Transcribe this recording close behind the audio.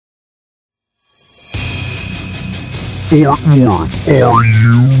Fort Worth, are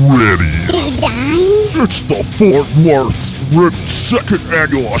you ready? To die? It's the Fort Worth Ripped Second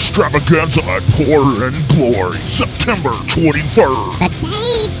Annual Extravaganza at Pour and Glory, September 23rd. The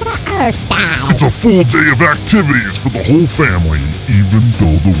day the Earth dies. It's a full day of activities for the whole family, even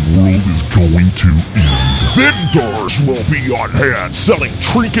though the world is going to end. Vendors will be on hand selling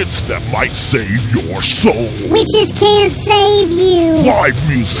trinkets that might save your soul. Witches can't save you. Live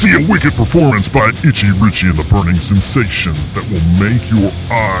music. See a wicked performance by Itchy Richie and the Burning Sensations that will make your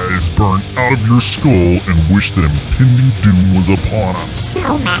eyes burn out of your skull and wish that impending doom was upon us.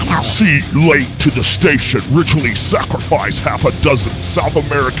 So metal. See Late to the Station ritually sacrifice half a dozen South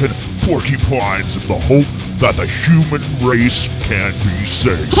American porcupines in the hope that the human race can be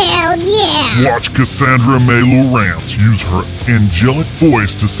saved. Hell yeah. Watch Cassandra May Lawrence use her angelic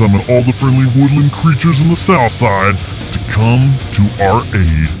voice to summon all the friendly woodland creatures in the south side to come to our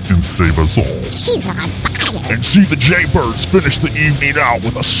aid and save us all. She's on fire. And see the Jaybirds finish the evening out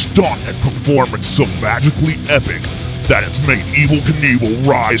with a stunt and performance so magically epic that it's made Evel Knievel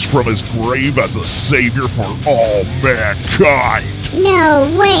rise from his grave as a savior for all mankind. No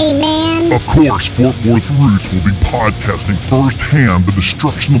way, man. Of course, Fort Worth Roots will be podcasting firsthand the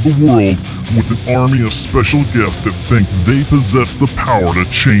destruction of the world with an army of special guests that think they possess the power to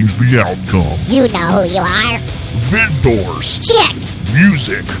change the outcome. You know who you are. Vendors. Check.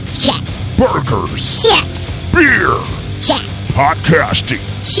 Music. Check. Burgers. Check. Beer. Check. Podcasting.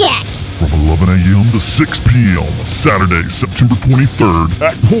 Check. From 11 a.m. to 6 p.m. Saturday, September 23rd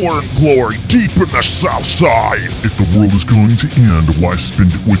at Pour and Glory deep in the South Side. If the world is going to end, why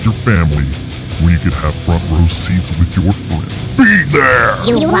spend it with your family when you could have front row seats with your friends? Be there!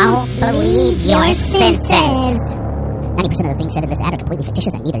 You won't believe your senses. 90% of the things said in this ad are completely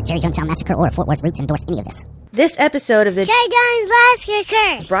fictitious, and neither Jerry Jonestown Massacre or Fort Worth Roots endorse any of this. This episode of the Jerry Jones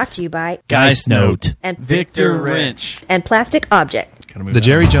Massacre is brought to you by Geist Note and Victor Wrench and Plastic Object. The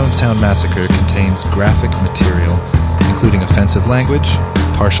Jerry Jonestown Massacre contains graphic material, including offensive language,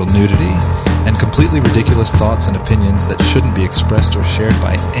 partial nudity, and completely ridiculous thoughts and opinions that shouldn't be expressed or shared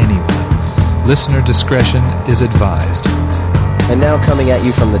by anyone. Listener discretion is advised. And now coming at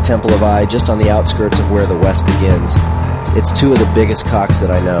you from the Temple of I, just on the outskirts of where the West begins, it's two of the biggest cocks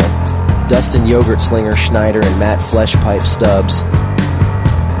that I know. Dustin Yogurt Slinger Schneider and Matt Fleshpipe Stubbs.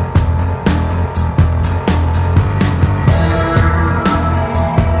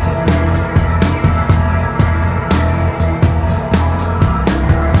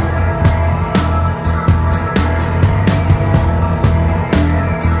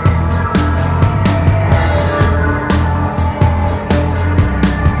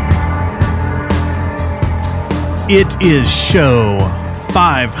 It is show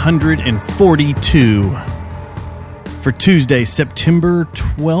 542 for Tuesday, September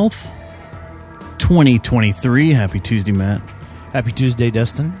 12th, 2023. Happy Tuesday, Matt. Happy Tuesday,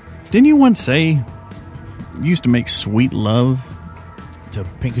 Dustin. Didn't you once say you used to make sweet love To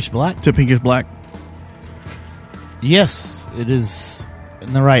Pinkish Black? to Pinkish Black? Yes, it is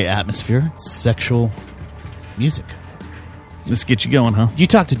in the right atmosphere. It's sexual music. Let's get you going, huh? You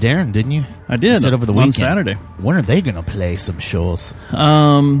talked to Darren, didn't you? I did. You said over the on weekend. Saturday. When are they going to play some shows?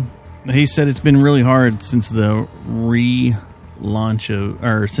 He said it's been really hard since the relaunch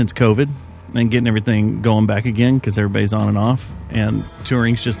since COVID and getting everything going back again because everybody's on and off, and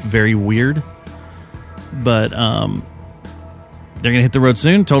touring's just very weird. But they're gonna hit the road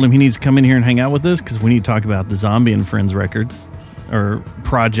soon. Told him he needs to come in here and hang out with us because we need to talk about the Zombie and Friends records or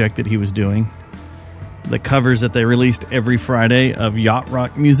project that he was doing. The covers that they released every Friday of yacht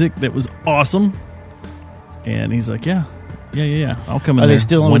rock music that was awesome. And he's like, yeah. I'll come in Are there they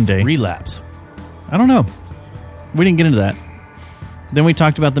still one with day. Relapse? I don't know. We didn't get into that. Then we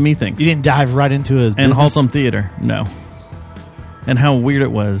talked about the Me Thing. You didn't dive right into his And business? Haltom Theater. No. And how weird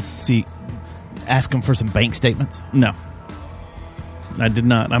it was. See, ask him for some bank statements? No. I did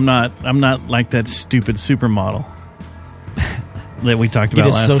not. I'm not like that stupid supermodel that we talked Get about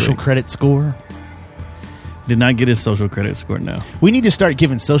his last social week. credit score? Did not get his social credit score, no. We need to start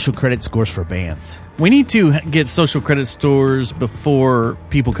giving social credit scores for bands. We need to get social credit scores before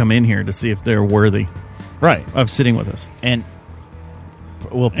people come in here to see if they're worthy Right. of sitting with us. And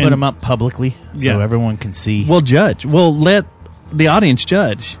we'll put them up publicly so Yeah. everyone can see. We'll judge. We'll let the audience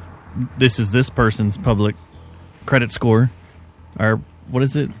judge. This is this person's public credit score. Or what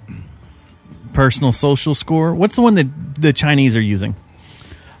is it? Personal social score? What's the one that the Chinese are using?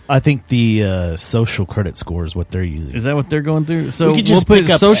 I think the social credit score is what they're using. Is that what they're going through? So We could just we'll put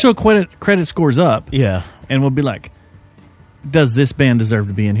pick up social credit scores up. Yeah. And we'll be like, does this band deserve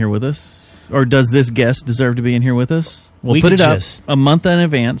to be in here with us? or does this guest deserve to be in here with us? We'll We put could it up just- a month in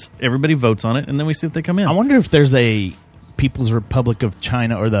advance. Everybody votes on it, and then we see if they come in. I wonder if there's a People's Republic of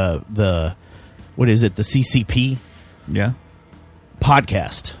China or the what is it, the CCP Yeah.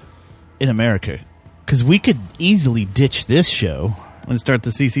 podcast in America, because we could easily ditch this show And start the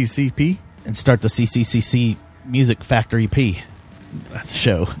CCCP, and start the CCCC Music Factory P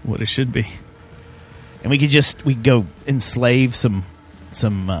show, what it should be. and we could go enslave some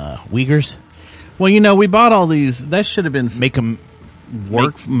Uyghurs, Well, we bought all these. That should have been make them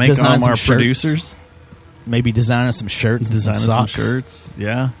make design them some our shirts. producers. maybe design us some shirts and some Design us some socks. shirts.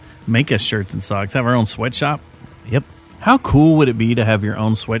 Yeah. Make us shirts and socks. Have our own sweatshop. Yep. How cool would it be to have your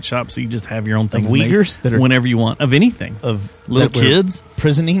own sweatshop so you just have your own things made Uyghurs that are- whenever you want? Of anything. Of Little that we're kids?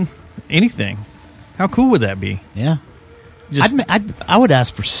 prisoning. Anything. How cool would that be? Yeah. Just I would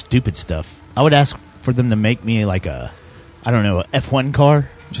ask for stupid stuff. I would ask for them to make me like a F1 car.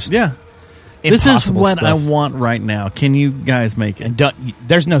 Just yeah. This is impossible what I stuff. want right now. Can you guys make it? And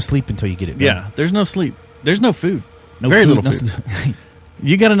there's no sleep until you get it done. Yeah. There's no sleep. There's no food. No Very food, little no food.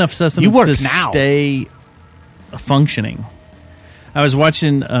 You got enough sustenance You work to now. stay functioning. I was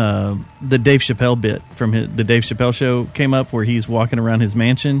watching the Dave Chappelle bit from the Dave Chappelle show came up where he's walking around his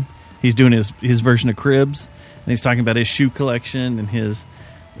mansion. He's doing his version of Cribs, and he's talking about his shoe collection and his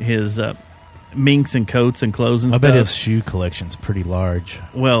minks and coats and clothes and I stuff. bet his shoe collection's pretty large.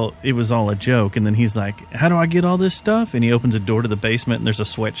 Well, it was all a joke, and then he's like, "How do I get all this stuff?" And he opens a door to the basement, and there's a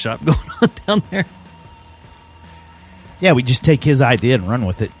sweatshop going on down there. Yeah, we just take his idea and run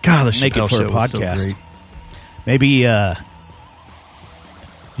with it. God, the make Chappelle it for show a was so podcast. great. Maybe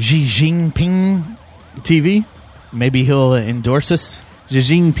Xi Jinping. TV, Maybe he'll endorse us. Xi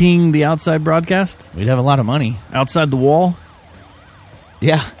Jinping, the outside broadcast, We'd have a lot of money. outside the wall.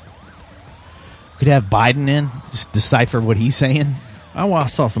 Yeah. Could have Biden in, just decipher what he's saying I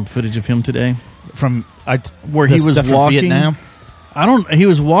saw some footage of him today. from Where the he was stuff from walking. Vietnam. He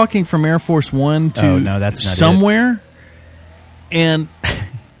was walking from Air Force One to Oh, no, that's not it. somewhere, and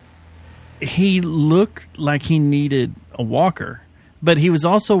he looked like he needed a walker. But he was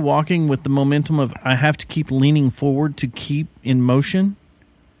also walking with the momentum of, I have to keep leaning forward to keep in motion.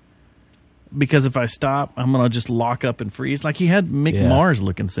 Because if I stop, I'm going to just lock up and freeze. Like he had Mick Yeah.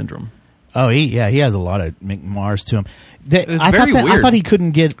 Mars-looking syndrome. Oh, he has a lot of McMars to him. It's I very thought weird. I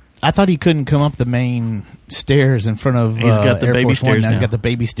thought he couldn't come up the main stairs in front of He's got the Air baby Force One. stairs Now he's now. got the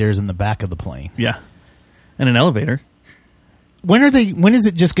baby stairs in the back of the plane. Yeah. And an elevator. When is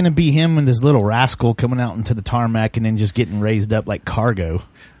it just going to be him and this little rascal coming out into the tarmac and then just getting raised up like cargo?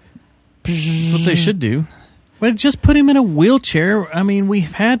 That's what they should do. But just put him in a wheelchair. I mean,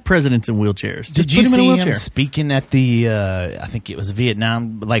 we've had presidents in wheelchairs. Just Did you put him in a see wheelchair. him speaking at the? I think it was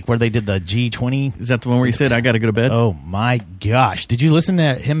Vietnam, like where they did the G20. Is that the one where he said, I got to go to bed? Oh my gosh! Did you listen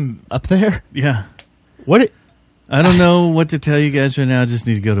to him up there? Yeah. What? I don't know what to tell you guys right now. I just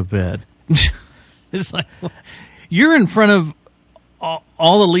need to go to bed. It's like, you're in front of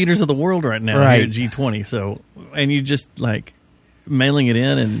all the leaders of the world right now Right. here at G20. So, and you just like mailing it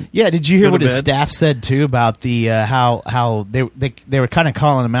in and Yeah, did you hear Go what to his bed. staff said too about the how they were kind of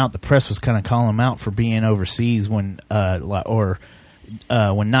calling him out? The press was kind of calling him out for being overseas when when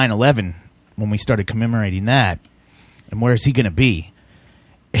 9/11 when we started commemorating that, and where is he going to be?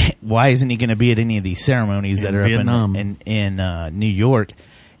 Why isn't he going to be at any of these ceremonies In that are Vietnam. up in New York?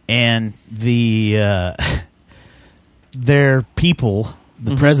 And the their people,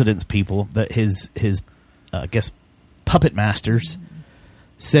 the president's people, that his I guess puppet masters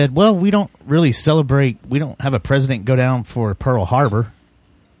said, well, we don't really celebrate. We don't have a president go down for Pearl Harbor.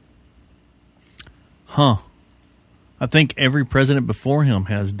 Huh. I think every president before him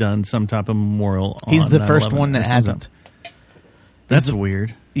has done some type of memorial on He's the first 9/11 one or that something. hasn't. That's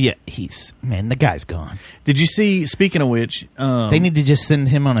weird. Yeah, the guy's gone. Did you see, speaking of which, They need to just send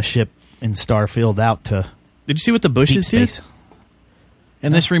him on a ship in Starfield out to did you see what the deep Bushes did? space.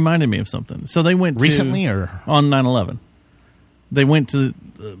 And this reminded me of something. So they went Recently, or on 9/11. They went to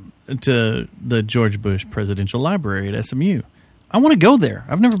the George Bush Presidential Library at SMU. I want to go there.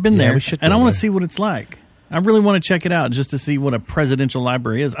 I've never been Yeah, there, we should and go I want there. to see what it's like. I really want to check it out just to see what a presidential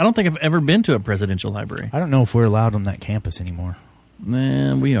library is. I don't think I've ever been to a presidential library. I don't know if we're allowed on that campus anymore.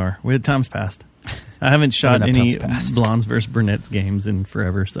 Nah, we are. We had times past. I haven't shot enough any times passed. Blondes versus Brunettes games in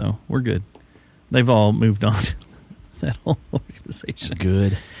forever, so we're good. They've all moved on. That whole organization.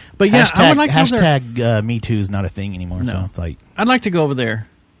 Good. But yeah, I would like to go there. hashtag Me Too is not a thing anymore. No. So it's like I'd like to go over there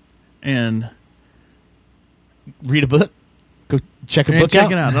and read a book, go check a and book check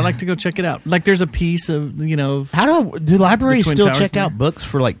out. it out. I'd like to go check it out. Like there's a piece of, How do libraries The Twin still Towers check there? out books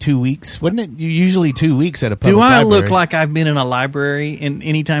for like 2 weeks? Wouldn't it usually 2 weeks at a public do I library? look like I've been in a library in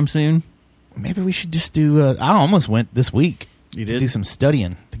anytime soon? maybe we should just do. I almost went this week. You to did? do some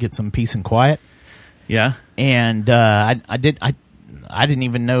studying to get some peace and quiet, Yeah. and I did. I didn't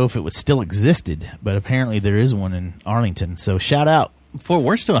even know if it was still existed, but apparently there is one in Arlington. So shout out, Fort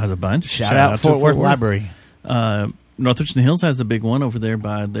Worth still has a bunch. shout out to Fort Worth Library. North Richland Hills has the big one over there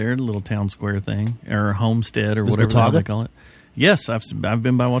by their little town square thing, or homestead, or Is whatever the hell Watauga? they call it. Yes, I've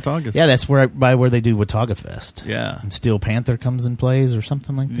been by Watauga. Yeah, that's by where they do Watauga Fest. Yeah. And Steel Panther comes and plays or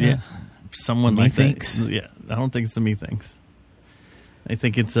something like that. Yeah. Someone like Methinks? that. Yeah, I don't think it's the Methinks. I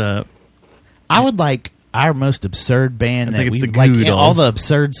think it's I would like our most absurd band I that think it's we've the like Goo all Dolls. the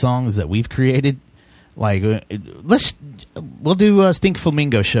absurd songs that we've created. Like we'll do a Stink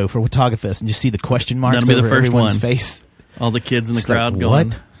Flamingo show for Watauga Fest and just see the question marks That'll be the over first everyone's one. face. all the kids in the It's like, crowd going,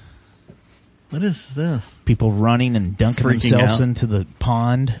 what? What is this? People running and dunking Freaking themselves out. into the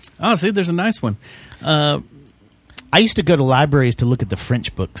pond. Oh, see, there's a nice one. I used to go to libraries to look at the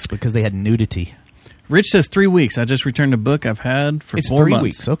French books because they had nudity. Rich says 3 weeks. I just returned a book I've had for It's 4 3 months.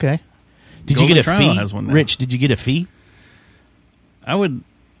 weeks. Okay. Did Golden you get a Trial fee? has one now. Rich, did you get a fee? I would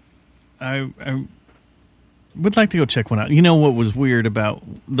like to go check one out. You know what was weird about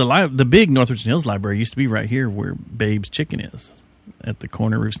the big North Richland Hills Library used to be right here where Babe's Chicken is, at the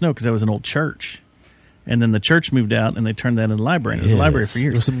corner of Roof Snow, because that was an old church. And then the church moved out, and they turned that into a library. And it was a library for There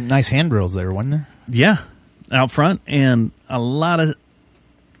years. were some nice handrails there, wasn't there? Yeah, out front, and a lot of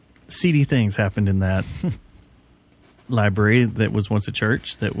seedy things happened in that library that was once a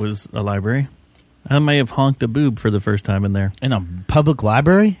church, that was a library. I may have honked a boob for the first time in there. In a public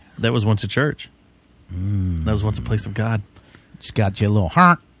library? That was once a church. That was once a place of God. Just got you a little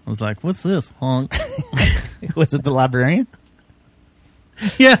honk. I was like, what's this? Honk. Was it the librarian?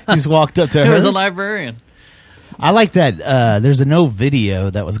 Yeah. You just walked up to It her. was a librarian. I like that. There's an old video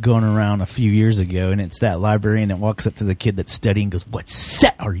that was going around a few years ago, and it's that librarian that walks up to the kid that's studying and goes, "What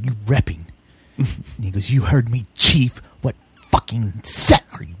set are you repping?" And he goes, "You heard me, Chief. What fucking set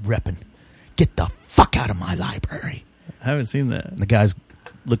are you repping? Get the fuck out of my library." I haven't seen that. And the guy's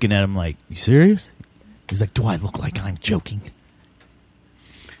looking at him like, "You serious?" He's like, "Do I look like I'm joking?"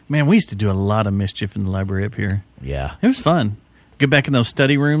 Man, we used to do a lot of mischief in the library up here. Yeah. It was fun. Get back in those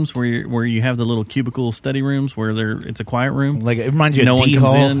study rooms where you have the little cubicle study rooms where it's a quiet room. Like, it reminds you no of one D comes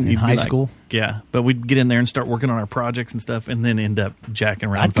Hall in in you'd be high like- school. Yeah, but we'd get in there and start working on our projects and stuff, and then end up jacking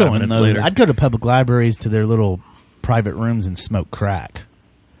around. I'd 5 go in minutes those. later. I'd go to public libraries to their little private rooms and smoke crack.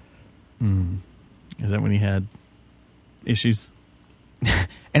 Is that when you had issues?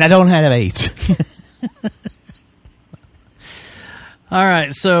 And I don't have AIDS. All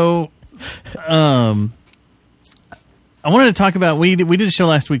right, so I wanted to talk about we did a show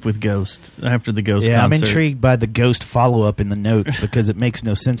last week with Ghost after the Ghost Yeah, I'm concert. intrigued by the Ghost follow-up in the notes because it makes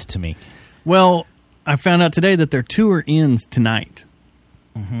no sense to me. Well, I found out today that their tour ends tonight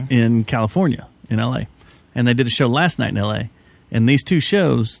in California, in L.A. And they did a show last night in L.A. And these 2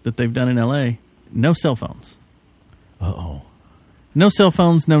 shows that they've done in L.A., no cell phones. Uh-oh. No cell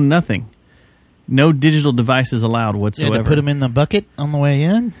phones, no nothing. No digital devices allowed You whatsoever. had to put them in the bucket on the way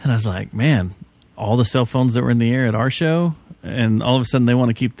in? And I was like, man, all the cell phones that were in the air at our show, and all of a sudden they want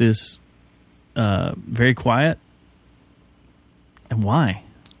to keep this very quiet. And why?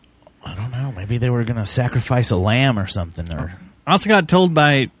 I don't know. Maybe they were going to sacrifice a lamb or something. Or I also got told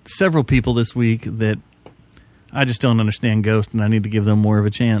by several people this week that I just don't understand Ghost, and I need to give them more of a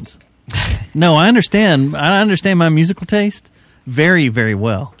chance. No, I understand. I understand my musical taste very, very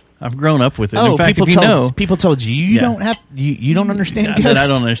well. I've grown up with it. In fact, people if you know, people told you Yeah. don't have you don't understand that Ghost. I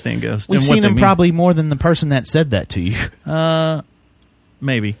don't understand Ghost. We've and what seen they him mean. probably more than the person that said that to you.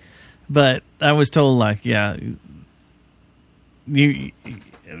 Maybe, but I was told like, yeah,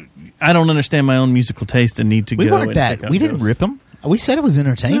 I don't understand my own musical taste and need to We go. weren't and that. check out We didn't Ghost. rip him. We said it was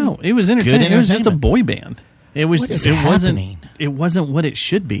entertaining. No, it was entertaining. Good It was just a entertainment. boy band. It was. What is it happening? wasn't. It wasn't what it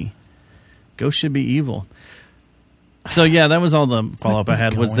should be. Ghost should be evil. So yeah, that was all the follow up I is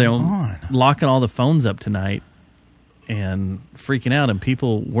had. Was going they on? locking all the phones up tonight and freaking out, and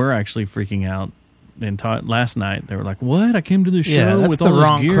people were actually freaking out. And last night they were like, "What? I came to the show Yeah, that's with the all this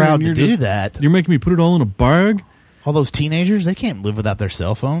wrong gear, crowd and to you're do just- that. You're making me put it all in a bag." All those teenagers, they can't live without their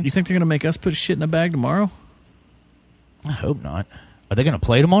cell phones. You think they're going to make us put shit in a bag tomorrow? I hope not. Are they going to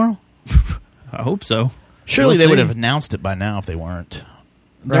play tomorrow? I hope so. Surely We'll they would see. have announced it by now if they weren't.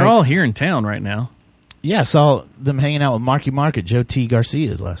 They're Right. all here in town right now. Yeah, I saw them hanging out with Marky Mark at Joe T.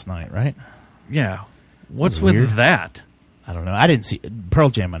 Garcia's last night, right? Yeah. What's That's with weird. that? I don't know. I didn't see Pearl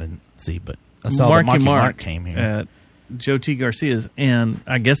Jam. I didn't see, but I saw that Marky Mark came here. at Joe T. Garcia's, and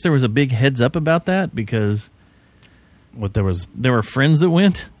I guess there was a big heads up about that because What there was? there were friends that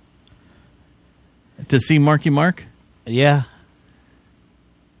went to see Marky Mark. Yeah,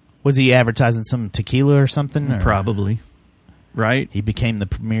 Was he advertising some tequila or something? Or Probably. Right? He became the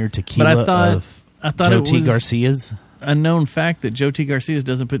premier tequila of I thought Joe it T. was Garcia's. a known fact that Joe T. Garcia's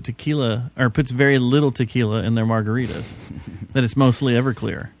doesn't put tequila, or puts very little tequila in their margaritas. That it's mostly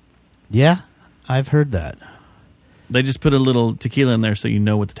Everclear. Yeah, I've heard that. They just put a little tequila in there so you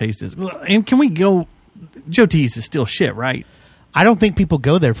know what the taste is. And can we go... Joe T's is still shit, right? I don't think people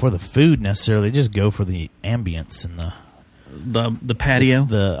go there for the food necessarily. They just go for the ambience and The patio.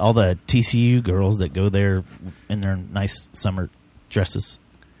 all the TCU girls that go there in their nice summer dresses,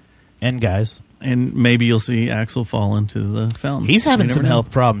 and guys. And maybe you'll see Axel fall into the fountain. He's having You never some know.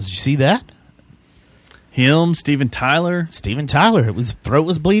 health problems. Did you see that? Him, Steven Tyler, Steven Tyler, his throat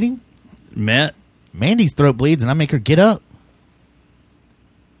was bleeding. Met. Mandy's throat bleeds, and I make her get up.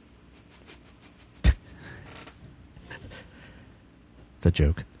 It's a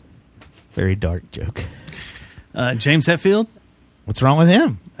joke. Very dark joke. James Hetfield, What's wrong with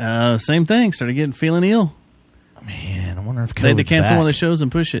him? same thing. Started feeling ill. Man, I wonder if They had to COVID's cancel back. one of the shows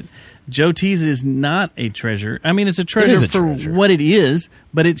and push it. Joe T's is not a treasure. I mean, it's a treasure is a for treasure. what it is,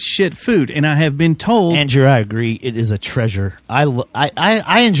 but it's shit food. And I have been told... Andrew, I agree. It is a treasure.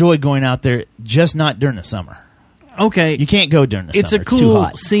 I enjoy going out there, just not during the summer. okay, You can't go during the it's summer. a cool It's too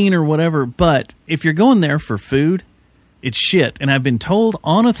hot. scene or whatever, but if you're going there for food, it's shit. And I've been told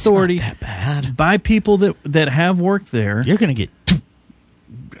on authority It's not that bad. by people that have worked there... You're going to get...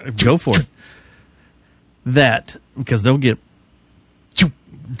 Go for it. That, because they'll get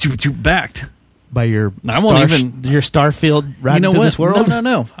backed. by your I won't even- your Starfield ride You know into what? this world.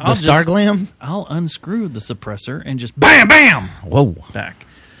 No. The Star Glam. I'll unscrew the suppressor and just bam, bam, Whoa! back.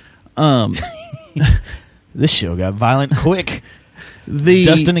 This show got violent quick. The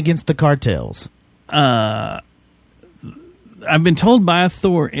Dustin against the cartels. I've been told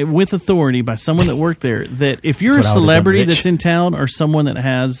with authority by someone that worked there that if you're a That's what I would've done, celebrity Rich. that's in town or someone that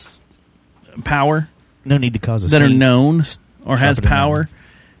has power No need to cause a that are scene. known or has Sharpen it power, down.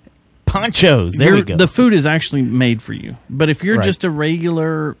 Ponchos. There we go. the food is actually made for you. But if you're Right. just a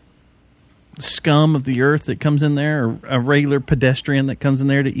regular scum of the earth that comes in there, or a regular pedestrian that comes in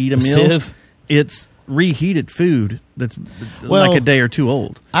there to eat a meal, Civ. it's reheated food that's Well, like a day or two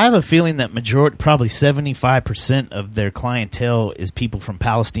old. I have a feeling that probably 75% of their clientele is people from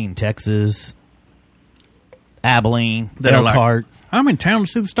Palestine, Texas, Abilene, That are like, Elkhart. I'm in town to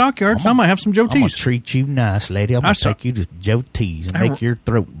see the stockyards. I might have some Joe I'm gonna T's. treat you nice, lady. I'm I gonna saw- take you to Joe T's and I- make your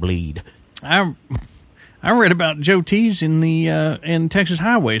throat bleed. I read about Joe T's in the in Texas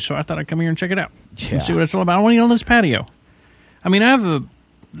Highway, so I thought I'd come here and check it out Yeah. and see what it's all about. I want to eat on this patio. I mean, I have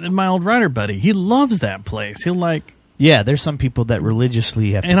my old writer buddy. He loves that place. He'll like, Yeah, there's some people that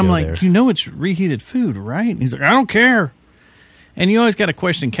religiously have to and I'm go like, there. you know, it's reheated food, right? And he's like, I don't care. And you always got to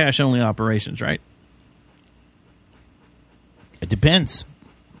question cash only operations, right? It depends.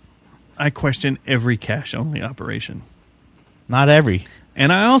 I question every cash only operation. Not every.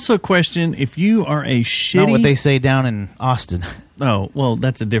 And I also question if you are a shitty... Not what they say down in Austin. Oh, well,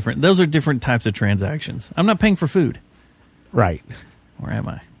 that's a different... Those are different types of transactions. I'm not paying for food. Right. Or am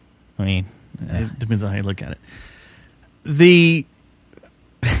I? I mean, It depends on how you look at it.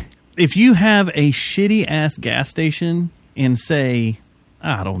 If you have a shitty-ass gas station in, say,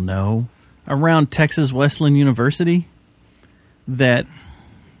 I don't know, around Texas Wesleyan University that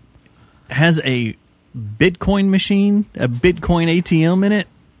has a Bitcoin machine, a Bitcoin ATM in it,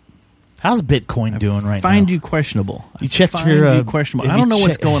 how's Bitcoin doing right now? find you questionable. You checked Find your you questionable. have I don't you know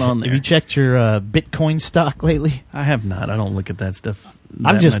what's check- going on Have there. you checked your Bitcoin stock lately? I have not. I don't look at that stuff.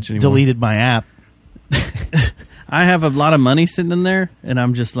 I've that just much anymore. deleted my app. I have a lot of money sitting in there, and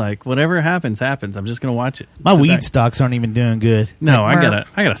I'm just like, whatever happens, happens. I'm just going to watch it. My Sit weed back. stocks aren't even doing good. It's No, like,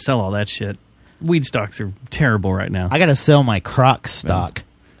 I gotta sell all that shit. Weed stocks are terrible right now. I gotta sell my Crocs stock.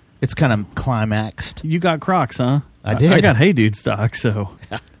 It's kind of climaxed. You got Crocs, huh? I did. I got Hey Dude stock, so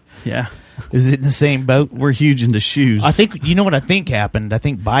yeah, Is it in the same boat? we're huge into shoes. I think you know what I think happened. I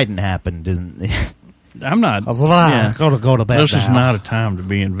think Biden happened, isn't it? I'm not. I was like, yeah. go to bed. This is now. not a time to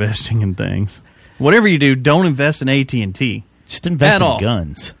be investing in things. Whatever you do, don't invest in AT&T Just invest at in all.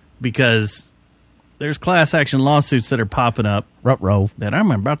 guns. because there's class action lawsuits that are popping up Ruh-roh. that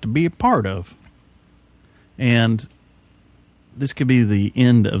I'm about to be a part of. And this could be the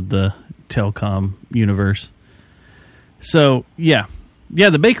end of the telecom universe. So, yeah.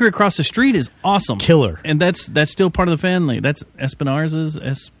 Yeah, the bakery across the street is awesome. Killer. And that's still part of the family. That's Esperanza's,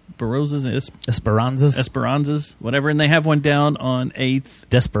 Esperanza's, whatever. And they have one down on 8th.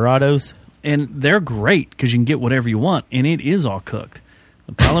 Desperados. And they're great because you can get whatever you want. And it is all cooked.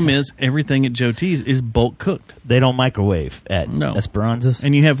 The problem is everything at Joe T's is bulk cooked. They don't microwave at No. Esperanza's.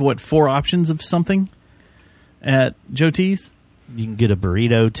 And you have, 4 options of something at Joe T's? You can get a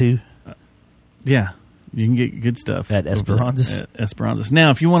burrito too. Yeah, you can get good stuff At over Esperanza's? At Esperanza's.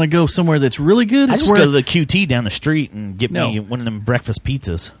 Now, if you want to go somewhere that's really good, I it's just where go to the QT down the street and get No. me one of them breakfast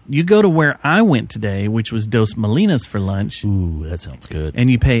pizzas. you go to where I went today, which was Dos Molinas for lunch, Ooh, that sounds good. and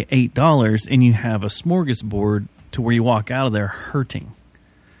you pay $8, and you have a smorgasbord to where you walk out of there hurting.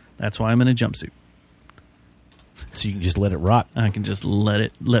 That's why I'm in a jumpsuit. So you can just let it rock. I can just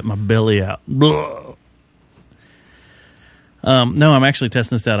let my belly out. Blah. No, I'm actually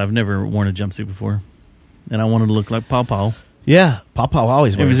testing this out. I've never worn a jumpsuit before, and I wanted to look like Paw Paw. Yeah, Papa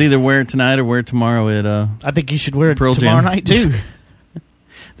always It wears was it. either wear it tonight or wear it tomorrow at I think you should wear it Pearl tomorrow Jam. night too.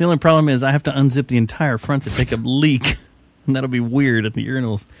 The only problem is I have to unzip the entire front to take a leak, and that'll be weird at the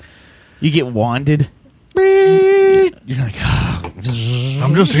urinals. You get wanded. You're like,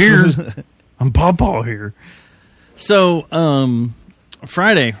 I'm just here. I'm Paw Paw here. So,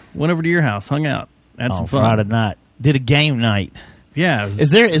 Friday, went over to your house, hung out, had some on fun. Friday night. Did a game night. Yeah. it was Is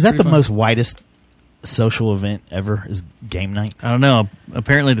that pretty the fun. most widest social event ever? Is game night? I don't know.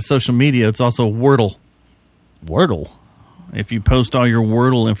 Apparently, to social media, it's also Wordle. Wordle. If you post all your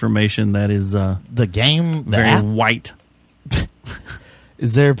Wordle information, that is The game. The very app? white,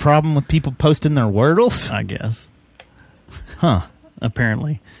 Is there a problem with people posting their Wordles? I guess. Huh.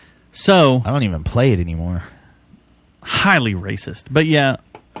 Apparently. So, I don't even play it anymore. highly racist. But yeah.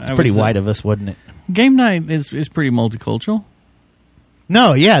 It's pretty white of us, wasn't it? Game night is pretty multicultural.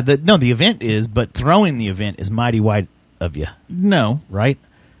 No, yeah. The event is, but throwing the event is mighty white of you, No. right?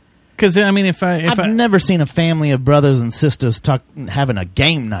 Because, I mean, if I've I never seen a family of brothers and sisters having a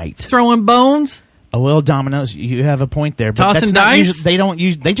game night. throwing bones, Oh, well, Domino's, you have a point there. But Tossing that's not dice? usually- they don't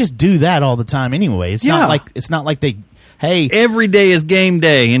use. They just do that all the time anyway. It's Yeah. not like they. Hey, every day is game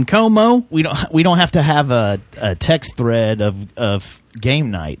day. In Como, we don't have to have a text thread of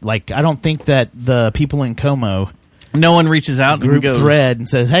game night. Like I don't think that the people in Como no one reaches out and group goes, thread and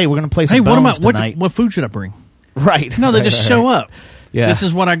says, "Hey, we're going to play some hey, what bones am I, tonight." what food should I bring? Right? No, they Right, just right, show right. up. Yeah. This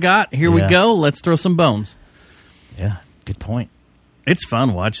is what I got. Here we Yeah. go. Let's throw some bones. Yeah, good point. It's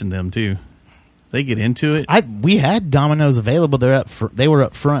fun watching them, too. They get into it. We had Domino's available. They were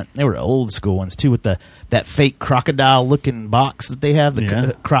up front. They were old school ones too, with that fake crocodile looking box that they have, the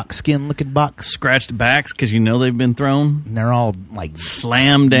Yeah. croc skin looking box. Scratched backs because you know they've been thrown. And they're all like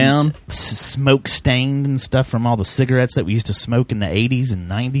Slammed down. smoke stained and stuff from all the cigarettes that we used to smoke in the 80s and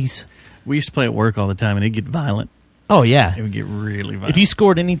 90s. We used to play at work all the time, and it'd get violent. Oh yeah. It would get really violent. If you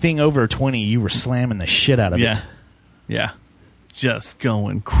scored anything over 20, you were slamming the shit out of yeah. it. Yeah. Just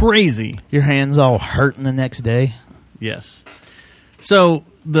going crazy. Your hands all hurting the next day. Yes. So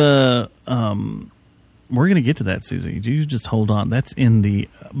the we're going to get to that, Susie. You just hold on. That's in the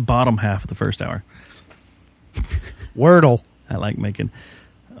bottom half of the first hour. Wordle. I like making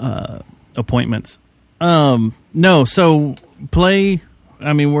appointments. No, so play.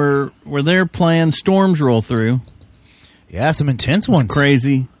 I mean, we're there playing. Storms roll through. Yeah, some intense ones.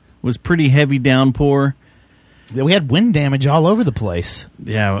 Crazy. Was pretty heavy downpour. We had wind damage all over the place.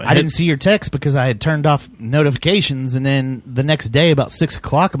 Yeah, I didn't see your text because I had turned off notifications, and then the next day about 6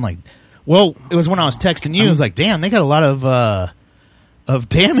 o'clock, I'm like, well, it was when I was texting you. I was like, damn, they got a lot of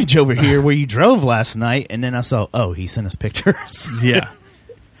damage over here where you drove last night. And then I saw, oh, he sent us pictures. Yeah.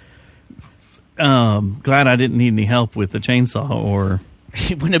 Glad I didn't need any help with the chainsaw or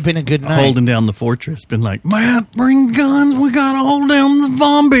It wouldn't have been a good night. holding down the fortress. Been like, Matt, bring guns. We gotta hold down the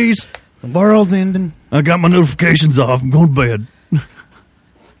zombies. The world's ending. I got my notifications off. I'm going to bed.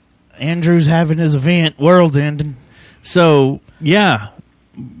 Andrew's having his event. World's ending. So, yeah,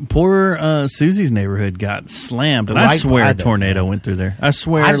 poor Susie's neighborhood got slammed. And I Right swear by a them, tornado man. went through there. I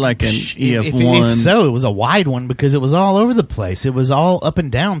swear like an If EF1. so, it was a wide one because it was all over the place. It was all up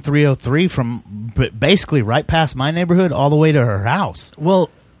and down 303 from basically right past my neighborhood all the way to her house. Well,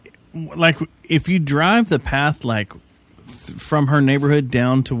 like if you drive the path like from her neighborhood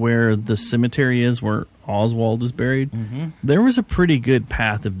down to where the cemetery is, where Oswald is buried, there was a pretty good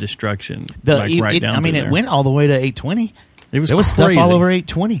path of destruction. Right down through it there. went all the way to 820. It was there was crazy. stuff all over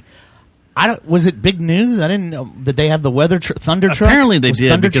 820. Was it big news? I didn't know. Did they have the weather thunder truck? Apparently they was did.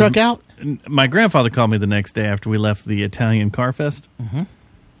 Thunder because truck out. My grandfather called me the next day after we left the Italian Car Fest,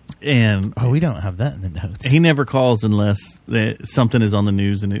 and Oh, we don't have that in the notes. he never calls unless something is on the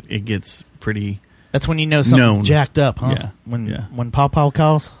news and it gets pretty. That's when you know something's known. jacked up, huh? Yeah. When Paw Paw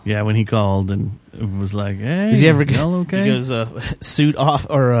calls. Yeah, when he called and it was like, "Hey, Is he ever y'all okay?" He goes suit off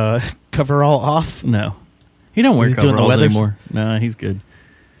or coverall off, No, he don't wear He's doing the coveralls weathers? anymore. No, he's good.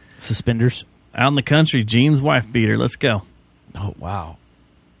 suspenders. Out in the country, Gene's wife beater. Let's go. Oh wow!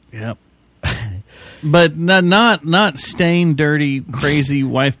 Yep. But not stained, dirty, crazy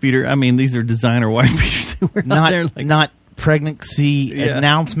wife beater. I mean, these are designer wife beaters. We're not there like Not pregnancy Yeah.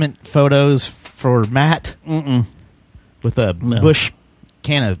 announcement photos for Matt with a Bush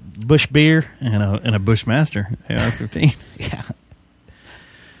can of Bush beer and a Bushmaster AR-15. Yeah,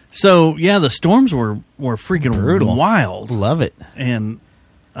 So yeah, the storms were freaking brutal, wild. Love it. And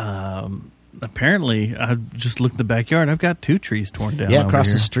apparently, I just looked at the backyard. I've got 2 trees torn down. Yeah, over across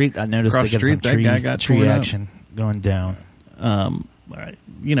here. the street, I noticed Across they the got some street, that guy got tree torn up. action going down.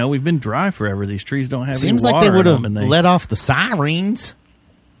 We've been dry forever. These trees don't have Seems any like they water would in have them, and let off the sirens.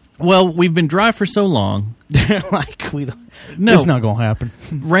 Well, we've been dry for so long. They're like, No. it's not going to happen.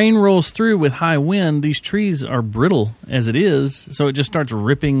 Rain rolls through with high wind. These trees are brittle as it is, so it just starts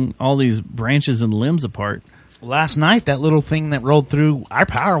ripping all these branches and limbs apart. Last night, that little thing that rolled through, our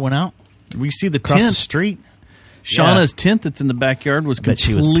power went out We see the across the tent. street. Shauna's tent that's in the backyard was Bet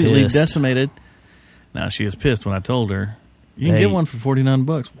she was completely pissed. decimated. Now she was pissed when I told her you can Hey. get one for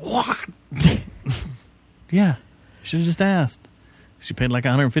 $49. What? Yeah, should have just asked. She paid like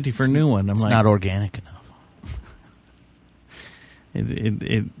 $150 for a new one. I'm It's like, not organic enough.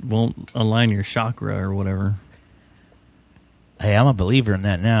 it won't align your chakra or whatever. Hey, I'm a believer in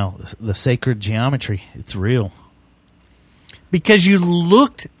that now. The sacred geometry, it's real. Because you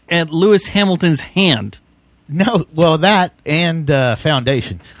looked at Lewis Hamilton's hand. No, well, that and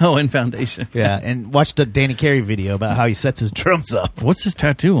foundation. Oh, and foundation. Yeah, and watched a Danny Carey video about how he sets his drums up. What's this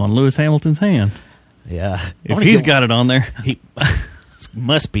tattoo on Lewis Hamilton's hand? Yeah. If he's got it on there, He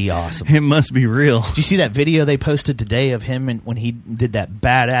must be awesome. it must be real. Did you see that video they posted today of him and when he did that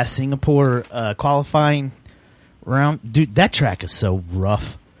badass Singapore qualifying round? Dude, that track is so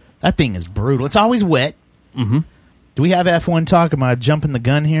rough. That thing is brutal. It's always wet. Mm-hmm. Do we have F1 talk? Am I jumping the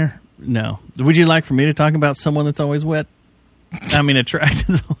gun here? No. Would you like for me to talk about someone that's always wet? I mean, a track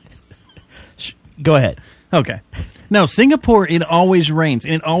is always... Go ahead. Okay. No, Singapore, it always rains,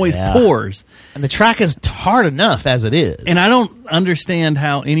 and it always Yeah. pours. And the track is hard enough as it is. And I don't understand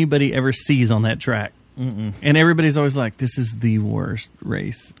how anybody ever sees on that track. Mm-mm. And everybody's always like, this is the worst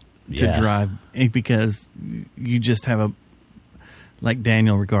race to Yeah. drive. Because you just have a... Like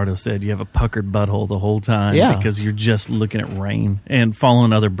Daniel Ricciardo said, you have a puckered butthole the whole time. Yeah. Because you're just looking at rain and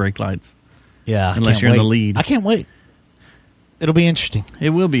following other brake lights. Yeah, I Unless can't you're in the wait. lead. I can't wait. It'll be interesting. It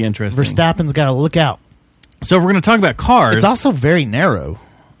will be interesting. Verstappen's got to look out. So if we're going to talk about cars. It's also very narrow.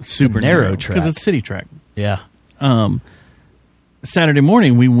 super a narrow track. because it's city track. Yeah. Saturday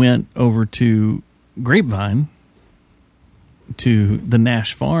morning, we went over to Grapevine to the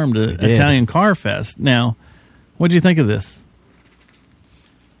Nash Farm, the did. Italian Car Fest. Now, what did you think of this?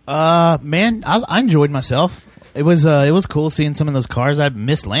 Man, I enjoyed myself. It was cool seeing some of those cars. I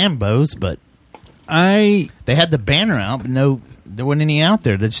missed Lambos, but they had the banner out, but there wasn't any out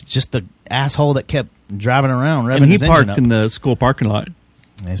there. That's just the asshole that kept driving around, revving And he his engine parked up. in the school parking lot,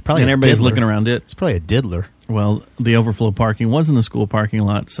 It's probably and a everybody's diddler. looking around it. It's probably a diddler. Well, the overflow parking was in the school parking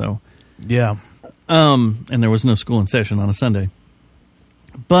lot, so Yeah. and there was no school in session on a Sunday.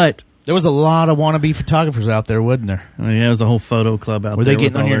 But There was a lot of wannabe photographers out there, wasn't there? I mean, there was a whole photo club out Were there. they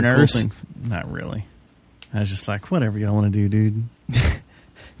getting with on all your their cool nerves? things. Not really. I was just like, whatever y'all want to do, dude.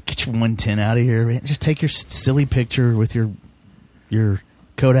 Get your 110 out of here, man. Just take your silly picture with your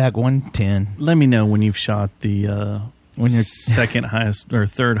Kodak 110. Let me know when you've shot the When you're second highest or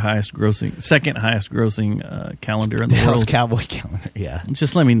second highest grossing calendar in the Dallas world. Cowboy calendar. Yeah.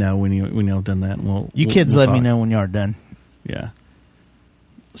 Just let me know when you've done that. And we'll Kids, we'll let me talk. know when you are done. Yeah.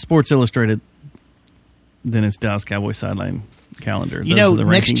 Sports Illustrated. Then it's Dallas Cowboy sideline calendar. You Those know, are the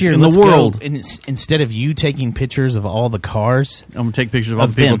next rankings year, in let's the world. go, and instead of you taking pictures of all the cars, I'm gonna take pictures of all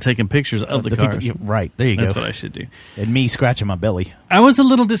Of the people them. taking pictures of the people- cars. yeah, right, there you That's go. what I should do. And me scratching my belly. I was a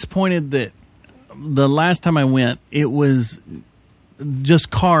little disappointed that the last time I went, it was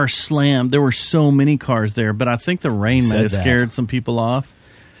just cars slammed. There were so many cars there, but I think the rain You might said have that. scared some people off.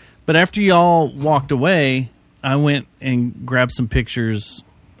 But after y'all walked away, I went and grabbed some pictures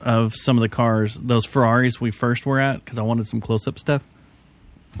of some of the cars, those Ferraris we first were at, because I wanted some close-up stuff.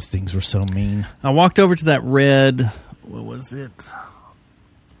 Those things were so mean. I walked over to that red, what was it?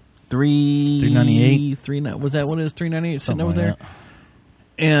 398? Was that what it is? 398 sitting Something over like there? that.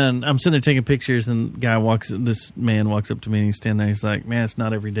 And I'm sitting there taking pictures, and this man walks up to me, and he's standing there. He's like, man, it's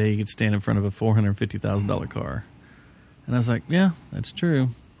not every day you could stand in front of a $450,000 car. And I was like, yeah, that's true.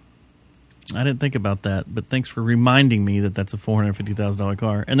 I didn't think about that, but thanks for reminding me that that's a $450,000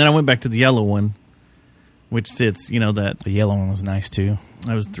 car. And then I went back to the yellow one, which sits, that The yellow one was nice too.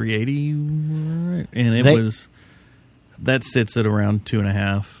 was $380, right? And that sits at around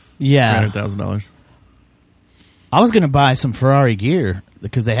 $2.5, Yeah. $300,000. I was going to buy some Ferrari gear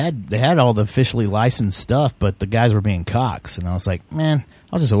because they had all the officially licensed stuff, but the guys were being cocks, and I was like, man,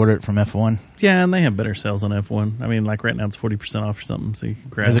 I'll just order it from F1. Yeah, and they have better sales on F1. I mean, like right now it's 40% off or something, so you can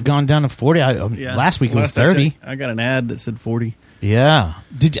grab Has it gone down to 40? Yeah. Last week it was Last I 30. checked, I got an ad that said 40. Yeah.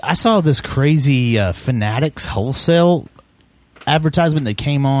 I saw this crazy Fanatics wholesale advertisement that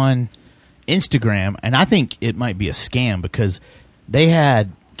came on Instagram, and I think it might be a scam because they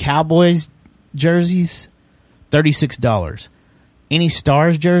had Cowboys jerseys, $36. Any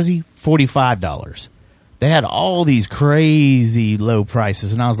Stars jersey, $45. They had all these crazy low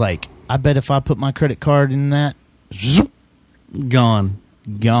prices, and I was like, I bet if I put my credit card in that, zoop, Gone.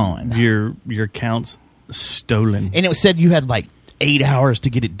 gone. Your account's stolen. And it said you had like 8 hours to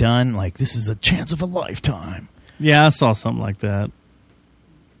get it done. Like, this is a chance of a lifetime. Yeah, I saw something like that.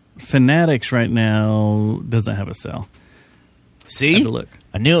 Fanatics right now doesn't have a sale. See? Had to look.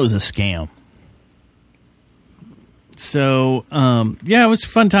 I knew it was a scam. So, yeah, it was a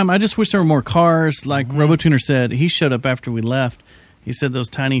fun time. I just wish there were more cars. Like RoboTuner said, he showed up after we left. He said those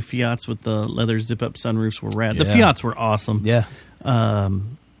tiny Fiats with the leather zip-up sunroofs were rad. The Yeah. Fiats were awesome. Yeah.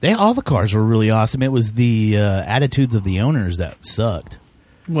 All the cars were really awesome. It was the attitudes of the owners that sucked.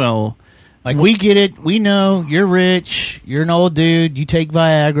 Well, Like, we get it. We know you're rich. You're an old dude. You take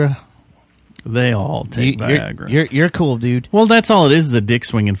Viagra. they all take Viagra. You're cool, dude. Well, that's all it is a dick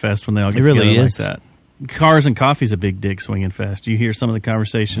swinging fest when they all get really together is. like that. Cars and Coffee's a big dick swinging fest. You hear some of the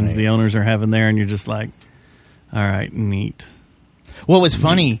conversations Right. the owners are having there, and you're just like, all right, neat. What was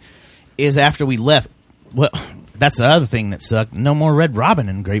funny is after we left, well, that's the other thing that sucked. No more Red Robin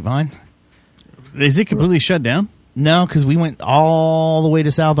in Grapevine. Is it completely shut down? No, because we went all the way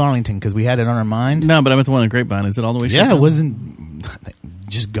to South Arlington because we had it on our mind. No, but I meant the one in Grapevine. Is it all the way shut Yeah, down? it wasn't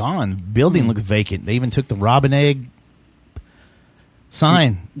just gone. Building looks vacant. They even took the Robin Egg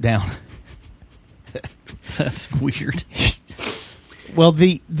sign down. That's weird. Well,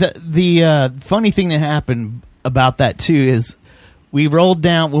 the funny thing that happened about that too is we rolled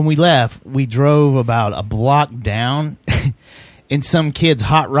down when we left. We drove about a block down, and some kid's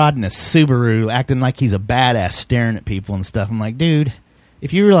hot rodding a Subaru, acting like he's a badass, staring at people and stuff. I'm like, dude,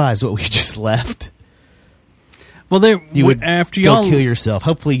 if you realize what we just left, Well, you would after go y'all kill yourself.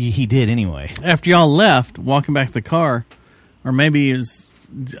 Hopefully, he did anyway. after y'all left, walking back to the car, or maybe is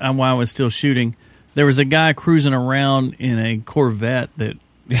while I was still shooting, there was a guy cruising around in a Corvette that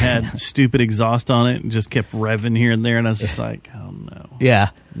had stupid exhaust on it and just kept revving here and there, and I was just like, oh no,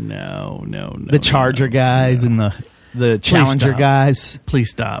 Yeah, no, the Charger guys and the Challenger stop. guys.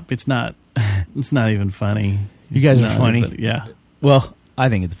 Please stop. It's not even funny. You guys It's are not, funny. but yeah. Well, I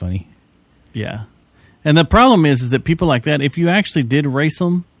think it's funny. Yeah. And the problem is that people like that, if you actually did race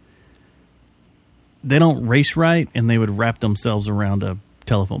them, they don't race right, and they would wrap themselves around a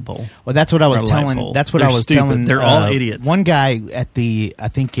telephone pole. Well, that's what I was Or a light telling. pole. That's what They're I was stupid. telling. They're all idiots. One guy at the, I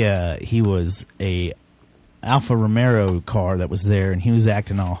think he was a Alfa Romero car that was there, and he was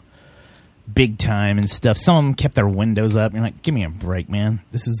acting all big time and stuff. Some of them kept their windows up. You're like, give me a break, man.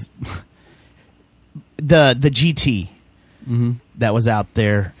 This is the GT that was out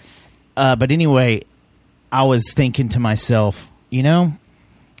there. But anyway, I was thinking to myself, you know,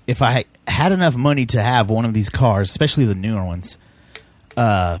 if I had enough money to have one of these cars, especially the newer ones,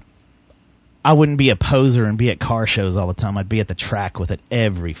 I wouldn't be a poser and be at car shows all the time. I'd be at the track with it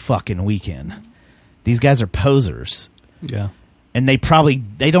every fucking weekend. These guys are posers. Yeah. And they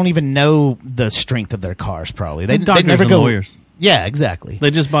don't even know the strength of their cars. Probably they Doctors never and go. lawyers. Yeah, exactly. They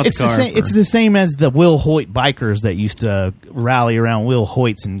just bought the car. It's the same as the Will Hoyt bikers that used to rally around Will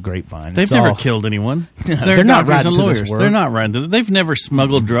Hoyt's in Grapevine. They've It's never all- killed anyone. They're not doctors riding and through this lawyers. world. They're not riding. They've never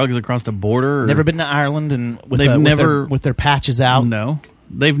smuggled drugs across the border. Or, Never been to Ireland and They've never- with their patches out. No.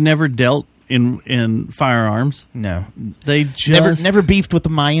 They've never dealt in firearms. No, They just never beefed with the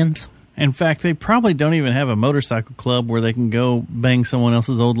Mayans. In fact, they probably don't even have a motorcycle club where they can go bang someone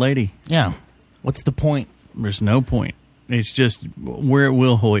else's old lady. Yeah, what's the point? There's no point. It's just we're at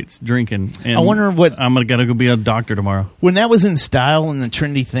Will Hoyt's drinking. And I wonder what- I'm gotta go be a doctor tomorrow. When that was in style and the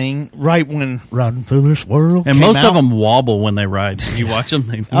trendy thing, right when Riding Through This World And came most out, of them wobble when they ride. You watch them.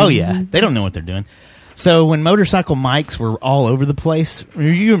 They, oh yeah, they don't know what they're doing. So when motorcycle mics were all over the place,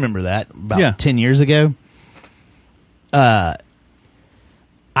 you remember that about 10 years ago.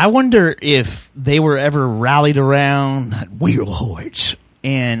 I wonder if they were ever rallied around Will Hoyts,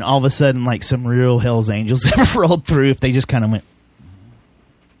 and all of a sudden, like some real Hell's Angels ever rolled through. If they just kind of went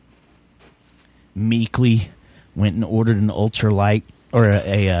meekly, went and ordered an ultra light or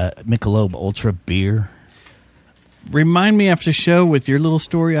a Michelob Ultra beer. Remind me after the show with your little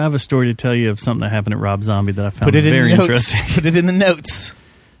story. I have a story to tell you of something that happened at Rob Zombie that I found Put it in very the notes. interesting. Put it in the notes.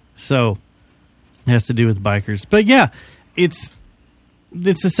 So it has to do with bikers. But yeah, it's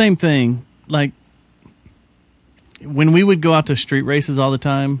it's the same thing. Like when we would go out to street races all the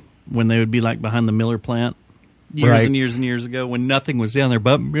time, when they would be like behind the Miller plant years and years and years ago, when nothing was down there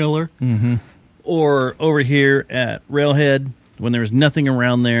but Miller, or over here at Railhead when there was nothing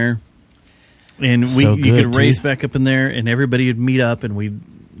around there, and you could race back up in there, and everybody would meet up, and we'd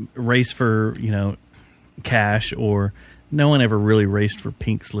race for cash, or no one ever really raced for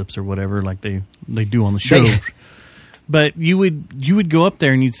pink slips or whatever like they do on the show. But you would go up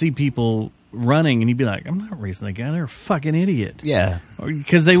there and you'd see people running, and you'd be like, I'm not racing that guy. They're a fucking idiot. Yeah,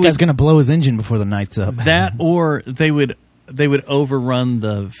 because this guy's going to blow his engine before the night's up. That, or they would overrun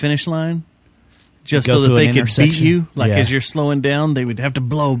the finish line just so that they could beat you. Like as you're slowing down, they would have to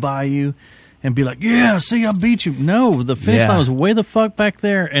blow by you and be like, yeah, see, I beat you. No, the finish line was way the fuck back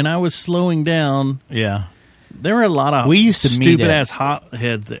there, and I was slowing down. Yeah. There were a lot of stupid ass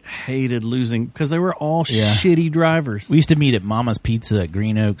hotheads that hated losing because they were all shitty drivers. We used to meet at Mama's Pizza at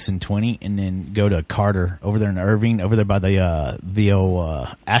Green Oaks in 20, and then go to Carter over there in Irving, over there by the old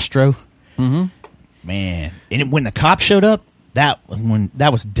Astro. Mm-hmm. Man, and when the cops showed up, that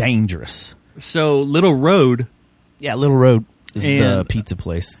was dangerous. So Little Road, Little Road is the pizza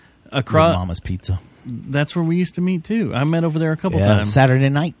place across Mama's Pizza. That's where we used to meet too. I met over there a couple times. Saturday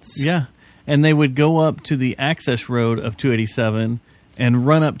nights. Yeah. And they would go up to the access road of 287 and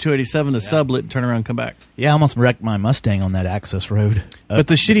run up 287 to Sublet, turn around, and come back. Yeah, I almost wrecked my Mustang on that access road. But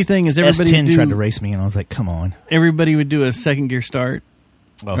the shitty thing is everybody S10 tried to race me, and I was like, come on. Everybody would do a second gear start.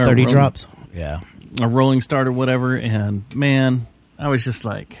 Oh, 30 drops? Yeah. A rolling start or whatever, and man, I was just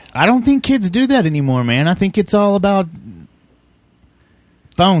like... I don't think kids do that anymore, man. I think it's all about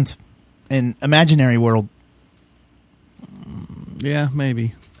phones and imaginary world. Yeah,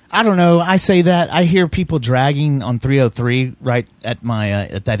 maybe. I don't know. I say that. I hear people dragging on 303 right at my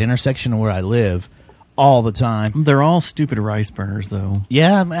at that intersection where I live all the time. They're all stupid rice burners, though.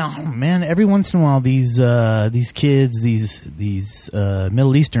 Yeah, man. Every once in a while, these kids, these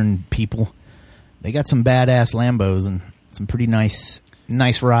Middle Eastern people, they got some badass Lambos and some pretty nice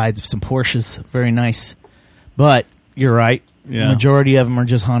rides. Some Porsches, very nice. But you're right. Yeah. The majority of them are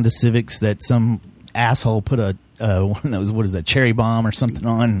just Honda Civics that some asshole put a one of those, what is that, cherry bomb or something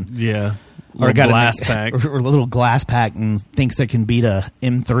on? Yeah. Or got glass pack. Or a little glass pack and thinks they can beat a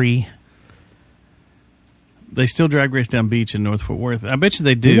M3. They still drag race down beach in North Fort Worth. I bet you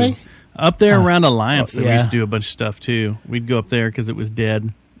they do. They? Up there around Alliance, we used to do a bunch of stuff too. We'd go up there because it was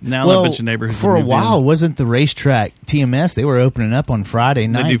dead. Now a bunch of neighborhoods. For a while, wasn't the racetrack TMS? They were opening up on Friday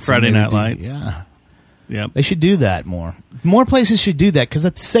nights. They do Friday night lights. Yeah. Yeah. They should do that more. More places should do that because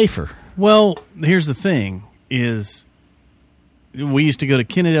it's safer. Well, here's the thing. Is we used to go to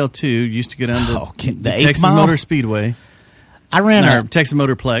Kennedale too. Used to go down to the Texas Motor Speedway. I ran Texas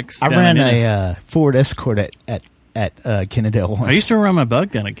Motorplex. I ran a Ford Escort at Kennedale once. I used to run my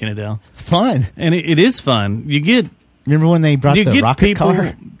bug down at Kennedale. It's fun, and it is fun. Remember when they brought the rocket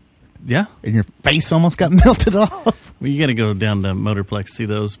car? Yeah, and your face almost got melted off. Well, you got to go down to Motorplex to see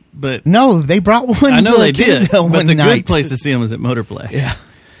those. But no, they brought one. I know they did. But the good place to see them was at Motorplex. Yeah,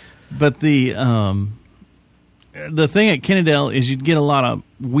 but the thing at Kennedale is you'd get a lot of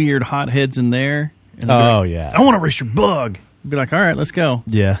weird hotheads in there. And yeah. I want to race your bug. Be like, all right, let's go.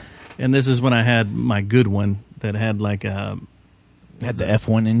 Yeah. And this is when I had my good one that had like a... Had the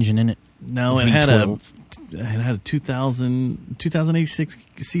F1 engine in it? No, it had a 2086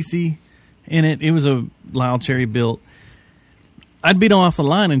 cc in it. It was a Lyle Cherry built. I'd beat them off the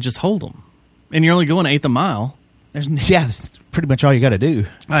line and just hold them. And you're only going 1/8 a mile. That's pretty much all you got to do.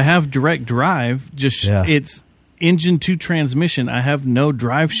 I have direct drive. It's engine to transmission. I have no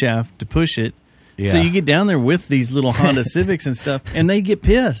drive shaft to push it. Yeah. So you get down there with these little Honda Civics and stuff, and they get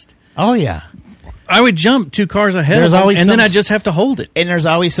pissed. Oh, yeah. I would jump 2 cars ahead of them, and then I just have to hold it. And there's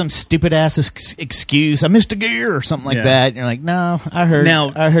always some stupid-ass excuse. I missed a gear or something like that. And you're like, no, I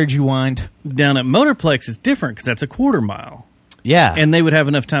heard you whined. Down at Motorplex, it's different because that's a 1/4 mile. Yeah. And they would have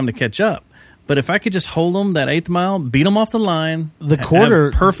enough time to catch up. But if I could just hold them that 1/8 mile, beat them off the line, the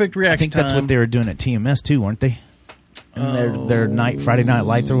 1/4 perfect reaction. I think that's what they were doing at TMS too, weren't they? And their Friday night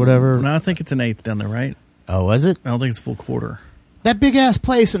lights or whatever. No, I think it's an 1/8 down there, right? Oh, was it? I don't think it's a full 1/4. That big ass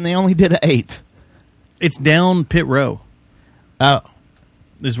place, and they only did an 1/8. It's down pit row. Oh,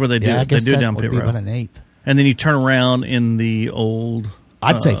 this is where they do it. They do it down pit row. About an 1/8. And then you turn around in the old.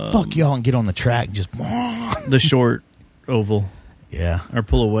 I'd say fuck y'all and get on the track and just the short oval. Yeah, or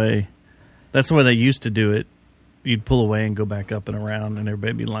pull away. That's the way they used to do it. You'd pull away and go back up and around, and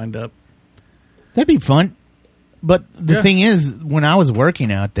everybody be lined up. That'd be fun. But the thing is, when I was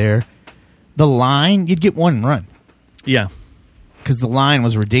working out there, the line, you'd get one run. Yeah. Because the line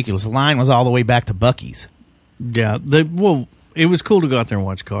was ridiculous. The line was all the way back to Buc-ee's. Yeah. it was cool to go out there and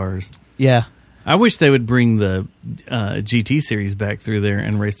watch cars. Yeah. I wish they would bring the GT series back through there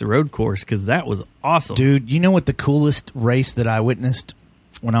and race the road course, because that was awesome. Dude, you know what the coolest race that I witnessed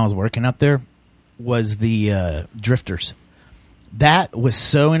when I was working out there was the drifters. That was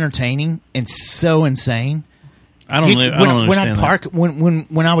so entertaining and so insane. I don't understand that.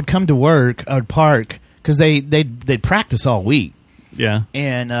 When I would come to work, I would park because they'd practice all week. Yeah.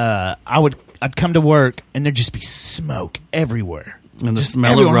 And I'd come to work and there'd just be smoke everywhere. And the just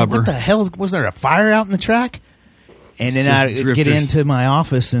smell everywhere. of rubber. What the hell? Was there a fire out in the track? And then It's I'd just get drifters. into my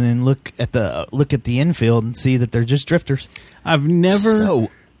office and then look at the infield and see that they're just drifters. I've never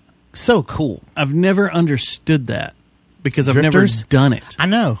So cool. I've never understood that, because I've Drifters? never done it. I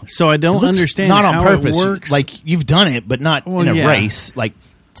know. So I don't It looks understand not on how purpose. it works. Like you've done it, but not Well, in a yeah. race, like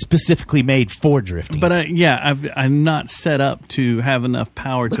specifically made for drifting. But I'm not set up to have enough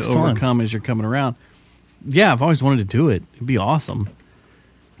power Looks to fun. overcome as you're coming around. Yeah, I've always wanted to do it. It'd be awesome.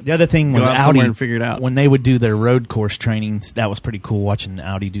 the other thing was Go out Audi somewhere and figure it out. when they would do their road course trainings. That was pretty cool watching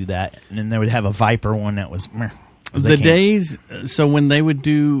Audi do that. And then they would have a Viper one that was meh, 'cause they The can't days, so when they would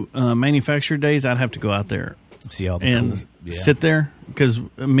do manufacturer days, I'd have to go out there see all the and cool, yeah. sit there, because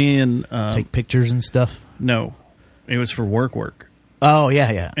me and take pictures and stuff. no, it was for work. Oh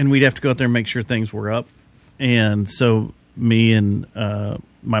yeah. And we'd have to go out there and make sure things were up. And so me and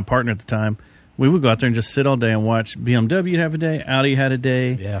my partner at the time, we would go out there and just sit all day and watch. BMW have a day, Audi had a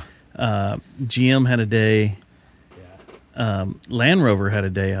day, Yeah. GM had a day, Land Rover had a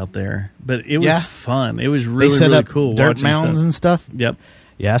day out there. But it was Yeah. fun. It was They really, set really up cool dirt watching mountains stuff. and stuff. Yep.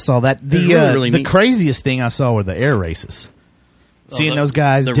 Yeah, I saw that. was really The neat. craziest thing I saw were the air races. Seeing those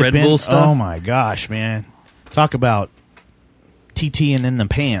guys the dip Red in. Bull stuff? Oh my gosh, man! Talk about TTing in the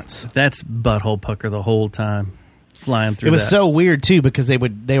pants. That's butthole pucker the whole time, flying through It was that. so weird too because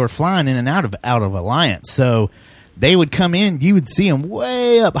they were flying in and out of Alliance, so they would come in. You would see them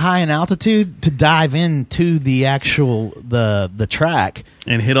way up high in altitude to dive into the actual the track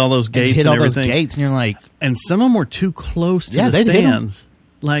and hit all those and gates hit all and those everything. gates, and you're like, And some of them were too close to Yeah, the they'd hit 'em. stands.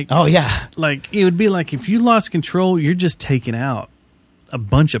 Like, oh yeah, like it would be like if you lost control, you're just taking out a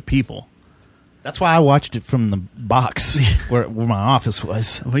bunch of people. that's why I watched it from the box where my office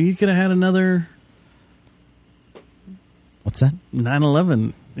was. Well, you could have had another What's that?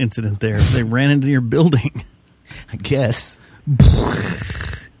 9/11 incident there. If they ran into your building. I guess. And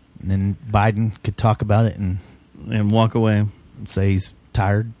then Biden could talk about it and And walk away. say he's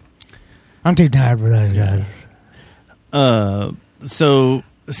tired. I'm too tired for that, guys. So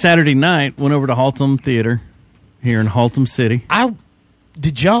Saturday night, went over to Haltom Theater here in Haltom City. how'd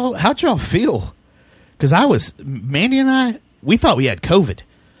y'all feel? Because Mandy and I, we thought we had COVID.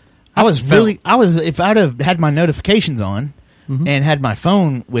 If I'd have had my notifications on and had my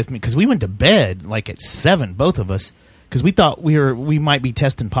phone with me, because we went to bed like at 7, both of us, because we thought we might be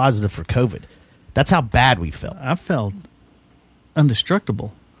testing positive for COVID. That's how bad we felt. I felt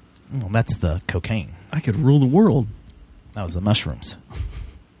indestructible. Well, that's the cocaine. I could rule the world. That was the mushrooms.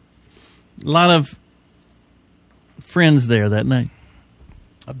 A lot of friends there that night.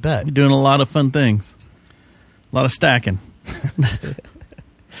 I bet. Doing a lot of fun things. A lot of stacking.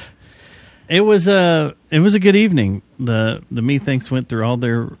 It was a good evening. The Methinks went through all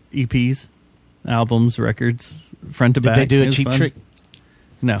their EPs, albums, records, front to Did back. they do It a was Cheap fun. Trick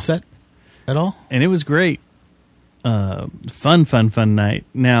No. set at all? And it was great. Fun night.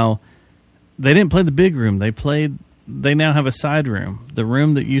 Now, they didn't play the big room. They now have a side room. The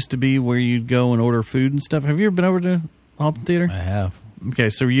room that used to be where you'd go and order food and stuff. Have you ever been over to Halton Theater? I have. Okay,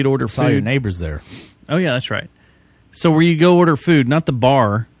 so you'd order Saw food. your neighbors there. Oh, yeah, that's right. So where you go order food, not the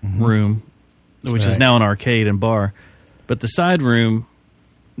bar room, which is Right. now an arcade and bar, but the side room,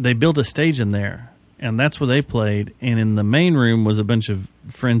 they built a stage in there, and that's where they played. And in the main room was a bunch of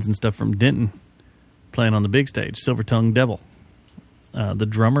friends and stuff from Denton playing on the big stage, Silver Tongue Devil. The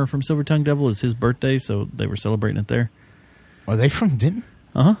drummer from Silver Tongue Devil is his birthday, so they were celebrating it there. Are they from Denton?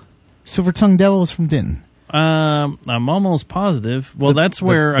 Uh-huh. Silver Tongue Devil was from Denton. I'm almost positive. Well, The- that's the-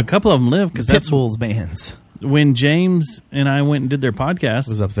 where a couple of them live, because that's Pitbull's bands when James and I went and did their podcast.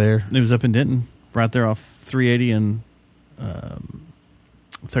 was up there. It was up in Denton, right there off 380 and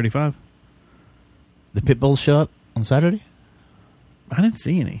 35. The Pitbulls show up on Saturday? I didn't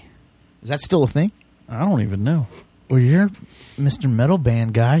see any. Is that still a thing? I don't even know. Well, you're Mr. Metal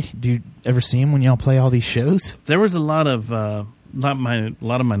Band guy. Do you ever see him when y'all play all these shows? There was a lot of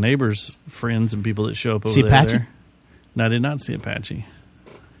my neighbors' friends and people that show up over See there. Apache? No, I did not see Apache.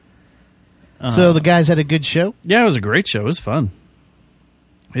 So the guys had a good show? Yeah, it was a great show. It was fun.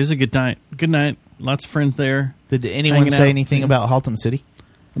 It was a good night. Good night. Lots of friends there. Did anyone Hanging say out. anything Yeah. about Haltom City?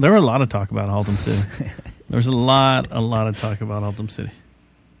 There were a lot of talk about Haltom City. There was a lot of talk about Altum City.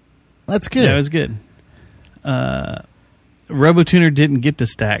 That's good. Yeah, it was good. RoboTuner didn't get to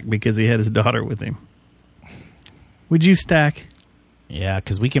stack because he had his daughter with him. Would you stack? Yeah,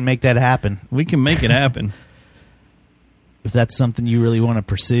 because we can make that happen. We can make it happen. If that's something you really want to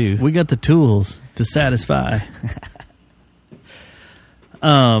pursue. We got the tools to satisfy.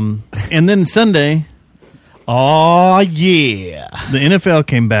 And then Sunday, Oh, yeah. the NFL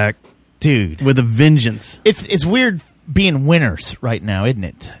came back Dude. with a vengeance. It's weird being winners right now, isn't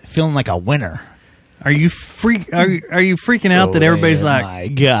it? Feeling like a winner. Are you freaking out that everybody's like, my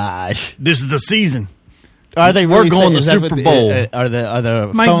gosh. this is the season? Are they We're really going to saying- is that Super what Bowl. Are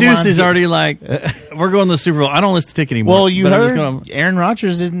the Mike phone Deuce lines is get- already like, we're going to the Super Bowl. I don't listen to ticket anymore. Well, you but I'm just heard gonna- Aaron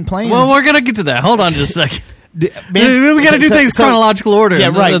Rodgers isn't playing. Well, we're going to get to that. Hold on just a second. Man, we got to do things chronological order. Yeah,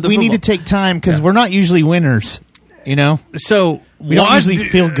 right. The We need to football. take time because we're not usually winners. You know, So we don't usually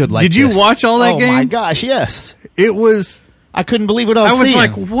feel good like Did this. you watch all that oh game? my gosh, yes. It was. I couldn't believe what I was I was seeing.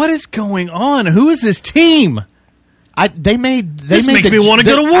 like, what is going on? Who is this team? They made This makes me wanna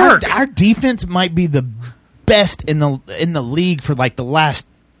go to work. Our defense might be the best in the league for like the last,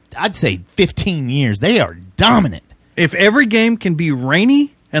 I'd say, 15 years. They are dominant. If every game can be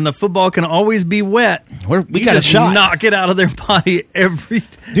rainy and the football can always be wet, We you got a just shot. knock it out of their body every.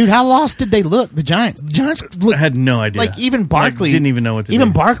 Dude, how lost did they look? The Giants. The Giants looked I had no idea. like even Barkley Like, didn't even know what to even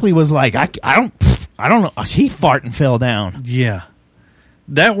do. Barkley was like, I don't know. He farted and fell down. Yeah,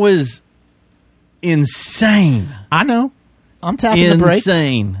 that was insane. I know. I'm tapping the brakes.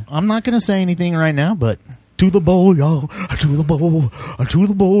 Insane. I'm not going to say anything right now, but to the bowl, y'all. To the bowl. To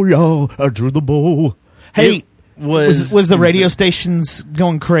the bowl, y'all. To the bowl. Hey, It was the radio insane. stations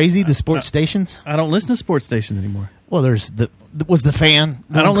going crazy? The sports stations? I don't listen to sports stations anymore. Well, was the fan?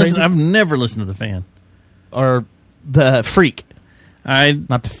 I don't going listen. crazy? I've never listened to the fan. Or the freak, I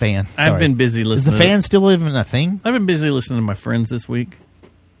not the fan. I've Sorry. been busy Is listening. the fan still even a thing? I've been busy listening to my friends this week.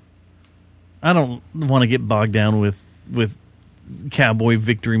 I don't want to get bogged down with Cowboy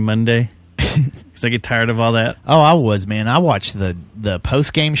Victory Monday because I get tired of all that. Oh, I was, man. I watched the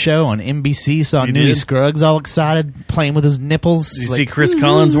post game show on NBC. Saw You Newey did? Scruggs all excited, playing with his nipples. Did you see Chris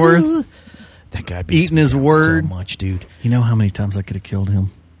Collinsworth? That guy beats Eating me his down word. so much, dude. You know how many times I could have killed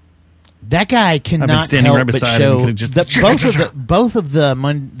him? That guy cannot standing help right but beside him and show could've just- that both of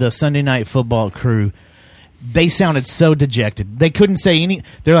the Sunday Night Football crew. They sounded so dejected. They couldn't say any.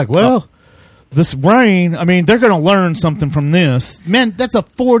 They're like, well. This rain, I mean, they're going to learn something from this. Man, that's a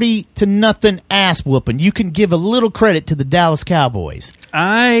 40-0 ass whooping. You can give a little credit to the Dallas Cowboys.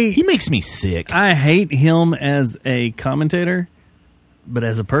 He makes me sick. I hate him as a commentator, but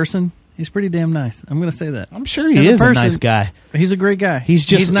as a person, he's pretty damn nice. I'm going to say that. I'm sure he As is a person, nice guy. He's a great guy. He's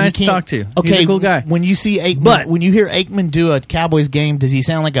nice he to can't- talk to. Okay, He's a cool guy. When you see Aikman, But- when you hear Aikman do a Cowboys game, does he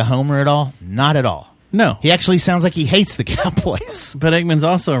sound like a homer at all? Not at all. No. He actually sounds like he hates the Cowboys. But Aikman's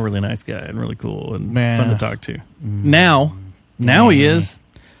also a really nice guy and really cool and Man. fun to talk to. Now he is.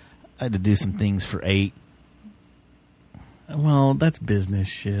 I had to do some things for 8. Well, that's business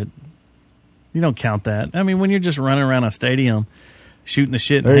shit. You don't count that. I mean, when you're just running around a stadium shooting the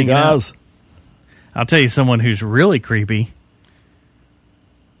shit and hanging out. I'll tell you someone who's really creepy,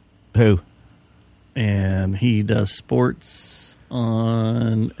 Who? and he does sports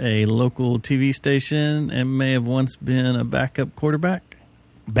on a local TV station and may have once been a backup quarterback.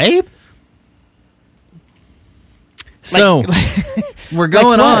 Babe? So we're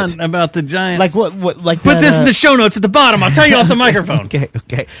going what? on about the Giants. Like what like Put that, this in the show notes at the bottom. I'll tell you off the microphone.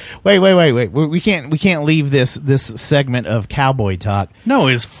 Okay. Wait. We can't leave this segment of cowboy talk No,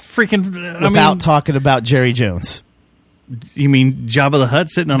 it's freaking. without talking about Jerry Jones. You mean Jabba the Hutt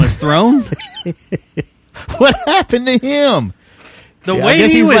sitting on his throne? What happened to him? The I way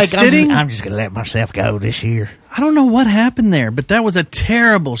guess he he's was like, sitting, I'm just gonna let myself go this year. I don't know what happened there, but that was a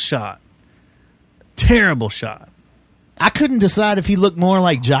terrible shot. Terrible shot. I couldn't decide if he looked more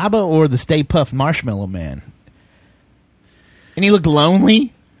like Jabba or the Stay Puft Marshmallow Man. And he looked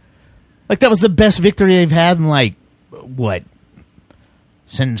lonely. Like that was the best victory they've had in like what?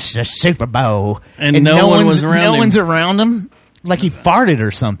 Since the Super Bowl. And no one was around No him. one's around him. Like he farted or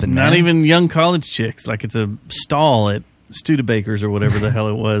something. Not man. even young college chicks. Like it's a stall at Studebaker's or whatever the hell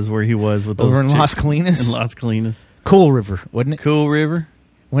it was where he was with those Over in chicks. Las Colinas? In Las Colinas. Cool River, wasn't it? Cool River.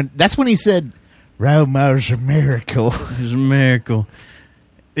 That's when he said, Romo's a miracle. It was a miracle.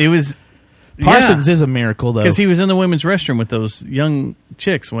 It was... Parsons is a miracle, though. Because he was in the women's restroom with those young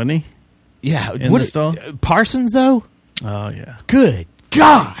chicks, wasn't he? Yeah. in the stall? Parsons, though? Oh, yeah. Good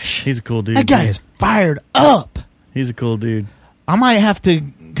gosh. He's a cool dude. That guy man. is fired up. He's a cool dude. I might have to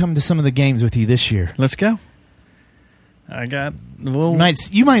come to some of the games with you this year. Let's go. I got. Well,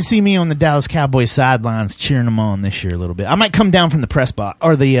 You might see me on the Dallas Cowboys sidelines cheering them on this year a little bit. I might come down from the press box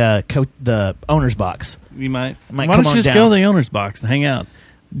or the owner's box. you might. might Why come don't on you just down. go to the owner's box and hang out?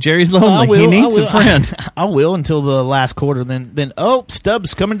 Jerry's lonely. I will, He needs I will. a friend. I will until the last quarter. Then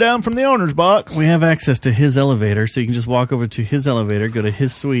Stubbs coming down from the owner's box. We have access to his elevator, so you can just walk over to his elevator, go to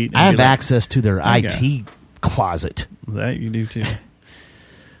his suite. And I have be like, access to their Okay. IT closet. That you do too.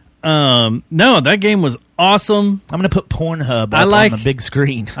 No, that game was awesome. I'm going to put Pornhub I up like- on the big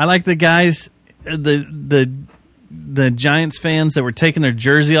screen. I like the guys, the Giants fans that were taking their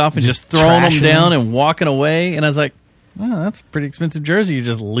jersey off and just throwing them trashing down them. and walking away. And I was like, oh, that's a pretty expensive jersey you're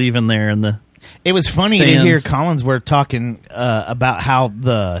just leaving there in the. It was funny to stands. hear Collinsworth talking about how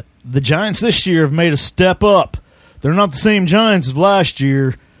the Giants this year have made a step up. They're not the same Giants as last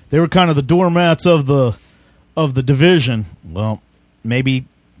year. They were kind of the doormats of the division. Well, maybe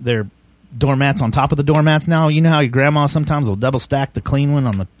they're doormats on top of the doormats now. You know how your grandma sometimes will double stack the clean one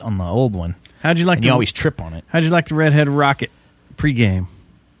on the old one, How'd you like and to you always trip on it. How'd you like the Redhead Rocket pregame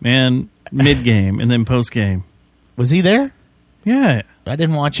and mid-game and then post-game? Was he there? Yeah, I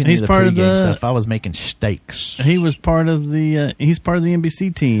didn't watch any He's of the part of pregame the- stuff. I was making steaks. he was part of the. He's part of the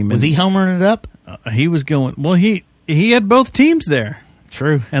NBC team. Was and, he homering it up? He was going. Well, he had both teams there.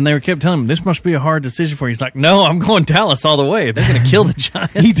 True. And they kept telling him, this must be a hard decision for you. He's like, no, I'm going Dallas all the way. They're going to kill the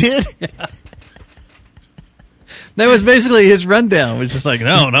Giants. He did. That was basically his rundown. It was just like,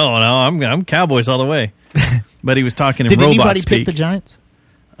 no, I'm Cowboys all the way. But he was talking in Did robot anybody speak. pick the Giants?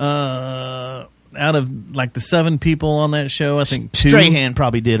 Out of like the 7 people on that show, I think 2. Strahan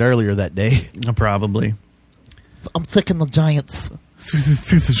probably did earlier that day. Probably. I'm picking the Giants.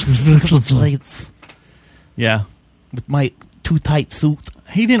 The Giants Yeah. with my too tight suit.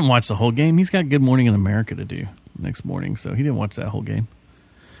 He didn't watch the whole game. He's got Good Morning in America to do next morning, so he didn't watch that whole game.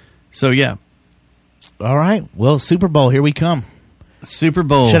 So, yeah. All right. Well, Super Bowl, here we come. Super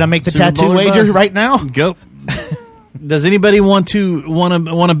Bowl. Should I make the Super tattoo Bowl or wager bust? right now? Go. Does anybody want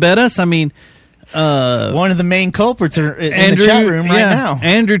to bet us? I mean, One of the main culprits are in Andrew, the chat room right yeah, now.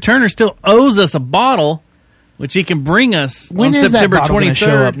 Andrew Turner still owes us a bottle, which he can bring us When on is September that bottle going to 23rd.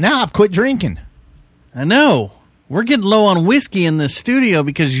 show up? Now I've quit drinking. I know. We're getting low on whiskey in this studio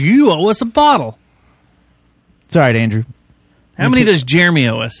because you owe us a bottle. It's all right, Andrew. How many does Jeremy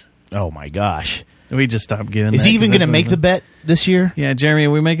owe us? Oh, my gosh. We just stopped giving Is that he even 'cause going to that's make what- the bet this year? Yeah, Jeremy,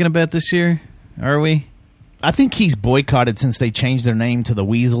 are we making a bet this year? Are we? I think he's boycotted since they changed their name to the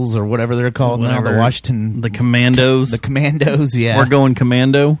Weasels or whatever they're called now. Whatever. The Washington... The Commandos. The Commandos, yeah. We're going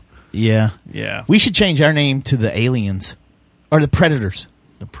Commando. Yeah. Yeah. We should change our name to the Aliens. Or the Predators.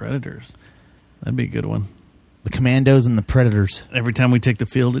 The Predators. That'd be a good one. The Commandos and the Predators. Every time we take the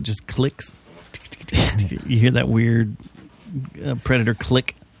field, it just clicks. You hear that weird Predator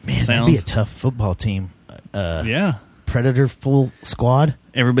click Man, sound? that'd be a tough football team. Yeah. Predator full squad.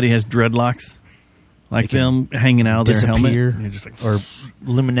 Everybody has dreadlocks like They can them hanging out of their helmet. disappear. You're just like, Or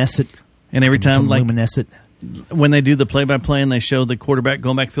luminescent. and every time, like luminescent. when they do the play-by-play and they show the quarterback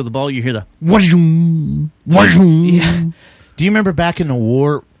going back through the ball, you hear the wajum, wajum. Yeah. Do you remember back in the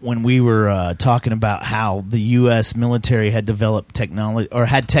war when we were talking about how the U.S. military had developed technology or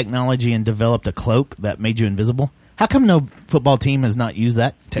had technology and developed a cloak that made you invisible? How come no football team has not used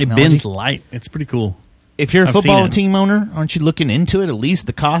that It technology? bends light. It's pretty cool. If you're a I've football seen it. team owner, aren't you looking into it? At least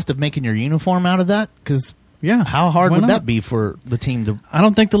the cost of making your uniform out of that? Because Yeah. how hard why would not? that be for the team to? I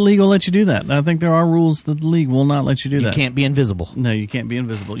don't think the league will let you do that. I think there are rules that the league will not let you do You that. can't be invisible. No, you can't be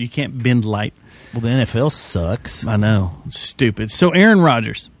invisible. You can't bend light. Well, the NFL sucks. I know. It's stupid. So Aaron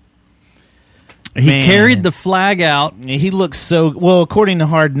Rodgers. He Man. carried the flag out. He looks so well. According to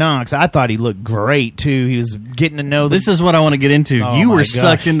Hard Knocks, I thought he looked great too. He was getting to know the This is what I want to get into. Oh, You my were gosh.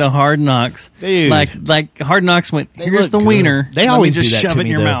 sucked into Hard Knocks. Dude. Like Hard Knocks went, They here's look the good. wiener. They Let me always just do that shove to it me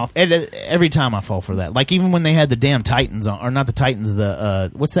in your though. mouth. And, every time I fall for that. Like even when they had the damn Titans on, or not the Titans,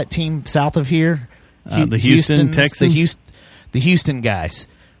 the what's that team south of here? The Houston Houston's- Texans? The Houston guys.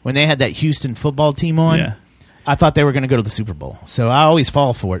 When they had that Houston football team on, Yeah. I thought they were going to go to the Super Bowl. So I always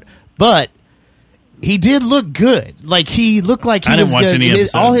fall for it. But he did look good. Like he looked like he I didn't was watch good. any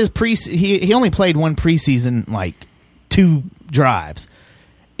episode. All his he only played one preseason, like 2 drives.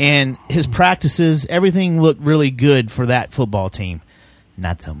 And his practices, everything looked really good for that football team.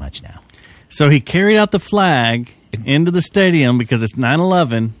 Not so much now. So he carried out the flag into the stadium because it's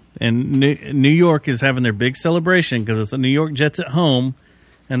 9/11 and New York is having their big celebration because it's the New York Jets at home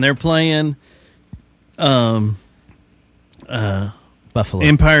and they're playing Buffalo.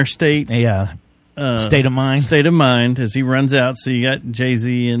 Empire State Yeah. State of Mind. State of Mind as he runs out. So you got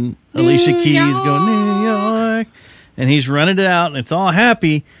Jay-Z and Alicia Keys going, New York. And he's running it out, and it's all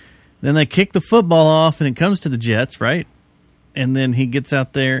happy. Then they kick the football off, and it comes to the Jets, right? and then he gets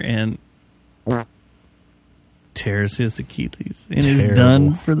out there and tears his Achilles and is Terrible.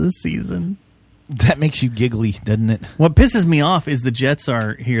 done for the season. That makes you giggly, doesn't it? What pisses me off is the Jets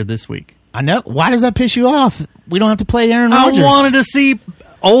are here this week. I know. Why does that piss you off? We don't have to play Aaron Rodgers. I wanted to see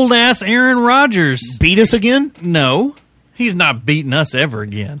old-ass Aaron Rodgers. beat us again. No, he's not beating us ever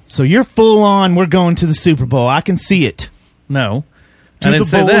again. So you're full on. We're going to the Super Bowl. I can see it. No. To I didn't the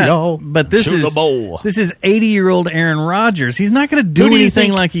say bowl, that. y'all. But this To is the bowl. this is 80-year-old Aaron Rodgers. He's not going to do Who do you anything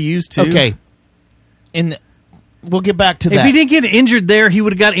think- like he used to. Okay. We'll get back to If that. he didn't get injured there, he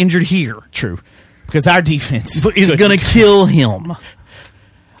would have got injured here. True. Because our defense Is going to kill him.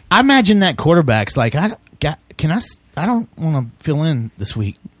 I imagine that quarterback's like, I don't want to fill in this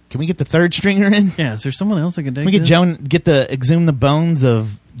week. Can we get the third stringer in? Yeah, is there someone else that can take Can we this? exhume the bones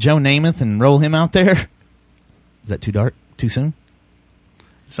of Joe Namath and roll him out there? Is that too dark? Too soon?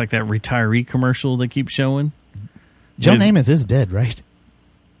 It's like that retiree commercial they keep showing. Joe With- Namath is dead, right?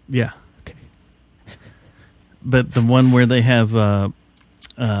 Yeah. Okay. But the one where they have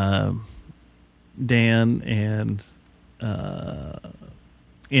Dan and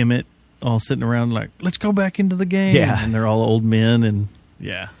Emmett all sitting around like, let's go back into the game. Yeah. And they're all old men and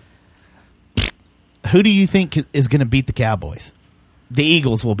yeah. Who do you think is going to beat the Cowboys? The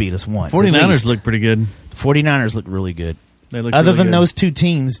Eagles will beat us once. at 49ers least. look pretty good. The 49ers look really good. They look Other really than good. those two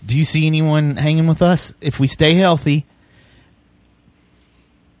teams, do you see anyone hanging with us? If we stay healthy,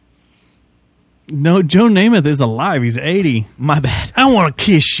 No, Joe Namath is alive. He's 80. my bad. I want to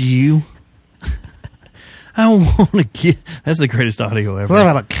kiss you. I want to kiss. That's the greatest audio ever.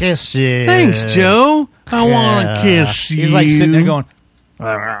 gonna kiss you. Thanks, Joe. I want to kiss you. He's like sitting there going.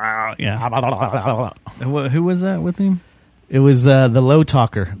 Yeah. Who was that with him? It was the low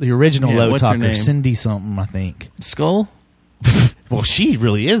talker, the original Yeah, low what's her talker, name? Cindy something, I think. Skull? Well, she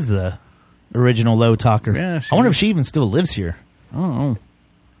really is the original low talker. Yeah, I wonder is. if she even still lives here. I don't know.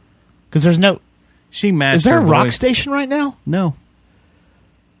 Because there's no. She matched Is there a her rock voice. station right now? No.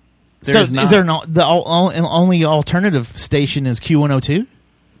 So There's not. is there not the only alternative station is Q102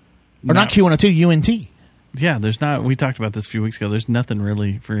 or not Q102 UNT? Yeah, there's not. We talked about this a few weeks ago. There's nothing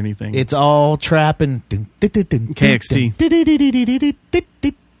really for anything. It's all trap and KXT.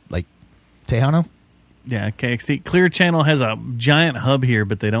 like Tejano. Yeah, KXT. Clear Channel has a giant hub here,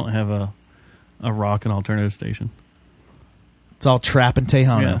 but they don't have a rock and alternative station. It's all trap and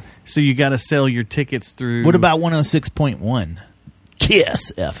Tejano. Yeah. So you got to sell your tickets through. What about 106.1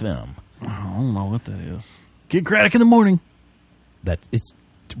 Kiss FM? I don't know what that is. Get Craddock in the morning. That it's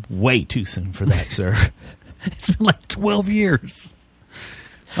way too soon for that, sir. It's been like 12 years.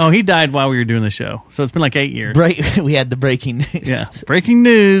 Oh, he died while we were doing the show. So it's been like 8 years. We had the breaking news. Yeah. Breaking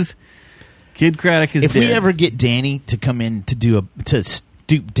news. Kid Craddock is If dead. we ever get Danny to come in to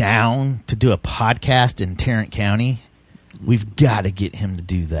stoop down to do a podcast in Tarrant County, we've got to get him to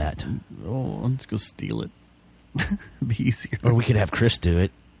do that. Oh, let's go steal it. Be easier. Or we could have Chris do it.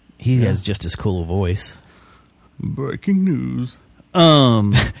 He has just as cool a voice. Breaking news.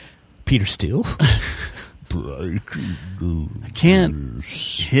 Peter Steele. I can't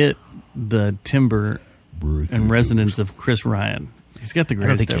hit the timbre and resonance of Chris Ryan. He's got the I don't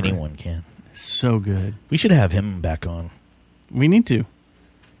greatest think ever. anyone can. So good. We should have him back on. We need to.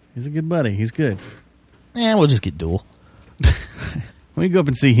 He's a good buddy. He's good. We'll just get Duel. We go up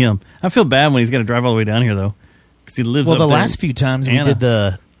and see him. I feel bad when he's got to drive all the way down here, though, because he lives Well, up the there. last few times we Anna. did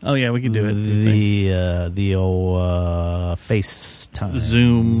the Oh, yeah, we can do it. the old FaceTime,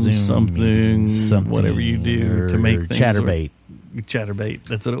 Zoom something, meeting, whatever you do to or make things Chatterbait. Chatterbait.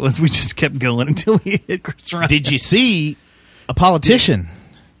 That's what it was. We just kept going until we hit Chris Ryan. Did you see a politician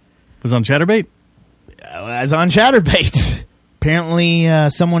Was on Chatterbait? was on Chatterbait? Apparently,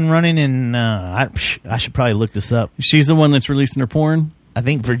 someone running in. I should probably look this up. She's the one that's releasing her porn. I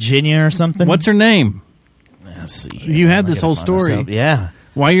think Virginia or something. What's her name? Let's see. You had I this gotta whole find story. out. Yeah.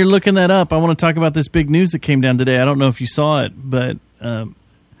 While you're looking that up, I want to talk about this big news that came down today. I don't know if you saw it, but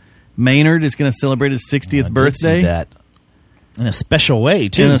Maynard is going to celebrate his 60th I did see birthday that in a special way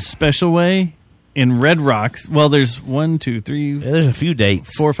too. in a special way in Red Rocks. Well, there's 1, 2, 3, Yeah, there's a few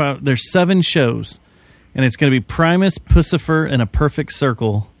dates. 4, 5. There's 7 shows, and it's going to be Primus, Pussifer, and A Perfect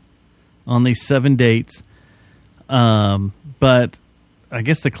Circle on these 7 dates. But I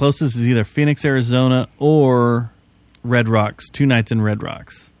guess the closest is either Phoenix, Arizona, or Red Rocks. 2 nights in Red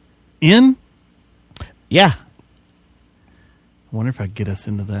Rocks. In? Yeah, I wonder if I can get us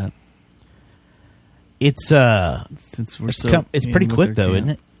into that. it's Since we're it's pretty quick though, isn't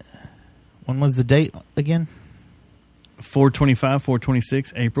it? When was the date again? 425,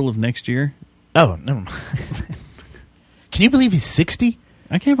 426, April of next year. Oh, never mind. Can you believe he's 60?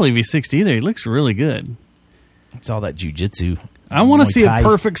 I can't believe he's 60 either. He looks really good. It's all that jujitsu. I want to Muay see Thai. a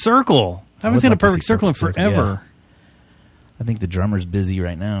perfect circle. I haven't would seen a like to see perfect circle in Perfect Circle, forever. I think the drummer's busy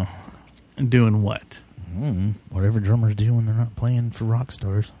right now. Doing what? Whatever drummers do when they're not playing for rock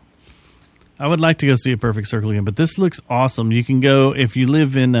stars. I would like to go see a perfect circle again, but this looks awesome. You can go if you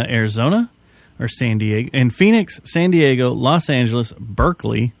live in Arizona or San Diego, in Phoenix, San Diego, Los Angeles,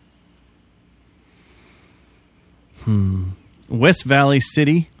 Berkeley, West Valley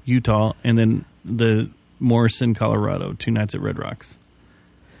City, Utah, and then the Morrison, Colorado. 2 nights at Red Rocks.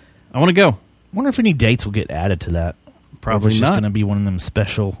 I want to go. Wonder if any dates will get added to that. Probably or if it's just not. going to be one of them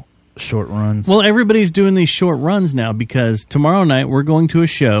special short runs. Well, everybody's doing these short runs now because tomorrow night we're going to a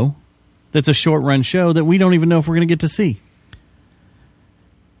show that's a short run show that we don't even know if we're going to get to see.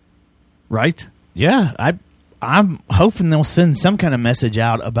 Right? yeah, I'm hoping they'll send some kind of message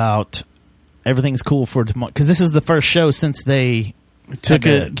out about everything's cool for tomorrow, because this is the first show since they Took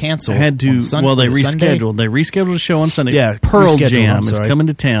had a to cancel. Had to. on Sun- well, they was it Sunday? rescheduled. They rescheduled a show on Sunday. Yeah, Pearl rescheduled, Jam I'm is sorry. coming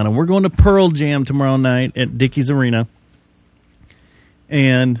to town, and we're going to Pearl Jam tomorrow night at Dickies Arena.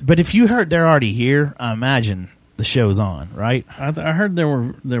 And But if you heard they're already here, I imagine the show's on, right? I heard there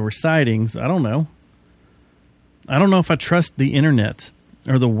were sightings. I don't know. I don't know if I trust the internet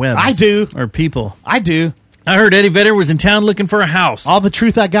or the web. I do. Or people. I do. I heard Eddie Vedder was in town looking for a house. All the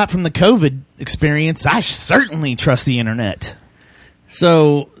truth I got from the COVID experience, I certainly trust the internet.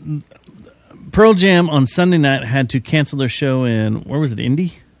 So, Pearl Jam on Sunday night had to cancel their show in, where was it,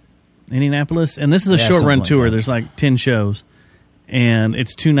 Indianapolis? And this is a Yeah, short run something like tour. that. There's like 10 shows. And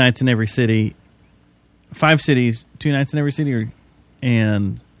it's 2 nights in every city. 5 cities, 2 nights in every city.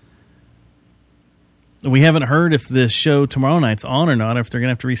 And we haven't heard if this show tomorrow night's on or not, or if they're going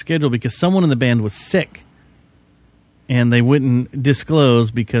to have to reschedule because someone in the band was sick. And they wouldn't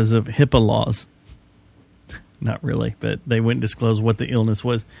disclose because of HIPAA laws. Not really, but they wouldn't disclose what the illness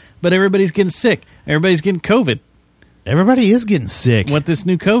was. But everybody's getting sick. Everybody's getting COVID. Everybody is getting sick. What this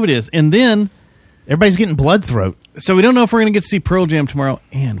new COVID is. And then, Everybody's getting blood throat. so we don't know if we're going to get to see Pearl Jam tomorrow.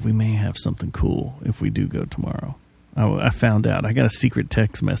 And we may have something cool if we do go tomorrow. I found out. I got a secret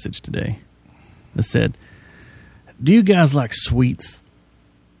text message today that said, do you guys like sweets?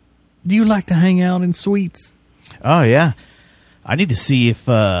 Do you like to hang out in sweets? Oh, yeah. I need to see if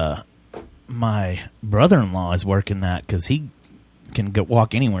my brother-in-law is working that, because he can go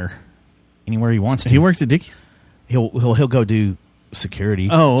walk anywhere he wants to. He works at Dickies? He'll go do security.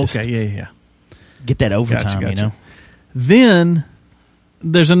 Oh, Just okay. Yeah. get that overtime, Gotcha. you know. Then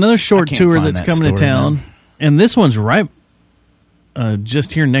there's another short I can't tour find that's that coming to story, town, man. and this one's right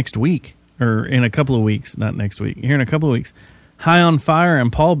just here next week, or in a couple of weeks. Not next week. Here in a couple of weeks. High on Fire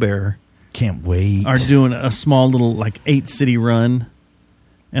and Pallbearer Can't wait. are doing a small little 8-city run,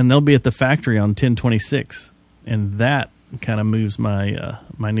 and they'll be at the factory on 10/26, and that kind of moves my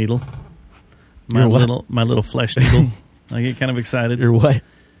my needle, Your what? my little flesh needle. I get kind of excited. Or what?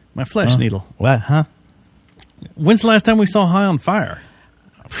 My flesh needle. What? Huh? When's the last time we saw High on Fire?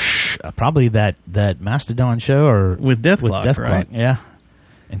 Probably that Mastodon show or With Deathclock, right? Yeah,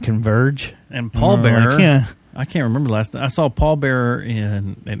 and Converge And Pallbearer. yeah. I can't remember last time. I saw Pallbearer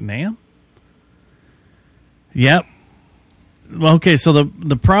at NAMM. Yep. Well, okay, so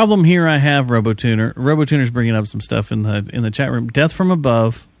the problem here I have, RoboTuner's bringing up some stuff in the chat room. Death from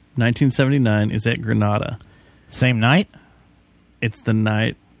Above, 1979, is at Granada. Same night. It's the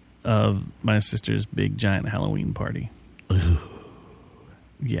night of my sister's big giant Halloween party.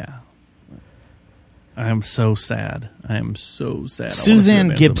 Yeah. I am so sad. I am so sad. I wanna see Suzanne that band so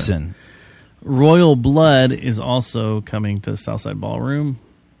bad. Gibson. Royal Blood is also coming to Southside Ballroom.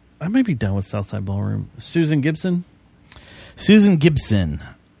 I may be done with Southside Ballroom. Susan Gibson. Susan Gibson,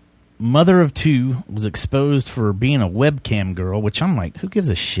 mother of 2, was exposed for being a webcam girl, which I'm like, who gives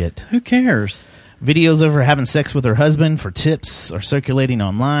a shit? Who cares? Videos of her having sex with her husband for tips are circulating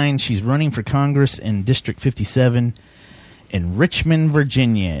online. She's running for Congress in District 57 in Richmond,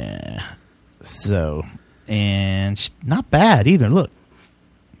 Virginia. So, and not bad either. Look,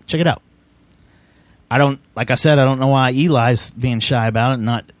 check it out. Like I said, I don't know why Eli's being shy about it and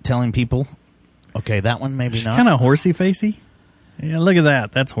not telling people. Okay, that one maybe She's not. kind of horsey facey. Yeah, look at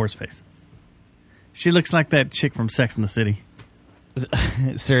that. That's horse face. She looks like that chick from Sex and the City.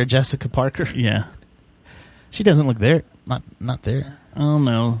 Sarah Jessica Parker. Yeah. She doesn't look there. Not there. Oh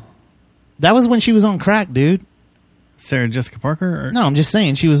no, That was when she was on crack, dude. Sarah Jessica Parker. Or No, I'm just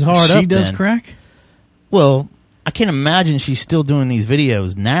saying she was hard up. she does then. crack. Well, I can't imagine she's still doing these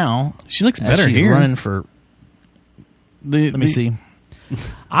videos now. She looks as better she's here. running for. Let me see.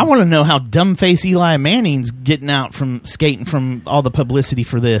 I want to know how dumbface Eli Manning's getting out from skating from all the publicity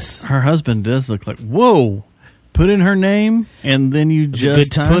for this. Her husband does look like, whoa. Put in her name, and then you it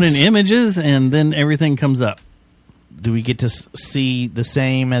just good put in times? images, and then everything comes up. Do we get to see the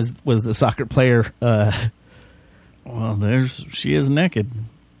same as was the soccer player? Well, she is naked.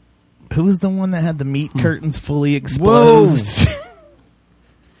 Who was the one that had the meat curtains fully exposed?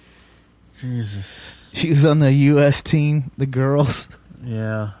 Jesus. She was on the U.S. team, the girls.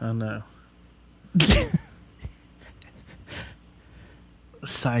 Yeah, I know.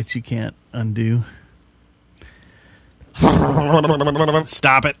 Sights you can't undo.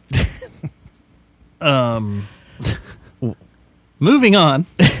 Stop it. Moving on.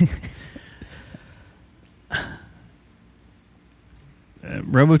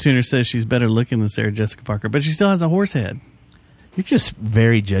 RoboTuner says she's better looking than Sarah Jessica Parker, but she still has a horse head. You're just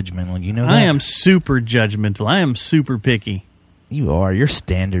very judgmental. You know that? I am super judgmental. I am super picky. You are. Your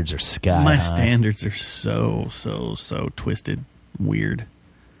standards are sky My high. standards are so twisted, weird.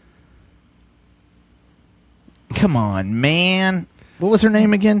 Come on, man. What was her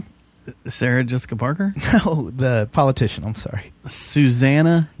name again? Sarah Jessica Parker? No, the politician. I'm sorry.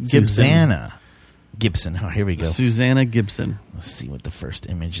 Susanna Gibson. Susanna Gibson. Oh, here we go. Susanna Gibson. Let's see what the first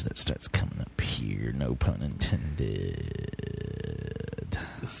image that starts coming up here. No pun intended.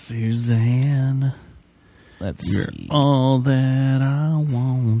 Suzanne. Let's You're see. all that I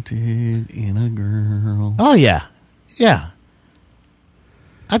wanted in a girl. Oh, yeah. Yeah.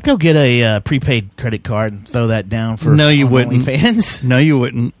 I'd go get a prepaid credit card and throw that down for No, you wouldn't. OnlyFans. No, you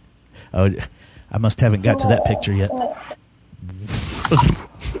wouldn't. Oh, I must haven't got to that picture yet.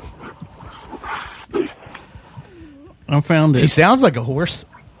 I found She it. sounds like a horse.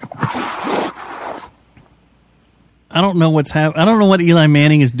 I don't know what's I don't know what Eli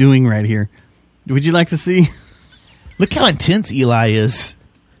Manning is doing right here. Would you like to see? Look how intense Eli is.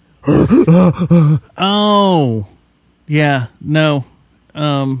 Oh, yeah. No.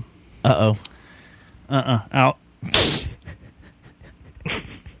 Uh-oh. Out.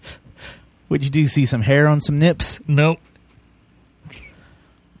 What'd you do? See some hair on some nips? Nope.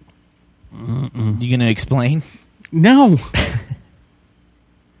 You gonna explain? No.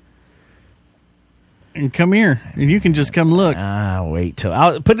 And come here, and you can just come look. Wait till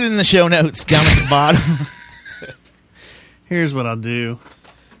I'll put it in the show notes down at the bottom. Here's what I'll do.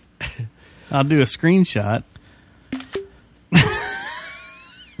 I'll do a screenshot,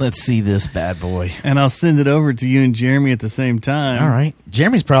 Let's see this bad boy. and I'll send it over to you and Jeremy at the same time. All right,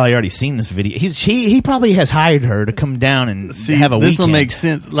 Jeremy's probably already seen this video. He probably has hired her to come down and See, have a this will weekend. make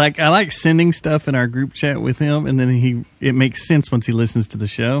sense. Like, I like sending stuff in our group chat with him, and then it makes sense once he listens to the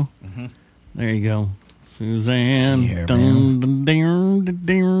show. Mm-hmm. There you go. Suzanne. See here, dun, dun, dun, dun,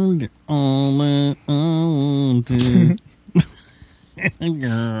 dun, dun, all that I wanted.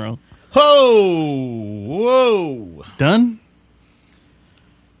 Girl. Whoa! Done?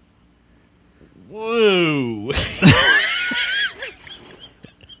 Whoa!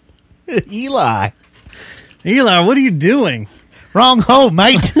 Eli. Eli, what are you doing? Wrong hole,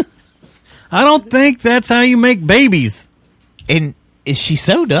 mate. I don't think that's how you make babies. And is she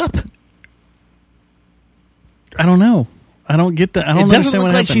sewed up? I don't know. I don't get that. I don't It doesn't understand look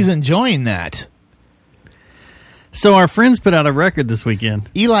what like happened. she's enjoying that. So our friends put out a record this weekend.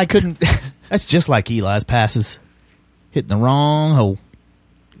 Eli couldn't. That's just like Eli's passes. Hitting the wrong hole.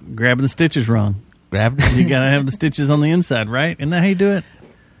 Grabbing the stitches wrong. Grabbed. You gotta have the stitches on the inside, right? Isn't that how you do it?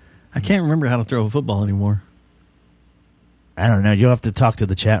 I can't remember how to throw a football anymore. I don't know. You'll have to talk to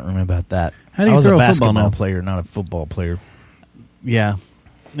the chat room about that. How do you I was throw a a football basketball now? player, not a football player. Yeah.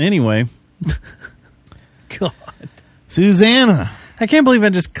 Anyway. God. Susanna. I can't believe I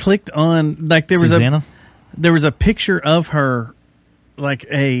just clicked on, like, there was Susanna? there was a picture of her, like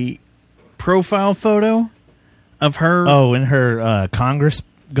a profile photo of her. Oh, in her Congress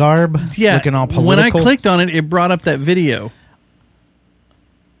garb? yeah. Looking all political? When I clicked on it, it brought up that video.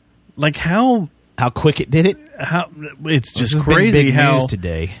 Like, how quick it did it? it's This just has been crazy big how news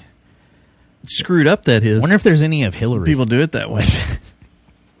today. screwed up that is. Wonder if there's any of Hillary. People do it that way.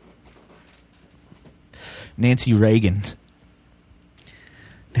 Nancy Reagan.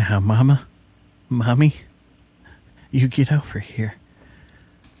 Now, mommy, you get over here.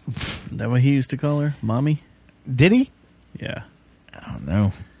 Is that what he used to call her? Mommy? Did he? Yeah. I don't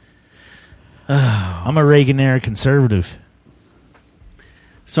know. I'm a Reagan-era conservative.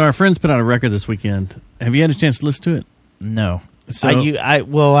 So our friends put out a record this weekend. Have you had a chance to listen to it? No. So-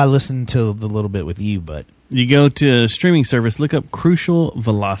 I listened to the little bit with you, but You go to a streaming service, look up Crucial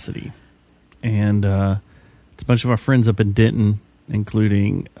Velocity. And it's a bunch of our friends up in Denton,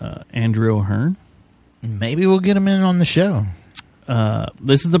 including Andrew O'Hearn. maybe we'll get him in on the show.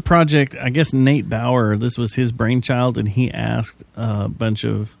 This is the project, I guess Nate Bauer, this was his brainchild, and he asked a bunch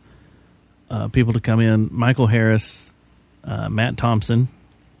of people to come in. Michael Harris, Matt Thompson,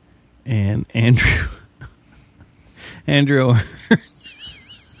 and Andrew Andrew,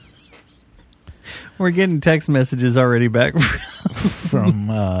 we're getting text messages already back From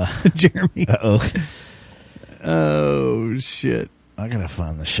Jeremy. uh-oh. Oh, shit. I gotta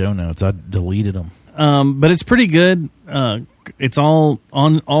find the show notes. I deleted them. But it's pretty good. It's all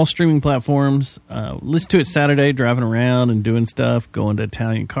on all streaming platforms. Listen to it Saturday, driving around and doing stuff, going to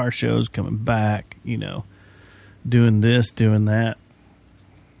Italian car shows, coming back, doing this, doing that.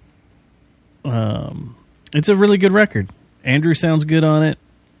 It's a really good record. Andrew sounds good on it.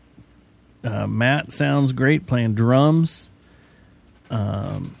 Matt sounds great playing drums.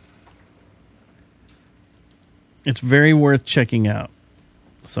 It's very worth checking out.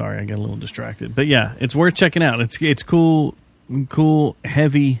 Sorry, I got a little distracted. But yeah, it's worth checking out. It's cool,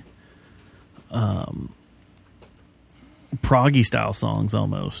 heavy, proggy style songs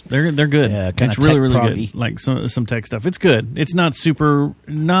almost. They're good. Yeah, kinda it's really, tech really proggy. good. Like some tech stuff. It's good. It's not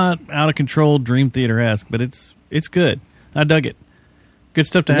not out of control Dream Theater-esque, but it's good. I dug it. Good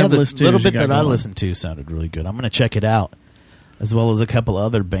stuff to have the listened to. little as you bit got that I going. listened to sounded really good. I'm going to check it out, as well as a couple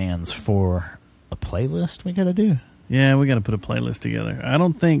other bands for a playlist we got to do. Yeah, we got to put a playlist together. I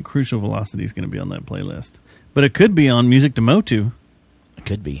don't think Crucial Velocity is going to be on that playlist, but it could be on Music to Motu. It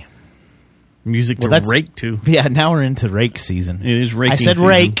could be. Music to that's- Rake to. Yeah, now we're into rake season. It is raking I said season.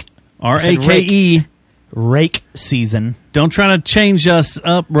 rake. R-A-K-E. Rake season. Don't try to change us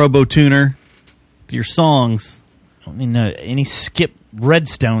up, RoboTuner, to your songs. I don't need any Skip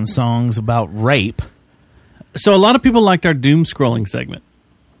Redstone songs about rape. So a lot of people liked our doom scrolling segment.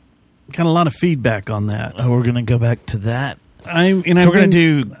 Got a lot of feedback on that. Oh, we're going to go back to that. I've So we're going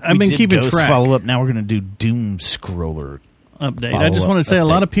to do. I've been keeping track. Follow up. Now we're going to do Doom Scroller Update. I just want to say a update.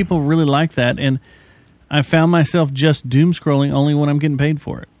 lot of people really like that, and I found myself just doom scrolling only when I'm getting paid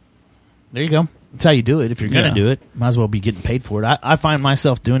for it. There you go. That's how you do it. If you're going to Yeah. do it, might as well be getting paid for it. I find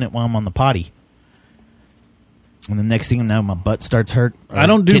myself doing it while I'm on the potty. And the next thing you know, my butt starts hurt. or I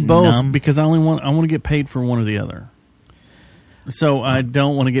don't do getting both numb. because I want to get paid for one or the other. So I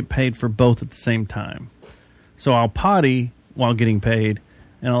don't want to get paid for both at the same time. So I'll potty while getting paid,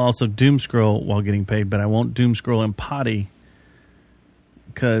 and I'll also doom scroll while getting paid, but I won't doom scroll and potty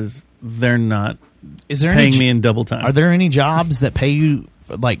because they're not Is there paying any, me in double time. Are there any jobs that pay you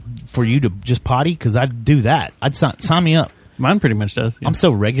for you to just potty? Because I'd do that. I'd sign me up. Mine pretty much does. Yeah. I'm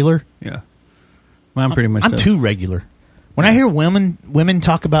so regular. Yeah. Mine pretty much I'm does. too regular. When I hear women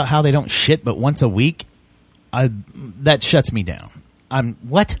talk about how they don't shit but once a week, that shuts me down.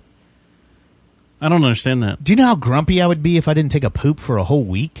 What? I don't understand that. Do you know how grumpy I would be if I didn't take a poop for a whole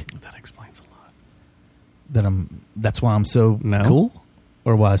week? That explains a lot. That's why I'm so No. cool,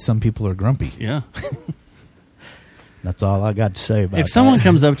 or why some people are grumpy. Yeah. That's all I got to say about it. If someone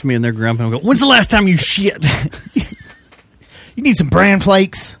comes up to me and they're grumpy, I'll go, "When's the last time you shit?" you need some bran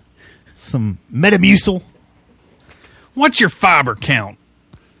flakes, some Metamucil. What's your fiber count?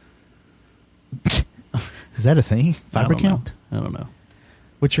 Is that a thing? I Fiber don't know. count? I don't know.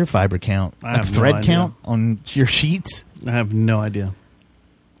 What's your fiber count? I Like have no thread idea. count on your sheets? I have no idea.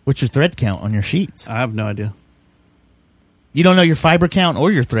 What's your thread count on your sheets? I have no idea. You don't know your fiber count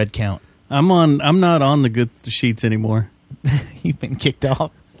or your thread count. I'm not on the good sheets anymore. You've been kicked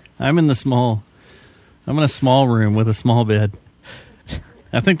off. I'm in a small room with a small bed.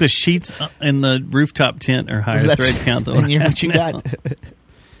 I think the sheets in the rooftop tent are higher thread count than what you got.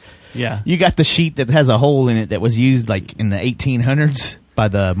 Yeah. You got the sheet that has a hole in it that was used like in the 1800s by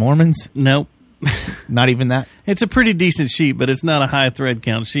the Mormons. Nope. Not even that. It's a pretty decent sheet, but it's not a high thread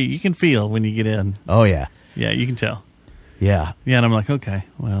count sheet. You can feel when you get in. Oh yeah, Yeah, you can tell. yeah. Yeah, and I'm like, okay,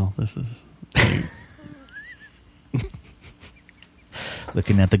 well, this is...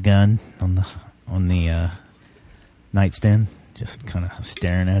 Looking at the gun on the nightstand, just kind of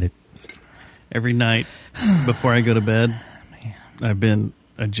staring at it. Every night before I go to bed, I've been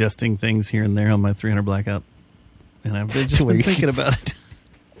adjusting things here and there on my 300 blackout, and I've just To where been you thinking can- about it.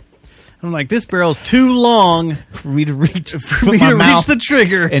 I'm like, this barrel's too long For me to reach, for me to reach the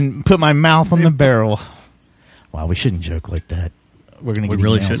trigger. and put my mouth on the barrel. Wow, we shouldn't joke like that. We're gonna We get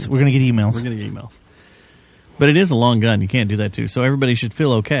really emails. shouldn't. We're gonna get emails. We're going to get emails. But it is a long gun. You can't do that, too. So everybody should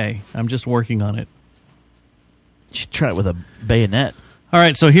feel okay. I'm just working on it. You should try it with a bayonet. All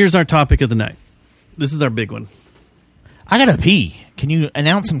right, so here's our topic of the night. This is our big one. I gotta pee. Can you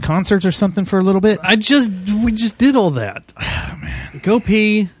announce some concerts or something for a little bit? We just did all that. Oh, man. Go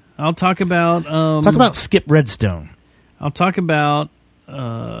pee. I'll talk about... Talk about Skip Redstone. I'll talk about...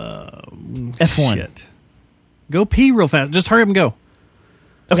 F1. Shit. Go pee real fast. Just hurry up and go.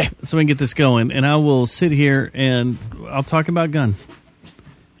 Okay. So we can get this going. And I will sit here and I'll talk about guns.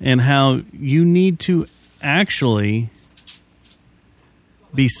 And how you need to actually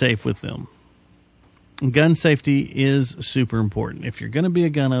be safe with them. gun safety is super important. If you're going to be a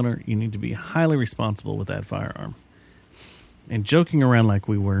gun owner, you need to be highly responsible with that firearm. And joking around like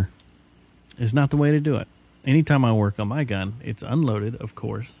we were is not the way to do it. Anytime I work on my gun, it's unloaded, of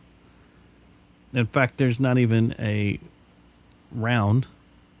course. In fact, there's not even a round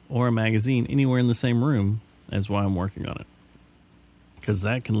or a magazine anywhere in the same room as while I'm working on it, because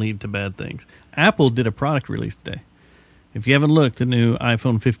that can lead to bad things. Apple did a product release today. If you haven't looked, the new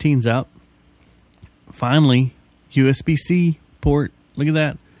iPhone 15's out. Finally, USB-C port. Look at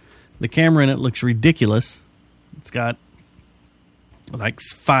that. The camera in it looks ridiculous. It's got like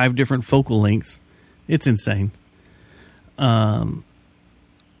 5 different focal lengths. It's insane. They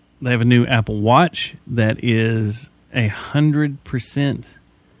have a new Apple Watch that is 100%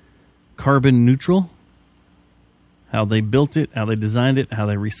 carbon neutral. How they built it, how they designed it, how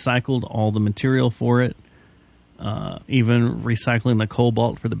they recycled all the material for it, even recycling the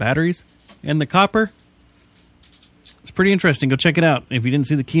cobalt for the batteries and the copper. It's pretty interesting. Go check it out. If you didn't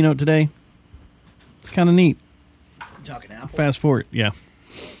see the keynote today, it's kind of neat. You talking Apple? Fast forward, yeah.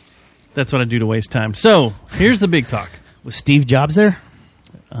 That's what I do to waste time. So, here's the big talk. Was Steve Jobs there?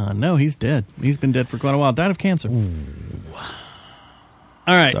 No, he's dead. He's been dead for quite a while. Died of cancer. Ooh.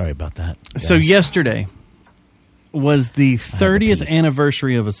 All right. Sorry about that, guys. So, yesterday was the 30th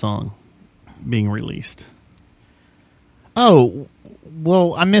anniversary of a song being released. Oh,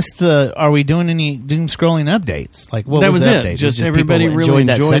 well, I missed the... Are we doing any doom scrolling updates? Like, what that was the it. update? Just people everybody really enjoyed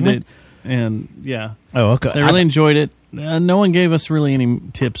that segment? it. And, yeah. Oh, okay. They really enjoyed it. No one gave us really any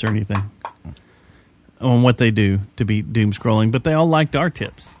tips or anything on what they do to beat doom scrolling, but they all liked our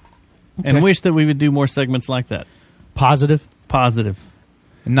tips and wish that we would do more segments like that. Positive? Positive.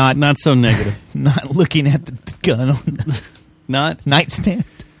 Not so negative. Not looking at the gun on the not nightstand.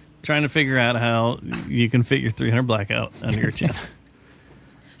 Trying to figure out how you can fit your 300 blackout under your chin.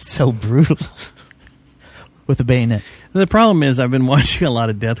 So brutal. With a bayonet. The problem is I've been watching a lot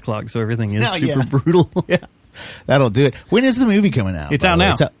of Death Clock, so everything is super brutal. Yeah. That'll do it. When is the movie coming out? It's out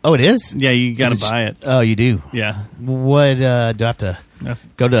now. Oh, it is? Yeah, you got to buy it. Oh, you do? Yeah. What, do I have to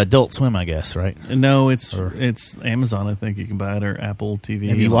go to Adult Swim, I guess, right? No, it's Amazon, I think you can buy it, or Apple TV.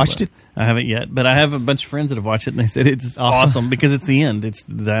 Have you watched it? I haven't yet, but I have a bunch of friends that have watched it, and they said it's awesome because it's the end. It's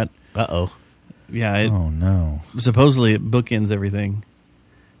that. Uh-oh. Yeah. Oh, no. Supposedly it bookends everything.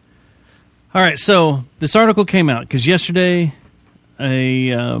 All right, so this article came out because yesterday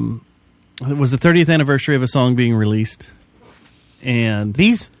it was the 30th anniversary of a song being released, and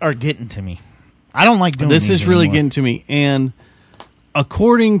these are getting to me. I don't like doing this. These is really anymore. getting to me, and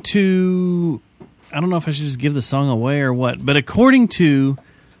according to, I don't know if I should just give the song away or what, but according to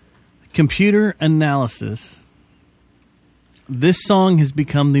Computer Analysis, this song has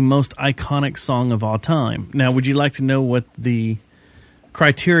become the most iconic song of all time. Now, would you like to know what the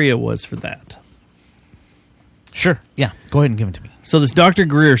criteria was for that? Sure. Yeah. Go ahead and give it to me. So this Dr.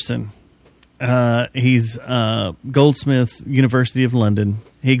 Grierson, he's Goldsmiths, University of London.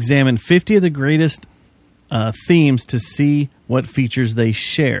 He examined 50 of the greatest themes to see what features they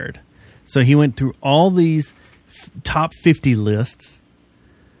shared. So he went through all these top 50 lists,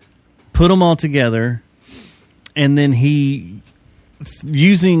 put them all together, and then he,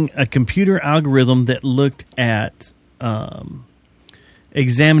 using a computer algorithm that looked at,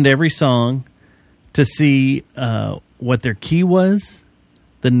 examined every song to see what their key was,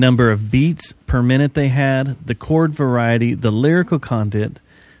 the number of beats per minute they had, the chord variety, the lyrical content,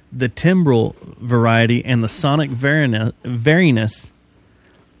 the timbral variety, and the sonic variance.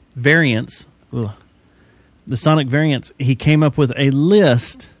 Ugh. The sonic variance. He came up with a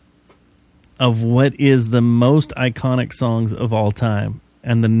list of what is the most iconic songs of all time.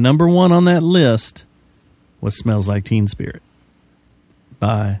 And the number one on that list was Smells Like Teen Spirit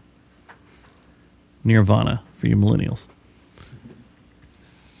by Nirvana, for you millennials.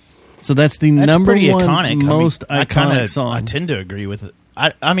 So that's the number pretty one iconic. most iconic song. I tend to agree with it.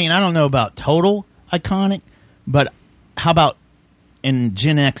 I mean, I don't know about total iconic, but how about in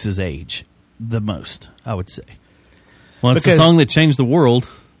Gen X's age, the most, I would say. Well, it's the song that changed the world.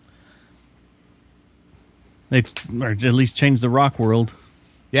 They, or at least changed the rock world.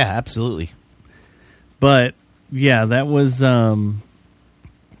 Yeah, absolutely. But, yeah, that was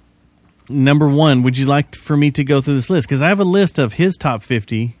number one. Would you like for me to go through this list? Because I have a list of his top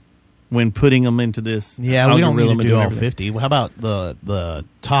 50 when putting them into this. Yeah, we don't need to do all 50. How about the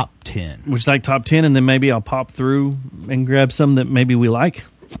top 10? Would you like top 10, and then maybe I'll pop through and grab some that maybe we like?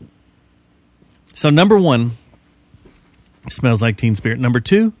 So, number one, Smells Like Teen Spirit. Number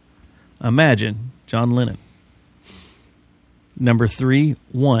two, Imagine, John Lennon. Number 3,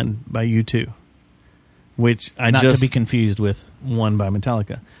 One by U2, which Not to be confused with One by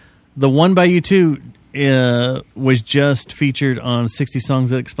Metallica. The One by U2 was just featured on 60 Songs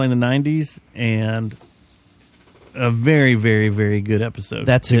That Explain the 90s, and a very, very, very good episode.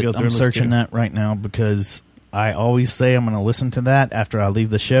 That's to it. go through I'm and listen searching to. that right now because I always say I'm going to listen to that after I leave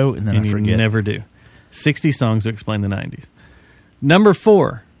the show, and then And I you forget. never do. 60 Songs to Explain the 90s. Number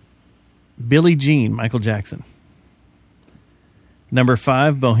 4, Billie Jean, Michael Jackson. Number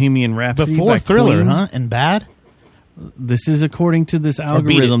 5, Bohemian Rhapsody Before by Thriller, Queen. huh? And Bad? This is according to this Beat It.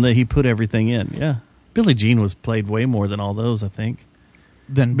 algorithm that he put everything in. Yeah. Billie Jean was played way more than all those, I think.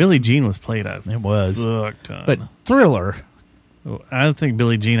 Then Billie Jean was played a It was. fuck ton. But Thriller... I think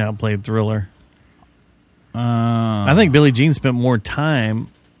Billie Jean outplayed Thriller. I I think Billie Jean spent more time,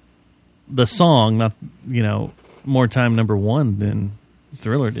 the song, not, more time number 1 than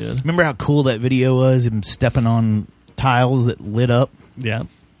Thriller did. Remember how cool that video was? Him stepping on tiles that lit up? Yeah.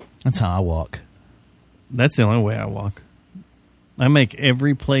 That's how I walk. That's the only way I walk. I make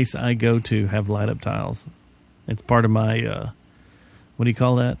every place I go to have light up tiles. It's part of my, what do you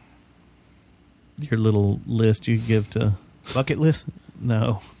call that? Your little list you give to... Bucket list?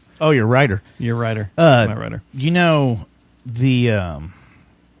 No. Oh, you're a writer. You're a writer. My writer. You know, the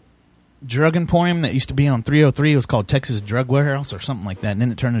Drug Emporium that used to be on 303 was called Texas Drug Warehouse or something like that. And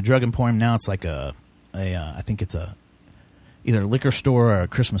then it turned to Drug Emporium. Now it's like I think it's either a liquor store or a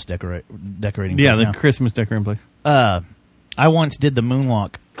Christmas decorating Yeah, place the now. Christmas decorating place. I once did the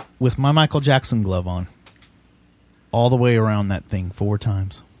moonwalk with my Michael Jackson glove on all the way around that thing 4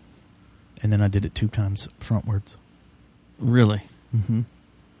 times. And then I did it 2 times frontwards. Really? Mm-hmm.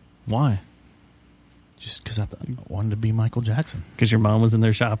 Why? Just because I wanted to be Michael Jackson. Because your mom was in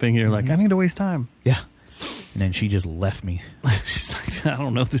there shopping, and you're like, I need to waste time. Yeah. And then she just left me. She's like, I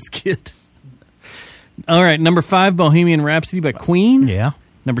don't know this kid. All right, number 5, Bohemian Rhapsody by Queen. Yeah.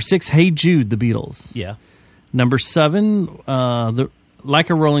 Number 6, Hey Jude, The Beatles. Yeah. Number 7, Like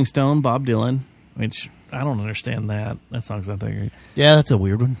a Rolling Stone, Bob Dylan, which I don't understand that. That song's not that great. Yeah, that's a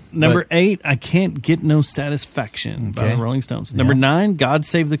weird one. Number But 8, I Can't Get No Satisfaction by Okay. the Rolling Stones. Yeah. Number 9, God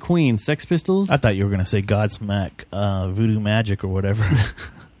Save the Queen, Sex Pistols. I thought you were going to say Godsmack, Voodoo Magic or whatever.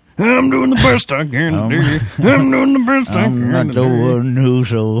 I'm doing the best I can do. I'm doing the best I I'm can not do. the one who's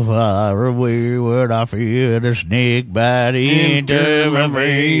so far away where I feel the snake bite into my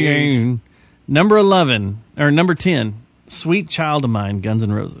vein. Number 10, Sweet Child of Mine, Guns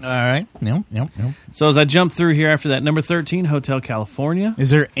N' Roses. All right. Yep. So as I jump through here after that, number 13, Hotel California.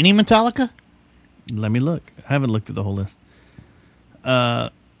 Is there any Metallica? Let me look. I haven't looked at the whole list.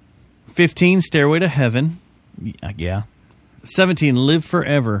 15, Stairway to Heaven. Yeah. 17, Live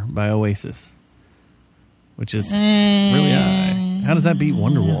Forever by Oasis, which is really high. How does that beat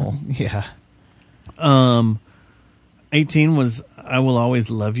Wonderwall? Yeah. 18 was I Will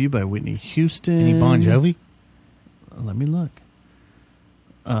Always Love You by Whitney Houston. Any Bon Jovi? Let me look.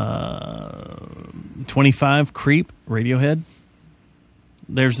 25, Creep, Radiohead.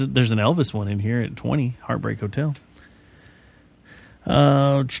 There's an Elvis one in here at 20, Heartbreak Hotel.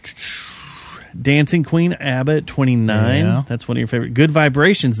 Dancing Queen, ABBA at 29. Yeah. That's one of your favorite. Good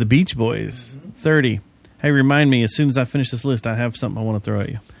Vibrations, The Beach Boys, 30. Hey, remind me, as soon as I finish this list, I have something I want to throw at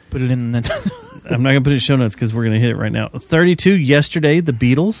you. Put it in the... I'm not going to put it in show notes because we're going to hit it right now. 32, Yesterday, The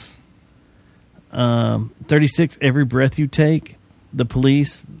Beatles. 36, Every Breath You Take, The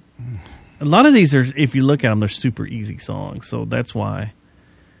Police. A lot of these are, if you look at them, they're super easy songs. So that's why.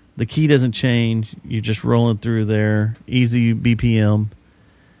 The key doesn't change. You're just rolling through there. Easy BPM.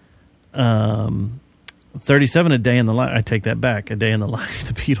 37, A Day in the Life. I take that back. A Day in the Life,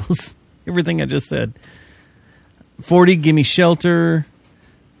 The Beatles. Everything I just said. 40, Gimme Shelter.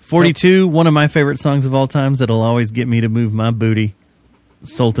 42, one of my favorite songs of all times that'll always get me to move my booty.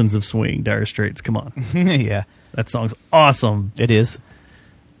 Sultans of Swing, Dire Straits. Come on. Yeah. That song's awesome. It is.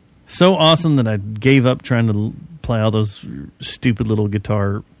 So awesome that I gave up trying to play all those stupid little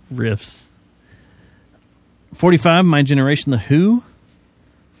guitar riffs. 45, My Generation, The Who.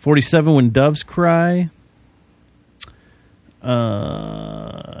 47, When Doves Cry.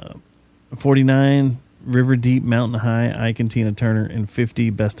 49, River Deep, Mountain High, Ike and Tina Turner. And 50,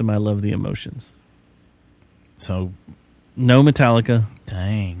 Best of My Love, The Emotions. So, No Metallica.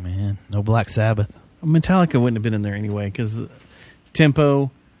 dang, man. No Black Sabbath. Metallica wouldn't have been in there anyway because tempo,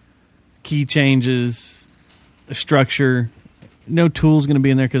 key changes, structure. No Tool's going to be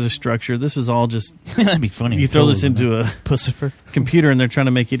in there because of structure. This was all just That'd be funny. you if throw Tool this was in into there. a Pussifer. computer and they're trying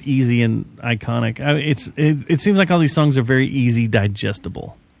to make it easy and iconic. It seems like all these songs are very easy,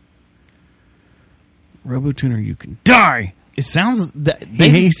 digestible. RoboTuner, you can die. It sounds... That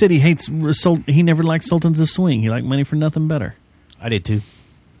He said he hates. He never liked Sultans of Swing. He liked Money for Nothing better. I did too.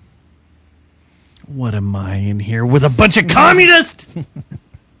 What am I in here with a bunch of communists?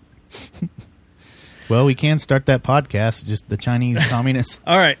 Well, we can start that podcast. Just the Chinese communists.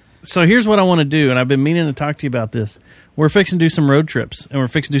 All right. So here's what I want to do, and I've been meaning to talk to you about this. We're fixing to do some road trips, and we're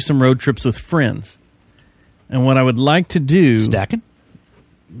fixing to do some road trips with friends. And what I would like to do... Stacking?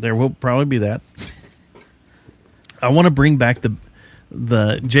 There will probably be that. I want to bring back the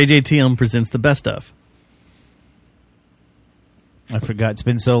JJTM Presents the Best Of. I forgot. It's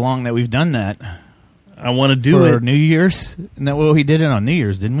been so long that we've done that. I want to do For it. New Year's? Isn't that what we did it on New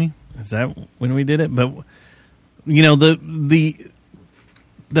Year's, didn't we? Is that when we did it? But, you know,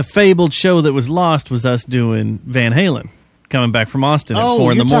 the fabled show that was lost was us doing Van Halen, coming back from Austin at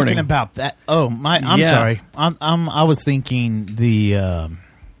 4 in the morning. Oh, you're talking about that. Oh, I'm sorry. I was thinking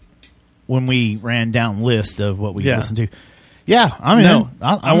when we ran down list of what we listened to. Yeah, I mean,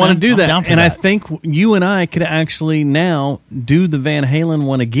 I want to do that. And that. I think you and I could actually now do the Van Halen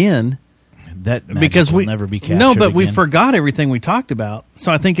one again. That magic because will never be captured No, but again. we forgot everything we talked about,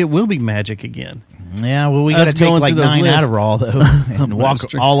 so I think it will be magic again. Yeah, well, we got to take like 9 lists. Adderall, though, and walk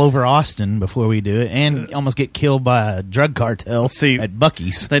all over Austin before we do it, and almost get killed by a drug cartel at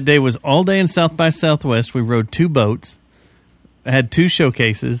Buc-ee's. That day was all day in South by Southwest. We rode 2 boats, had 2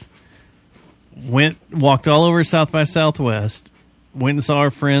 showcases, walked all over South by Southwest, went and saw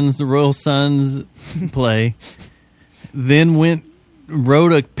our friends, the Royal Sons, play, then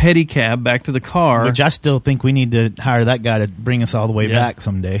rode a pedicab back to the car. Which I still think we need to hire that guy to bring us all the way back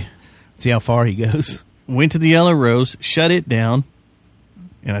someday. See how far he goes. Went to the Yellow Rose, shut it down,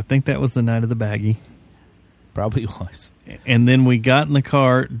 and I think that was the night of the baggie. Probably was. And then we got in the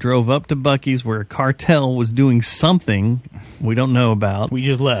car, drove up to Buc-ee's where a cartel was doing something we don't know about. We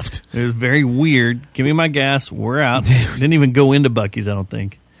just left. It was very weird. Give me my gas. We're out. Didn't even go into Buc-ee's, I don't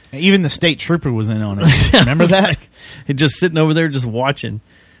think. Even the state trooper was in on it. Remember that? It just sitting over there just watching.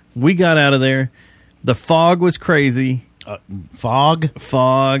 We got out of there. The fog was crazy. Fog?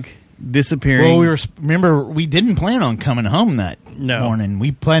 Disappearing. Well, remember, we didn't plan on coming home that morning.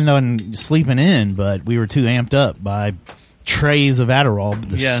 We planned on sleeping in, but we were too amped up by trays of Adderall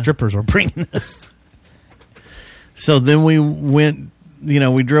the strippers were bringing us. So then we went,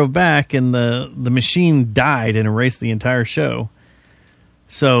 we drove back, and the machine died and erased the entire show.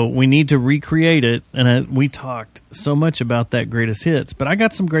 So we need to recreate it, and we talked so much about that greatest hits, but I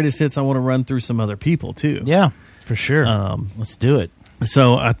got some greatest hits I want to run through some other people, too. Yeah, for sure. Let's do it.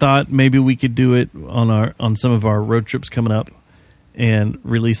 So I thought maybe we could do it on some of our road trips coming up and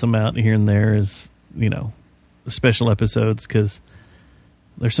release them out here and there as, special episodes, because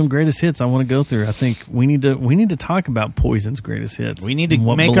there's some greatest hits I want to go through. I think we need to talk about Poison's greatest hits. We need to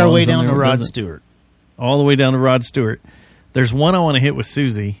make our way down to Rod Stewart. All the way down to Rod Stewart. There's one I want to hit with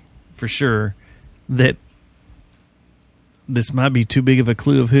Susie, for sure, that this might be too big of a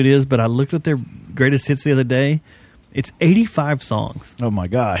clue of who it is, but I looked at their greatest hits the other day. It's 85 songs. Oh, my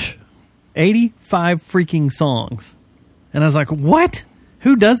gosh. 85 freaking songs. And I was like, what?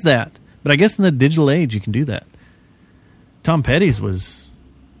 Who does that? But I guess in the digital age, you can do that. Tom Petty's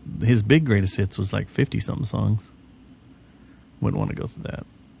his big greatest hits was like 50-something songs. Wouldn't want to go through that.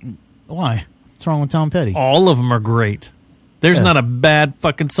 Why? What's wrong with Tom Petty? All of them are great. There's not a bad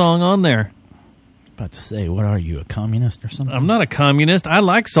fucking song on there. About to say, what are you, a communist or something? I'm not a communist. I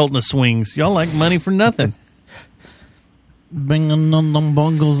like Sultan of Swings. Y'all like money for nothing. Bringing on them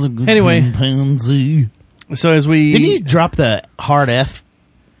bungles, the good anyway, pansy. So as we... Didn't he drop the hard F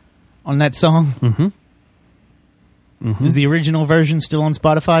on that song? Mm-hmm. Mm-hmm. Is the original version still on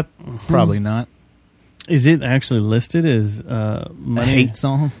Spotify? Mm-hmm. Probably not. Is it actually listed as money a hate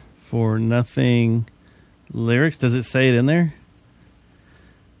song? For nothing lyrics? Does it say it in there?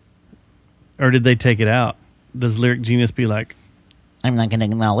 Or did they take it out? Does Lyric Genius be like, I'm not going to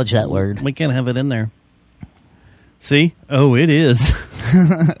acknowledge that word. We can't have it in there. See? Oh, it is.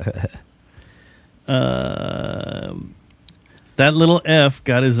 That little F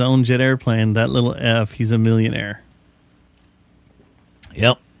got his own jet airplane. That little F, he's a millionaire.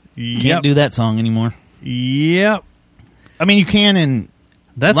 Yep. Can't do that song anymore. Yep. I mean, you can in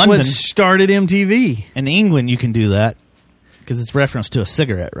That's London. what started MTV. In England, you can do that because it's reference to a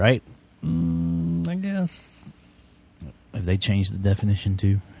cigarette, right? I guess. Have they changed the definition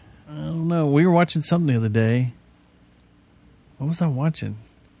too? I don't know. We were watching something the other day. What was I watching?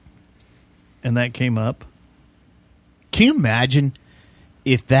 And that came up. Can you imagine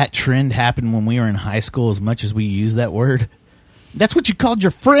if that trend happened when we were in high school as much as we use that word? That's what you called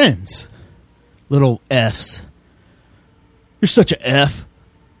your friends. Little Fs. You're such a F.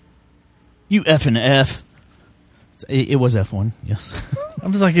 You effing F. It was F1, yes. I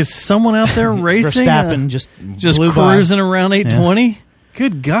was like, is someone out there racing? Verstappen just cruising around 820? Yeah.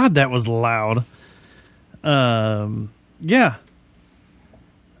 Good God, that was loud. Yeah.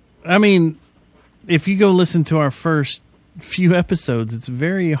 I mean, if you go listen to our first few episodes, it's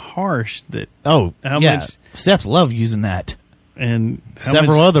very harsh that Oh, How yeah. much- Seth loved using that. and how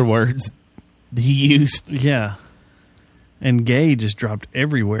Several much- other words he used. Yeah. And gay just dropped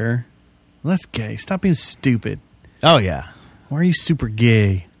everywhere. Well, that's gay. Stop being stupid. Oh, yeah. Why are you super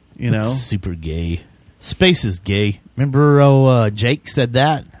gay? You That's know? super gay. Space is gay. Remember Jake said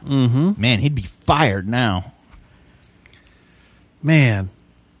that? Mm-hmm. Man, he'd be fired now. Man.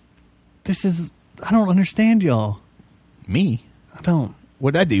 I don't understand y'all. Me? I don't.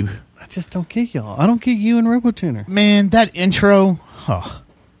 What'd I do? I just don't get y'all. I don't get you and RoboTuner. Man, that intro. Oh.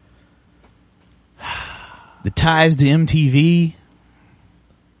 The ties to MTV.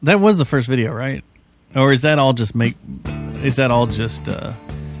 That was the first video, right? Or is that all just what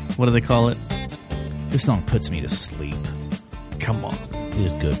do they call it? This song puts me to sleep. Come on. It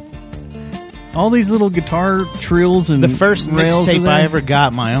is good. All these little guitar trills and The first rails mixtape in there. I ever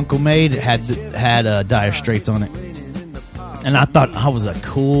got, my uncle made, had Dire Straits on it. And I thought I was a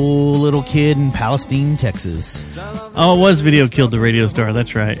cool little kid in Palestine, Texas. Oh, it was Video Killed the Radio Star.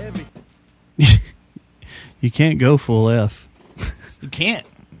 That's right. You can't go full F. You can't.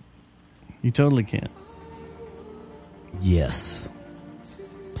 You totally can't. Yes.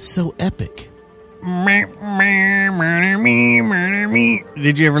 So epic. Did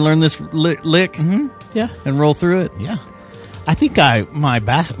you ever learn this lick Yeah. and roll through it? Yeah. I think my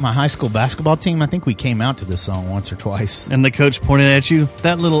high school basketball team, I think we came out to this song once or twice. And the coach pointed at you,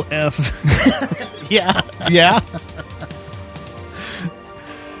 that little F. Yeah. Yeah.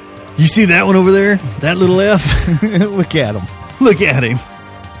 You see that one over there? That little F? Look at him. Look at him.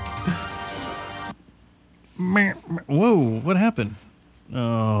 Whoa, what happened?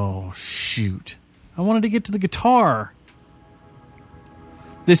 Oh, shoot. I wanted to get to the guitar.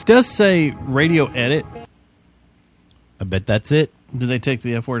 This does say radio edit. I bet that's it. Did they take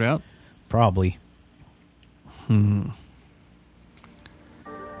the F word out? Probably.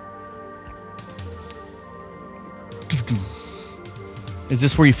 Is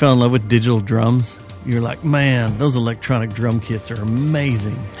this where you fell in love with digital drums? You're like, man, those electronic drum kits are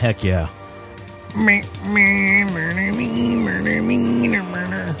amazing. Heck yeah.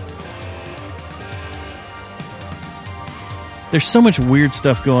 There's so much weird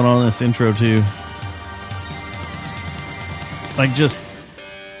stuff going on in this intro, too. Like, just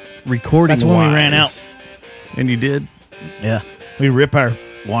recording. That's when we ran out. And you did? Yeah. We rip our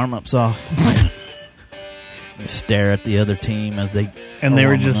warm-ups off. Stare at the other team as they... And they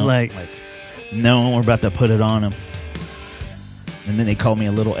were warming just up, like... no, we're about to put it on them. And then they called me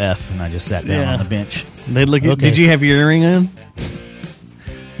a little F, and I just sat down Yeah. on the bench. They'd look at... Okay. Did you have your earring on?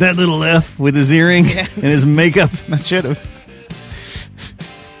 That little F with his earring and his makeup. I should have.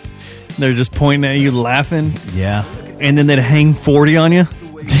 They're just pointing at you, laughing. Yeah. And then they'd hang 40 on you.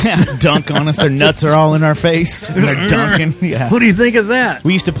 Dunk on us. Their nuts are all in our face. They're dunking. Yeah. What do you think of that?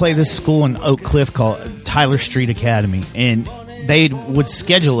 We used to play this school in Oak Cliff called Tyler Street Academy, and they would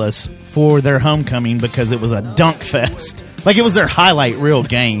schedule us for their homecoming because it was a dunk fest. Like, it was their highlight reel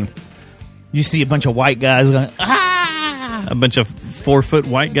game. You see a bunch of white guys going, ah! A bunch of 4-foot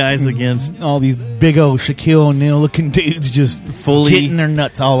white guys against All these big old Shaquille O'Neal looking dudes just Fully- getting their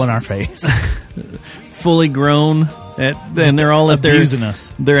nuts all in our face. fully grown. And they're all at their... abusing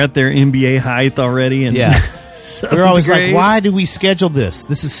us. They're at their NBA height already. And Yeah. They're always like, grade. why do we schedule this?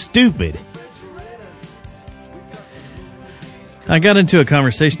 This is stupid. I got into a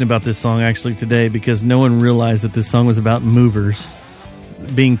conversation about this song actually today because no one realized that this song was about movers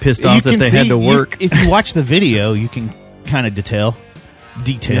being pissed off that they had to work. If you watch the video, you can kind of detail.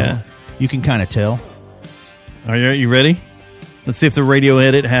 Yeah. You can kind of tell. Are you ready? Let's see if the radio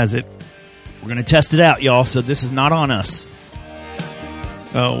edit has it. We're going to test it out, y'all, so this is not on us.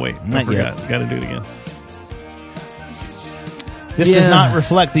 Oh, wait. I Not forgot. yet. Got to do it again. This does Yeah. not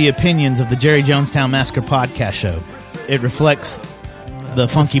reflect the opinions of the Jerry Jonestown Massacre podcast show. It reflects the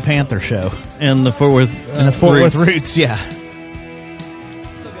Funky Panther show. And the Fort Worth... And the Fort Worth Roots. Roots, yeah.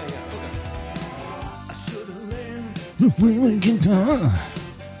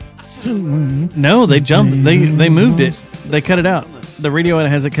 No, they jumped. They moved it. They cut it out. The radio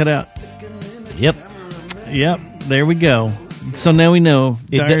edit has it cut out. Yep. Yep. There we go. So now we know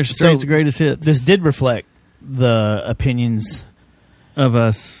It Dire did- Straits' so greatest hits This did reflect the opinions of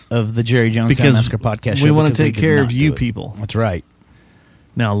us. of the Jerry Jonestown Because Massacre podcast show. we want to because they take did care not of do you it. people. That's right.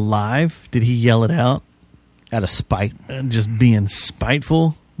 Now, live, did he yell it out? Out of spite. Just being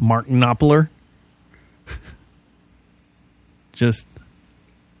spiteful? Mark Knopfler? Just...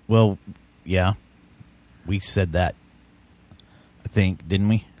 Well, yeah. We said that. I think, didn't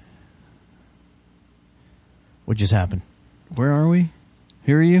we? What just happened? Where are we?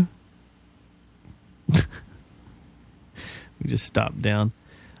 Who are you? We just stopped down.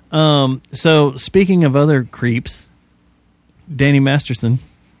 So, speaking of other creeps, Danny Masterson,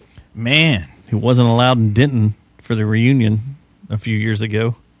 Man, who wasn't allowed in Denton for the reunion a few years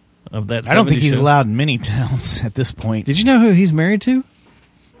ago of that 70s I don't think he's show. allowed in many towns at this point. Did you know who he's married to?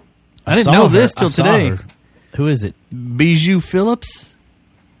 I didn't saw know her. this till I saw today. her. Who is it? Bijou Phillips.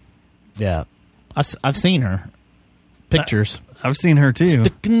 Yeah. I've seen her. Pictures. I've seen her too.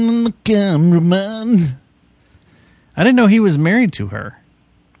 Sticking in the cameraman. I didn't know he was married to her.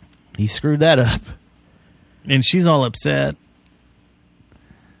 He screwed that up. And she's all upset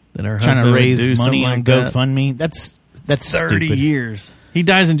that her Trying husband to would raise do money something on like that. GoFundMe. That's 30 stupid. years. He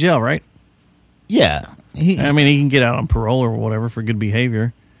dies in jail, right? Yeah. I mean, he can get out on parole or whatever for good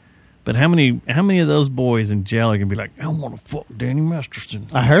behavior. But how many of those boys in jail are going to be like, I want to fuck Danny Masterson.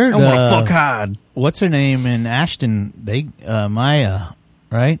 I heard, I want to fuck Hyde. what's her name in Ashton? They Maya,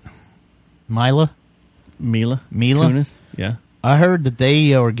 right? Mila. Mila Kunis? Yeah. I heard that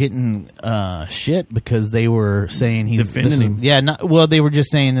they were getting shit because they were saying he's Defending him. Yeah, they were just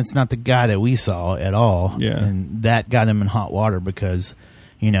saying it's not the guy that we saw at all. Yeah. And that got him in hot water because,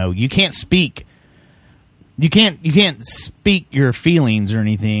 you can't speak. You can't speak your feelings or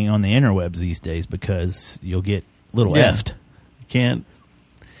anything on the interwebs these days because you'll get little Yeah. effed.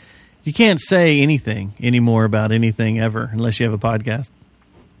 You can't say anything anymore about anything ever unless you have a podcast.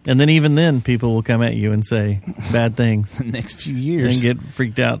 And then even then, people will come at you and say bad things The next few and years. get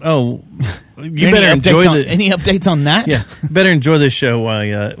freaked out. Oh, you Any better enjoy updates on- any updates on that? Yeah, better enjoy this show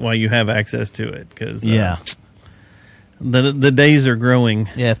while you have access to it because Yeah. the days are growing.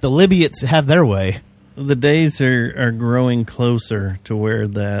 Yeah, if the Libyans have their way. The days are growing closer to where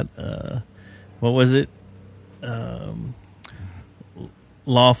that what was it?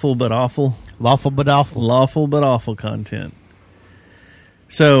 Lawful but awful. Lawful but awful. Lawful but awful content.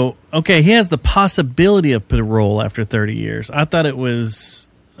 So, okay, he has the possibility of parole after 30 years. I thought it was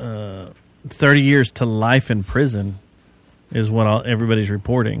 30 years to life in prison is what everybody's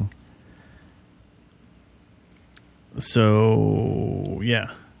reporting. So,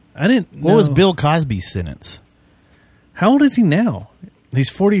 yeah. I didn't know. What was Bill Cosby's sentence? How old is he now? He's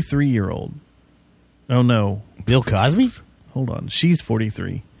 43-year-old. Oh, no. Bill Cosby? Hold on. She's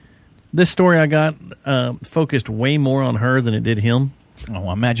 43. This story I got focused way more on her than it did him.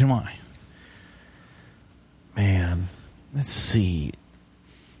 Oh, imagine why. Man. Let's see.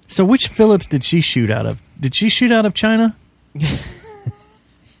 So which Phillips did she shoot out of? Did she shoot out of China?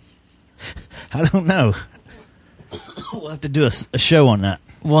 I don't know. We'll have to do a show on that.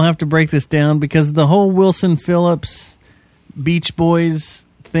 We'll have to break this down because the whole Wilson Phillips Beach Boys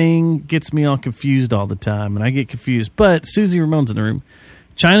thing gets me all confused all the time, and I get confused. But Susie Ramon's in the room.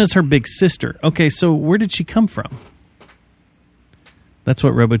 China's her big sister. Okay, so where did she come from? That's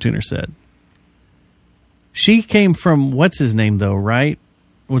what RoboTuner said. She came from, what's his name, though, right?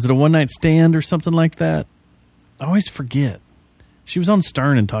 Was it a one-night stand or something like that? I always forget. She was on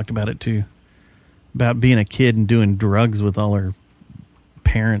Stern and talked about it, too. About being a kid and doing drugs with all her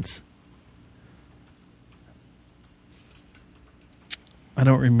parents. I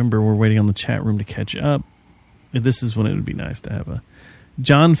don't remember. We're waiting on the chat room to catch up. This is when it would be nice to have a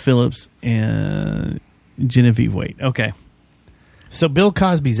John Phillips and Genevieve Wait. Okay. So Bill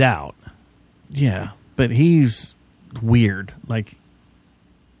Cosby's out. Yeah, but he's weird. Like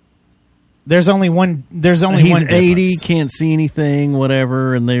There's only one. There's only he's one. 80, difference. can't see anything,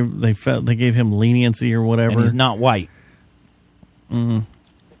 whatever, and they gave him leniency or whatever. And he's not white.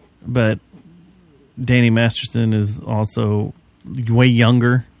 But Danny Masterson is also way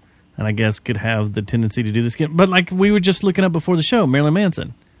younger, and I guess could have the tendency to do this again. But like we were just looking up before the show, Marilyn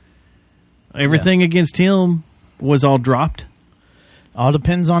Manson. Everything against him was all dropped. All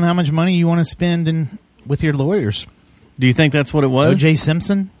depends on how much money you want to spend with your lawyers. Do you think that's what it was? O.J.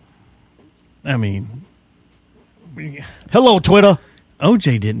 Simpson. I mean, Hello, Twitter.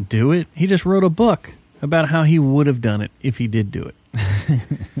 OJ didn't do it. He just wrote a book about how he would have done it if he did do it.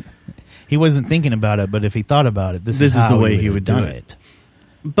 He wasn't thinking about it, but if he thought about it, this This is is how the way he he would would have do done it.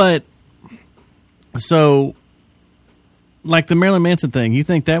 But, so, like the Marilyn Manson thing, you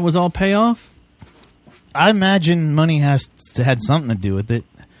think that was all payoff? I imagine money had something to do with it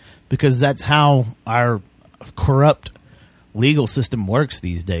because that's how our corrupt legal system works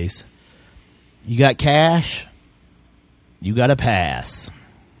these days. You got cash, you got a pass.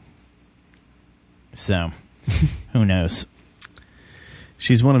 So, who knows?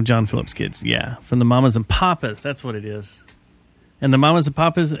 She's one of John Phillips' kids. Yeah, from the Mamas and Papas. That's what it is. and the Mamas and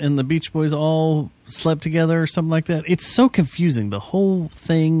Papas and the Beach Boys all slept together or something like that. It's so confusing, the whole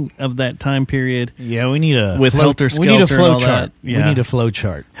thing of that time period. Yeah, we need a With Helter We need a Skelter and flow all chart. that. Yeah. We need a flow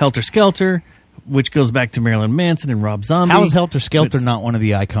chart. Helter Skelter, which goes back to Marilyn Manson and Rob Zombie. How is Helter Skelter It's- not one of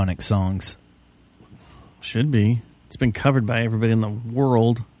the iconic songs? Should be. It's been covered by everybody in the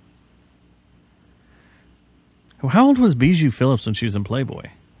world. How old was Bijou Phillips when she was in Playboy?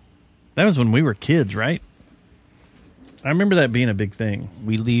 That was when we were kids, right? I remember that being a big thing.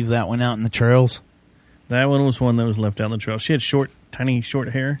 We leave that one out in the trails. That one was one that was left out in the trail. She had tiny short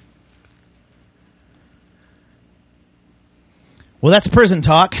hair. Well, that's prison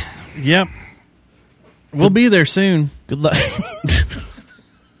talk. Yep. We'll be there soon. Good luck.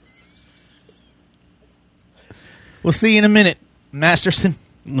 We'll see you in a minute, Masterson.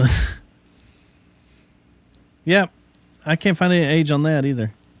 Yep. I can't find any age on that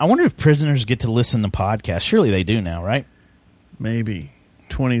either. I wonder if prisoners get to listen to podcasts. Surely they do now, right? Maybe.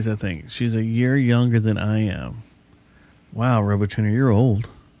 20s, I think. She's a year younger than I am. Wow, RoboTuner, you're old.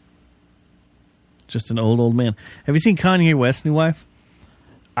 Just an old man. Have you seen Kanye West's new wife?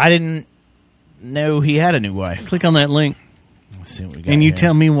 I didn't know he had a new wife. Click on that link, Let's see what we got and you here.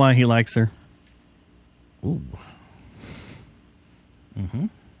 tell me why he likes her. Ooh. Mm-hmm.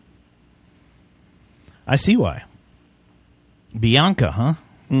 I see why. Bianca, huh?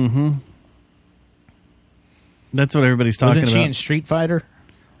 Mm-hmm. That's what everybody's talking Wasn't she about. in Street Fighter?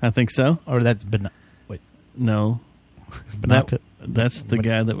 I think so. Or that's wait, No. Bianca That's the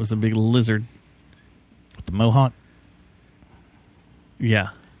guy that was a big lizard. with the mohawk? Yeah.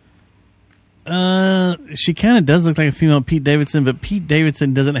 She kind of does look like a female Pete Davidson, but Pete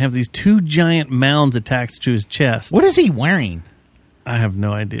Davidson doesn't have these two giant mounds attached to his chest. What is he wearing? I have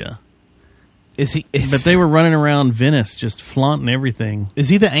no idea. Is he? But they were running around Venice just flaunting everything. Is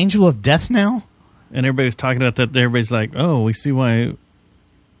he the angel of death now? And everybody was talking about that. Everybody's like, oh, we see why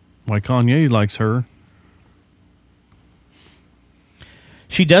Kanye likes her.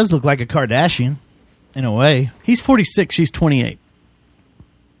 She does look like a Kardashian, in a way. He's 46. She's 28.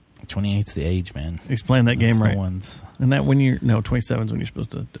 28's the age, man. He's playing that That's game the right. ones. And that when you're... No, 27 is when you're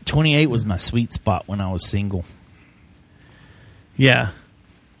supposed to... 28 was my sweet spot when I was single. Yeah.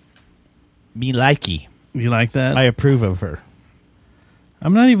 Me likey. You like that? I approve of her.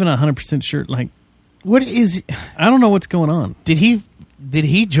 I'm not even 100% sure. Like, What is? I don't know what's going on. Did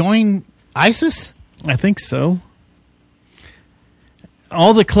he join ISIS? I think so.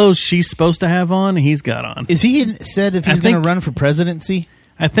 All the clothes she's supposed to have on, he's got on. Is he said if I he's going to think- run for presidency?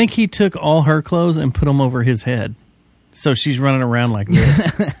 I think he took all her clothes and put them over his head. So she's running around like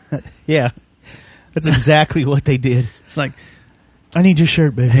this. Yeah, that's exactly what they did. It's like, I need your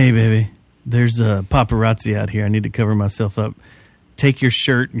shirt, baby. hey, baby, there's a paparazzi out here. I need to cover myself up. Take your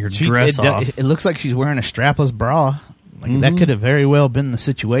shirt and your dress off. It looks like she's wearing a strapless bra. Like that could have very well been the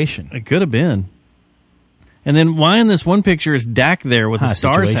situation. It could have been. And then why in this one picture is Dak there with a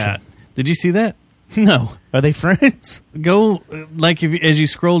Stars situation. hat? Did you see that? No, are they friends? Go, like, as you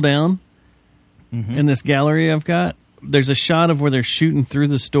scroll down in this gallery I've got, there's a shot of where they're shooting through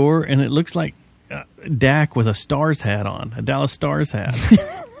the store, and it looks like Dak with a Stars hat on, a Dallas Stars hat.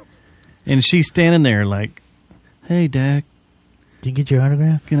 And she's standing there like, hey, Dak, Did you get your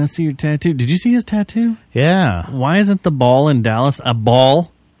autograph? can I see your tattoo? Did you see his tattoo? Yeah. Why isn't the ball in Dallas a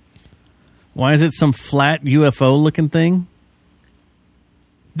ball? Why is it some flat UFO looking thing?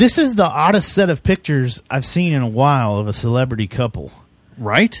 This is the oddest set of pictures I've seen in a while of a celebrity couple.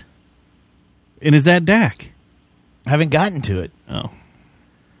 Right? And is that Dak? I haven't gotten to it. Oh.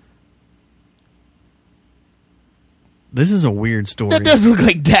 This is a weird story. That does look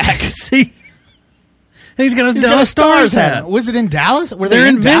like Dak. See? And he's got a He's Dallas got a Stars hat. Was it in Dallas? Were They're they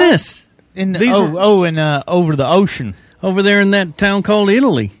in Dallas? Venice. In These were- over the ocean. Over there in that town called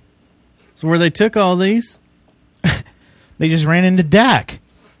Italy. So where they took all these. They just ran into Dak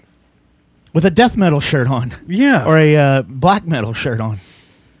with a death metal shirt on, Yeah. or a black metal shirt on.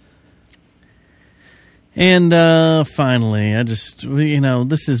 And finally, this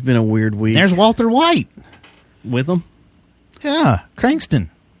has been a weird week. There's Walter White. with them. Yeah, Crankston.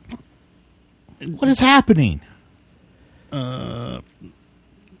 What is happening?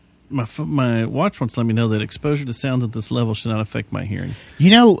 My watch wants to let me know that exposure to sounds at this level should not affect my hearing.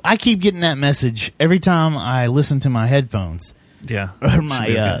 You know, I keep getting that message every time I listen to my headphones Yeah. or Should be my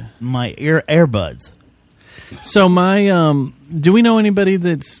okay. my earbuds. So my do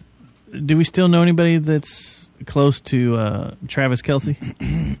we still know anybody that's close to Travis Kelce?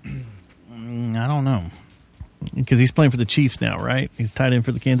 I don't know. Because he's playing for the Chiefs now, right? He's tied in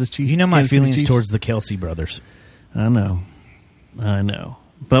for the Kansas Chiefs. You know my Kansas City feelings Chiefs? towards the Kelsey brothers. I know.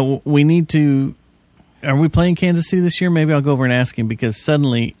 But we need to are we playing Kansas City this year? Maybe I'll go over and ask him, because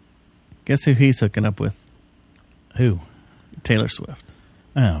suddenly, guess who he's hooking up with? Who? Taylor Swift.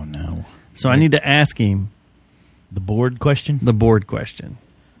 Oh, no. So I need to ask him The board question? the board question.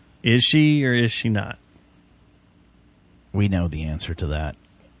 Is she or is she not? We know the answer to that.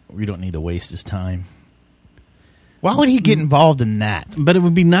 We don't need to waste his time. Why would he get involved in that? But it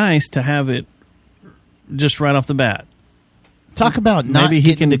would be nice to have it just right off the bat. Talk about not Maybe he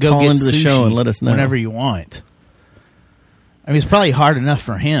getting can to go call get into the sushi show and let us know. whenever you want. I mean, it's probably hard enough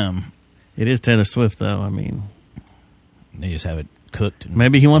for him. It is Taylor Swift, though. I mean, They just have it cooked.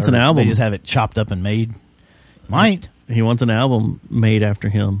 Maybe he wants an album. They just have it chopped up and made. Might. he wants an album made after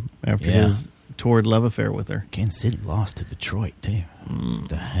him, after Yeah. his torrid love affair with her. Kansas City lost to Detroit, too. What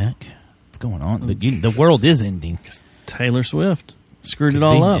the heck? What's going on? The world is ending. Taylor Swift screwed Could it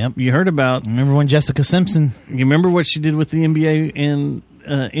all be, up. yep. You heard about... Remember when Jessica Simpson... You remember what she did with the NBA and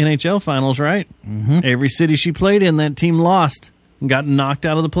NHL finals, right? Mm-hmm. Every city she played in, that team lost and got knocked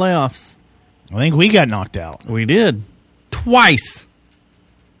out of the playoffs. I think we got knocked out. We did. Twice.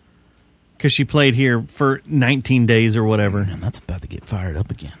 Because she played here for 19 days or whatever. Man, that's about to get fired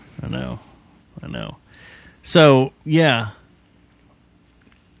up again. I know. So, yeah.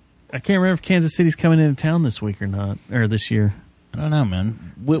 I can't remember if Kansas City's coming into town this week or not, or this year. I don't know,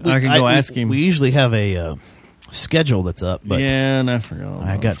 man. I can go ask him. We usually have a schedule that's up, but yeah, and I forgot.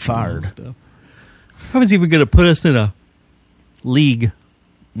 I got fired. I was even going to put us in a league.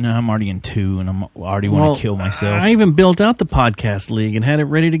 no, I'm already in 2, and I already want to kill myself. I even built out the podcast league and had it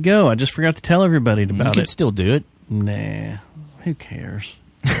ready to go. I just forgot to tell everybody you about can it. still do it. Nah, who cares?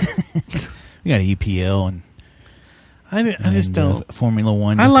 We got EPL and I just don't. Formula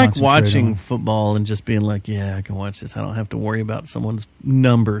One. I to like concentrate watching on. football and just being like, yeah, I can watch this. I don't have to worry about someone's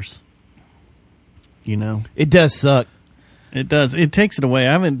numbers. You know? It does suck. It does. It takes it away.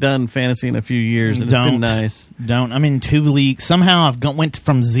 I haven't done fantasy in a few years, and it's been nice. Don't. I'm in 2 leagues. Somehow I've went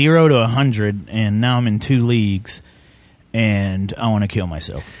from 0 to 100, and now I'm in 2 leagues, and I want to kill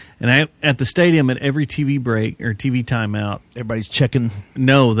myself. And at the stadium, at every TV break or TV timeout, Everybody's checking.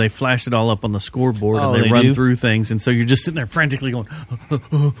 no, they flash it all up on the scoreboard, Oh, and they they run do? through things, and so you're just sitting there frantically going,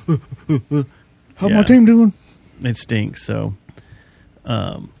 How's Yeah. my team doing? it stinks. So,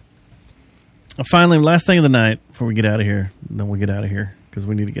 finally, last thing of the night before we get out of here, then we'll get out of here because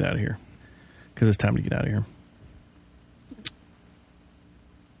we need to get out of here because it's time to get out of here.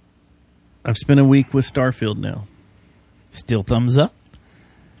 I've spent a week with Starfield now. Still thumbs up.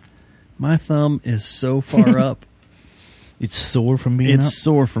 My thumb is so far up. It's sore from being It's up.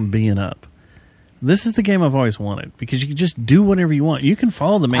 sore from being up. This is the game I've always wanted because you can just do whatever you want. You can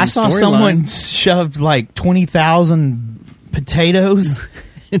follow the main I saw storyline. someone shoved like 20,000 potatoes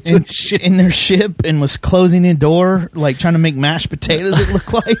in their ship and was closing the door, like trying to make mashed potatoes. It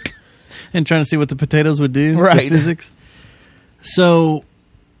looked like. and trying to see what the potatoes would do. Right. The physics. So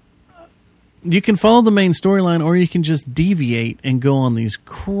you can follow the main storyline, or you can just deviate and go on these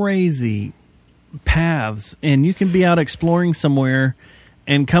crazy paths, and you can be out exploring somewhere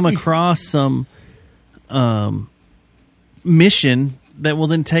and come across some mission that will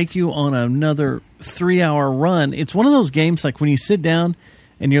then take you on another 3-hour run. It's one of those games like when you sit down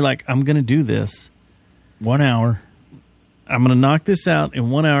and you're like, I'm going to do this. 1 hour. I'm going to knock this out in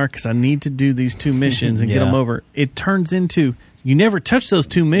 1 hour because I need to do these 2 missions and get Yeah. them over. It turns into you never touch those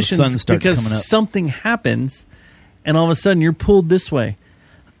 2 missions sun starts because coming up. something happens, and all of a sudden you're pulled this way.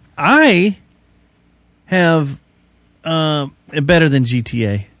 I have better than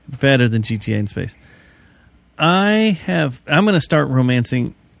GTA in space. I'm going to start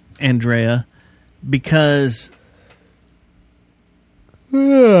romancing Andrea because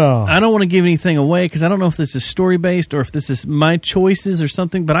I don't want to give anything away because I don't know if this is story based or if this is my choices or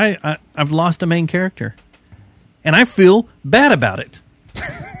something. But I've lost a main character, and I feel bad about it.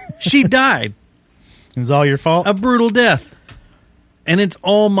 She died It's all your fault. a brutal death, and it's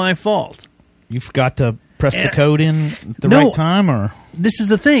all my fault. You forgot to press the code in at the No. right time, or This is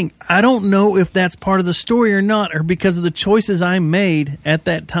the thing. I don't know if that's part of the story or not, or because of the choices I made at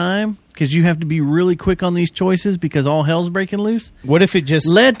that time. Because you have to be really quick on these choices because all hell's breaking loose. what if it just?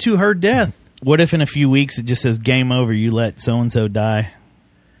 Led to her death. What if in a few weeks it just says game over? You let so and so die.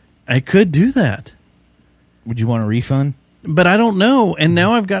 I could do that. Would you want a refund? But I don't know. And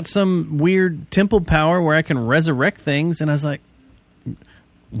now I've got some weird temple power where I can resurrect things. And I was like,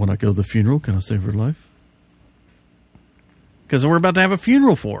 when I go to the funeral, can I save her life? Because we're about to have a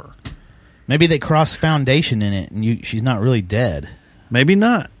funeral for her. Maybe they crossed foundation in it, and she's not really dead. Maybe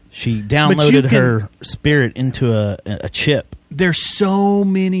not. She downloaded can- her spirit into a chip. There's so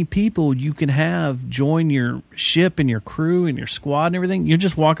many people you can have join your ship and your crew and your squad and everything. You're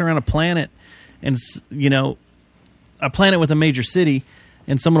just walking around a planet, and a planet with a major city,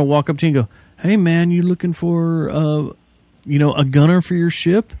 and someone will walk up to you and go, "Hey man, you looking for a gunner for your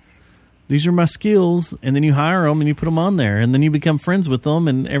ship? These are my skills." And then you hire them and you put them on there, and then you become friends with them,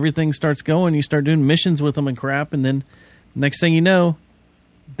 and everything starts going. You start doing missions with them and crap, and then next thing you know,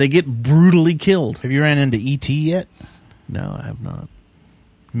 they get brutally killed. Have you ran into E.T. yet? No, I have not.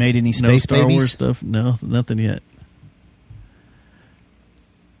 Made any No space Star babies? Wars stuff? No, nothing yet.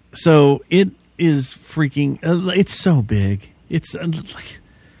 So it is freaking. It's so big. It's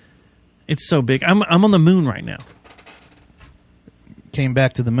so big. I'm on the moon right now. Came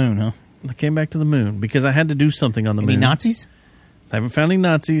back to the moon, huh? I came back to the moon because I had to do something on the Any moon. Nazis? I haven't found any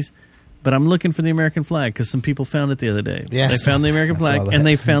Nazis, but I'm looking for the American flag because some people found it the other day. Yes. They found the American I saw flag that. and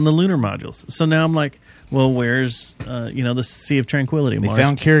they found the lunar modules. So now I'm like, well, where's the Sea of Tranquility? They Mars?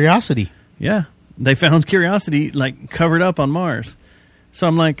 found Curiosity. Yeah, they found Curiosity covered up on Mars. So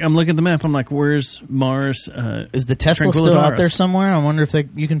I'm looking at the map. I'm like, where's Mars? Is the Tesla still out there Tranquilitaris? somewhere? I wonder if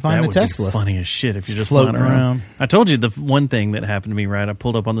you can find That the would Tesla. be funny as shit if you're just floating flying around. around. I told you the one thing that happened to me. Right, I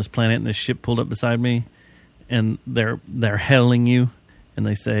pulled up on this planet and this ship pulled up beside me, and they're hailing you, and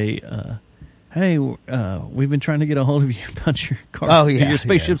they say, "Hey, we've been trying to get a hold of you about your car. Oh, yeah, your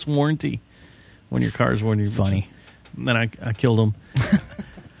spaceship's warranty when your car's warranty." Funny. Then I killed them.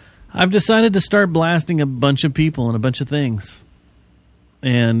 I've decided to start blasting a bunch of people and a bunch of things.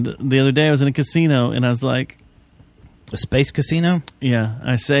 And the other day I was in a casino and I was like, A space casino? yeah,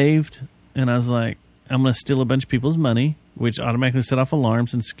 I saved and I was like, I'm going to steal a bunch of people's money, which automatically set off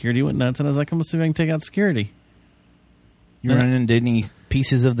alarms and security went nuts. And I was like, I'm going to see if I can take out security. You running into any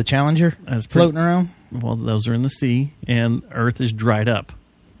pieces of the Challenger I was floating around? Well, those are in the sea and Earth is dried up.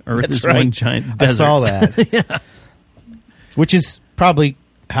 Earth That's is right. one giant I desert. saw that. Yeah. Which is probably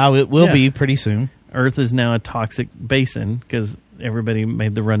how it will Yeah. be pretty soon. Earth is now a toxic basin because everybody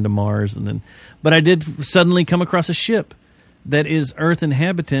made the run to Mars, but I did suddenly come across a ship that is Earth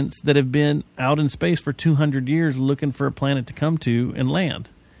inhabitants that have been out in space for 200 years looking for a planet to come to and land.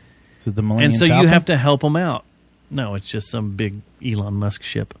 So the Millennium And so Falcon? you have to help them out. No, it's just some big Elon Musk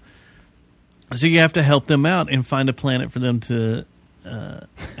ship. So you have to help them out and find a planet for them to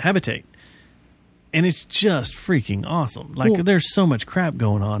habitate. And it's just freaking awesome. Cool. There's so much crap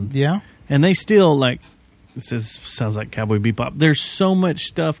going on. Yeah. And they still, it sounds like Cowboy Bebop. There's so much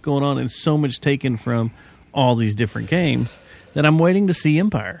stuff going on and so much taken from all these different games that I'm waiting to see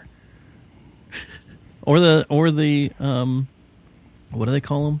Empire. or the what do they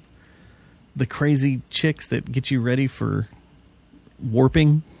call them? The crazy chicks that get you ready for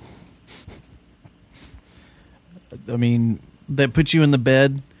warping. I mean, That put you in the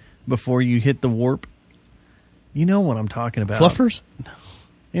bed before you hit the warp. You know what I'm talking about. fluffers?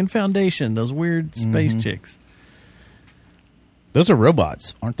 In Foundation, those weird space chicks. Those are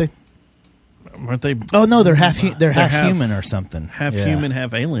robots, aren't they? Aren't they Oh no, they're half They're half half- human or something. half Yeah. human,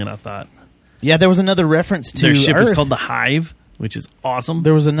 half alien, I thought. Yeah, there was another reference to Their ship Earth. is called the Hive, which is awesome.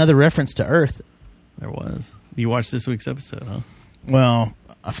 There was another reference to Earth. There was. You watched this week's episode, huh? Well,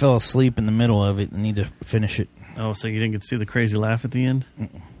 I fell asleep in the middle of it and need to finish it. Oh, so you didn't get to see the crazy laugh at the end?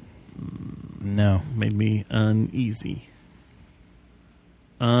 No. Made me uneasy.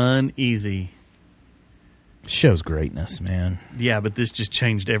 Uneasy. Show's greatness, man. Yeah, but this just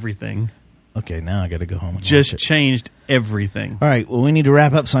changed everything. Okay, now I got to go home and Just watch it. changed everything. All right, well, we need to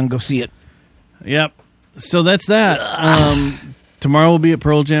wrap up so I can go see it. Yep. So that's that. Tomorrow we'll be at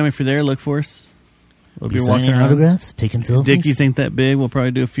Pearl Jam. If you're there, look for us. We'll be walking around. autographs, taking selfies. Dickies ain't that big. We'll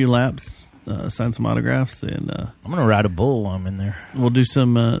probably do a few laps, sign some autographs, and I'm going to ride a bull while I'm in there. we'll do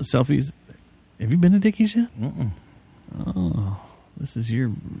some selfies. Have you been to Dickies yet? Mm-mm. Oh, this is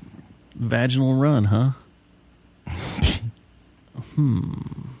your vaginal run, huh?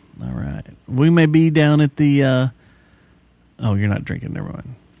 All right. We may be down at the... oh, you're not drinking. Never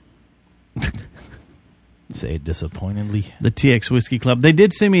mind. Say it disappointingly. The TX Whiskey Club. They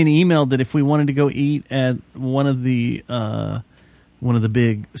did send me an email that if we wanted to go eat at one of the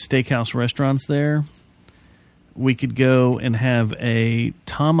big steakhouse restaurants there, we could go and have a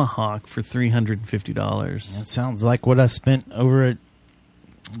tomahawk for $350. That sounds like what I spent over at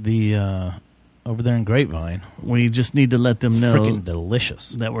the over there in Grapevine. We just need to let them It's know freaking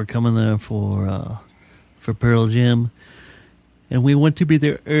delicious. that we're coming there for Pearl Jam, and we want to be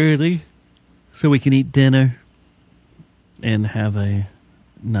there early so we can eat dinner and have a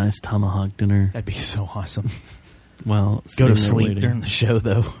nice tomahawk dinner. That'd be so awesome. Well, Go to sitting there sleep waiting. during the show,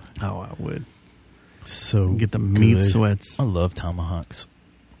 though. Oh, I would So get the meat good. sweats. I love tomahawks.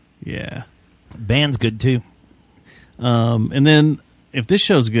 Yeah, Band's good too. and then if this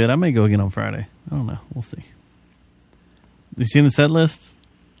show's good, I may go again on Friday. I don't know. We'll see. You seen the set list?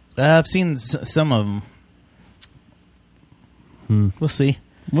 I've seen some of them. We'll see.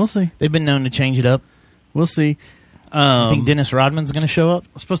 We'll see. They've been known to change it up. We'll see. I think Dennis Rodman's going to show up.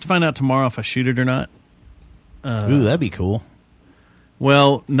 I'm supposed to find out tomorrow if I shoot it or not. Ooh, that'd be cool.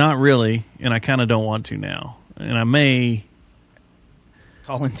 Well, not really, and I kind of don't want to now. And I may...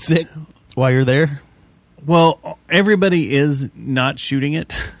 Call in sick while you're there? Well, everybody is not shooting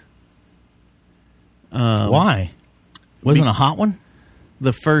it. Why? Wasn't a hot one?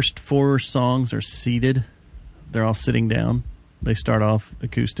 The first 4 songs are seated. They're all sitting down. They start off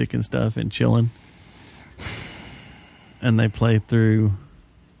acoustic and stuff and chilling. And they play through...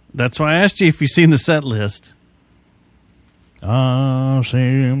 That's why I asked you if you've seen the set list. I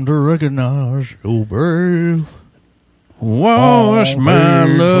seem to recognize your breath. Wash my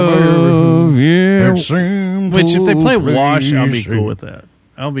love, yeah. Which, if they play Wash, I'll be cool with that.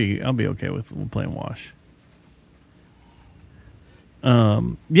 I'll be okay with playing Wash.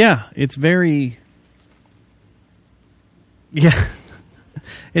 Yeah, it's very... Yeah.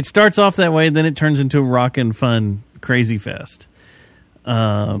 It starts off that way, then it turns into a rockin' fun crazy fest.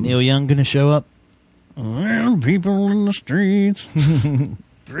 Neil Young gonna show up? Well, people in the streets,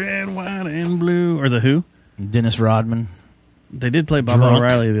 red, white, and blue. Or the Who? Dennis Rodman. They did play Bob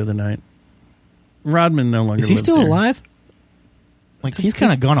O'Reilly the other night. Rodman no longer Is he lives still here. alive? Like, he's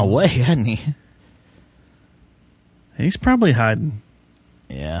kind of gone away, hasn't he? He's probably hiding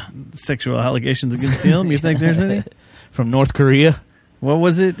Yeah. sexual allegations against him. You think there's any? From North Korea? What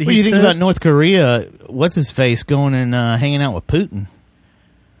was it? What do you think about North Korea? What's his face going and hanging out with Putin?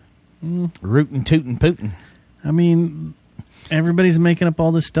 Rootin' tootin' Putin. I mean, everybody's making up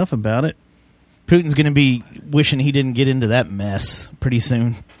all this stuff about it. Putin's going to be wishing he didn't get into that mess pretty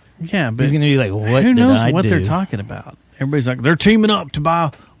soon. Yeah, but he's going to be like, what who did knows I what do? they're talking about? Everybody's like, they're teaming up to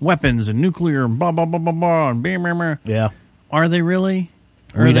buy weapons and nuclear and blah, blah, blah, blah, blah, and blah, blah, blah. Yeah. Are they really?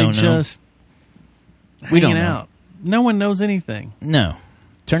 Or We are they don't know. just We don't hanging know. out? No one knows anything. No.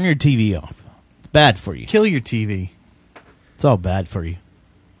 Turn your TV off. It's bad for you. Kill your TV. It's all bad for you.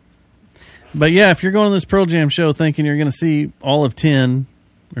 But yeah, if you're going to this Pearl Jam show thinking you're going to see all of 10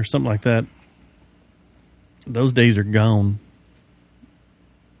 or something like that, those days are gone.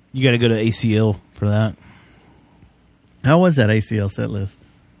 You got to go to ACL for that. How was that ACL set list?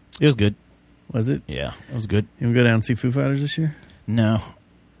 It was good. Was it? Yeah, it was good. You want to go down and see Foo Fighters this year? No.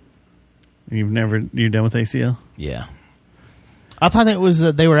 You're done with ACL? Yeah. I thought it was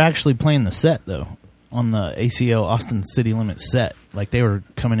they were actually playing the set, though, on the ACL Austin City Limits set. Like, they were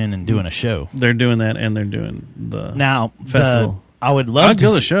coming in and doing a show. They're doing that, and they're doing the festival. I would love I'd to go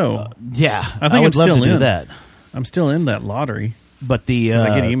to the show. Yeah, I think would I'm love still to do in. that. I'm still in that lottery. But the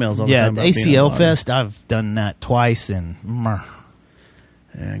I get emails all the time about the being in the ACL lottery. Fest, I've done that twice, and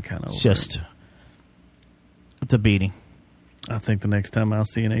Kind of. it's a beating. I think the next time I'll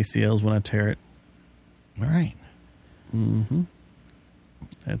see an ACL is when I tear it. All right. Mm-hmm.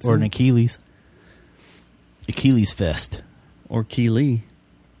 That's Or an it. Achilles. Achilles Fest. Or Keeley.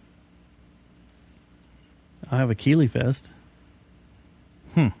 I have a Keeley Fest.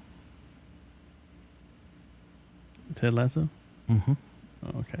 Ted Lasso? Mm-hmm.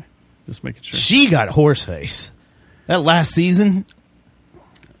 Oh, okay. Just making sure. She got horse face. That last season,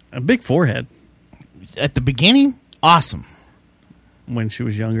 A big forehead at the beginning, awesome. when she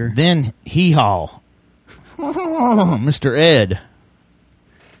was younger. Then hee-haw. Mr. Ed.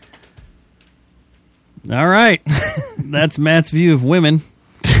 All right. That's Matt's view of women.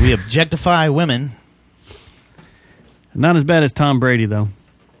 We objectify women. Not as bad as Tom Brady, though.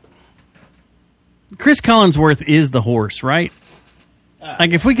 Chris Collinsworth is the horse, right?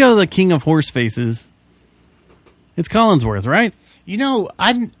 Like, if we go to the king of horse faces, it's Collinsworth, right? You know,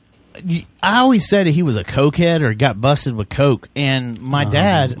 I always said he was a cokehead or got busted with coke, and my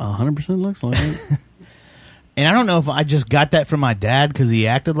dad... 100% looks like it. And I don't know if I just got that from my dad because he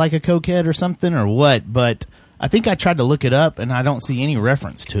acted like a cokehead or something or what, but I think I tried to look it up, and I don't see any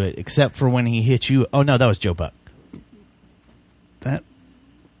reference to it except for when he hit you. Oh, no, that was Joe Buck. That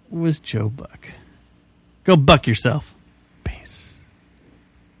was Joe Buck. Go buck yourself. Peace.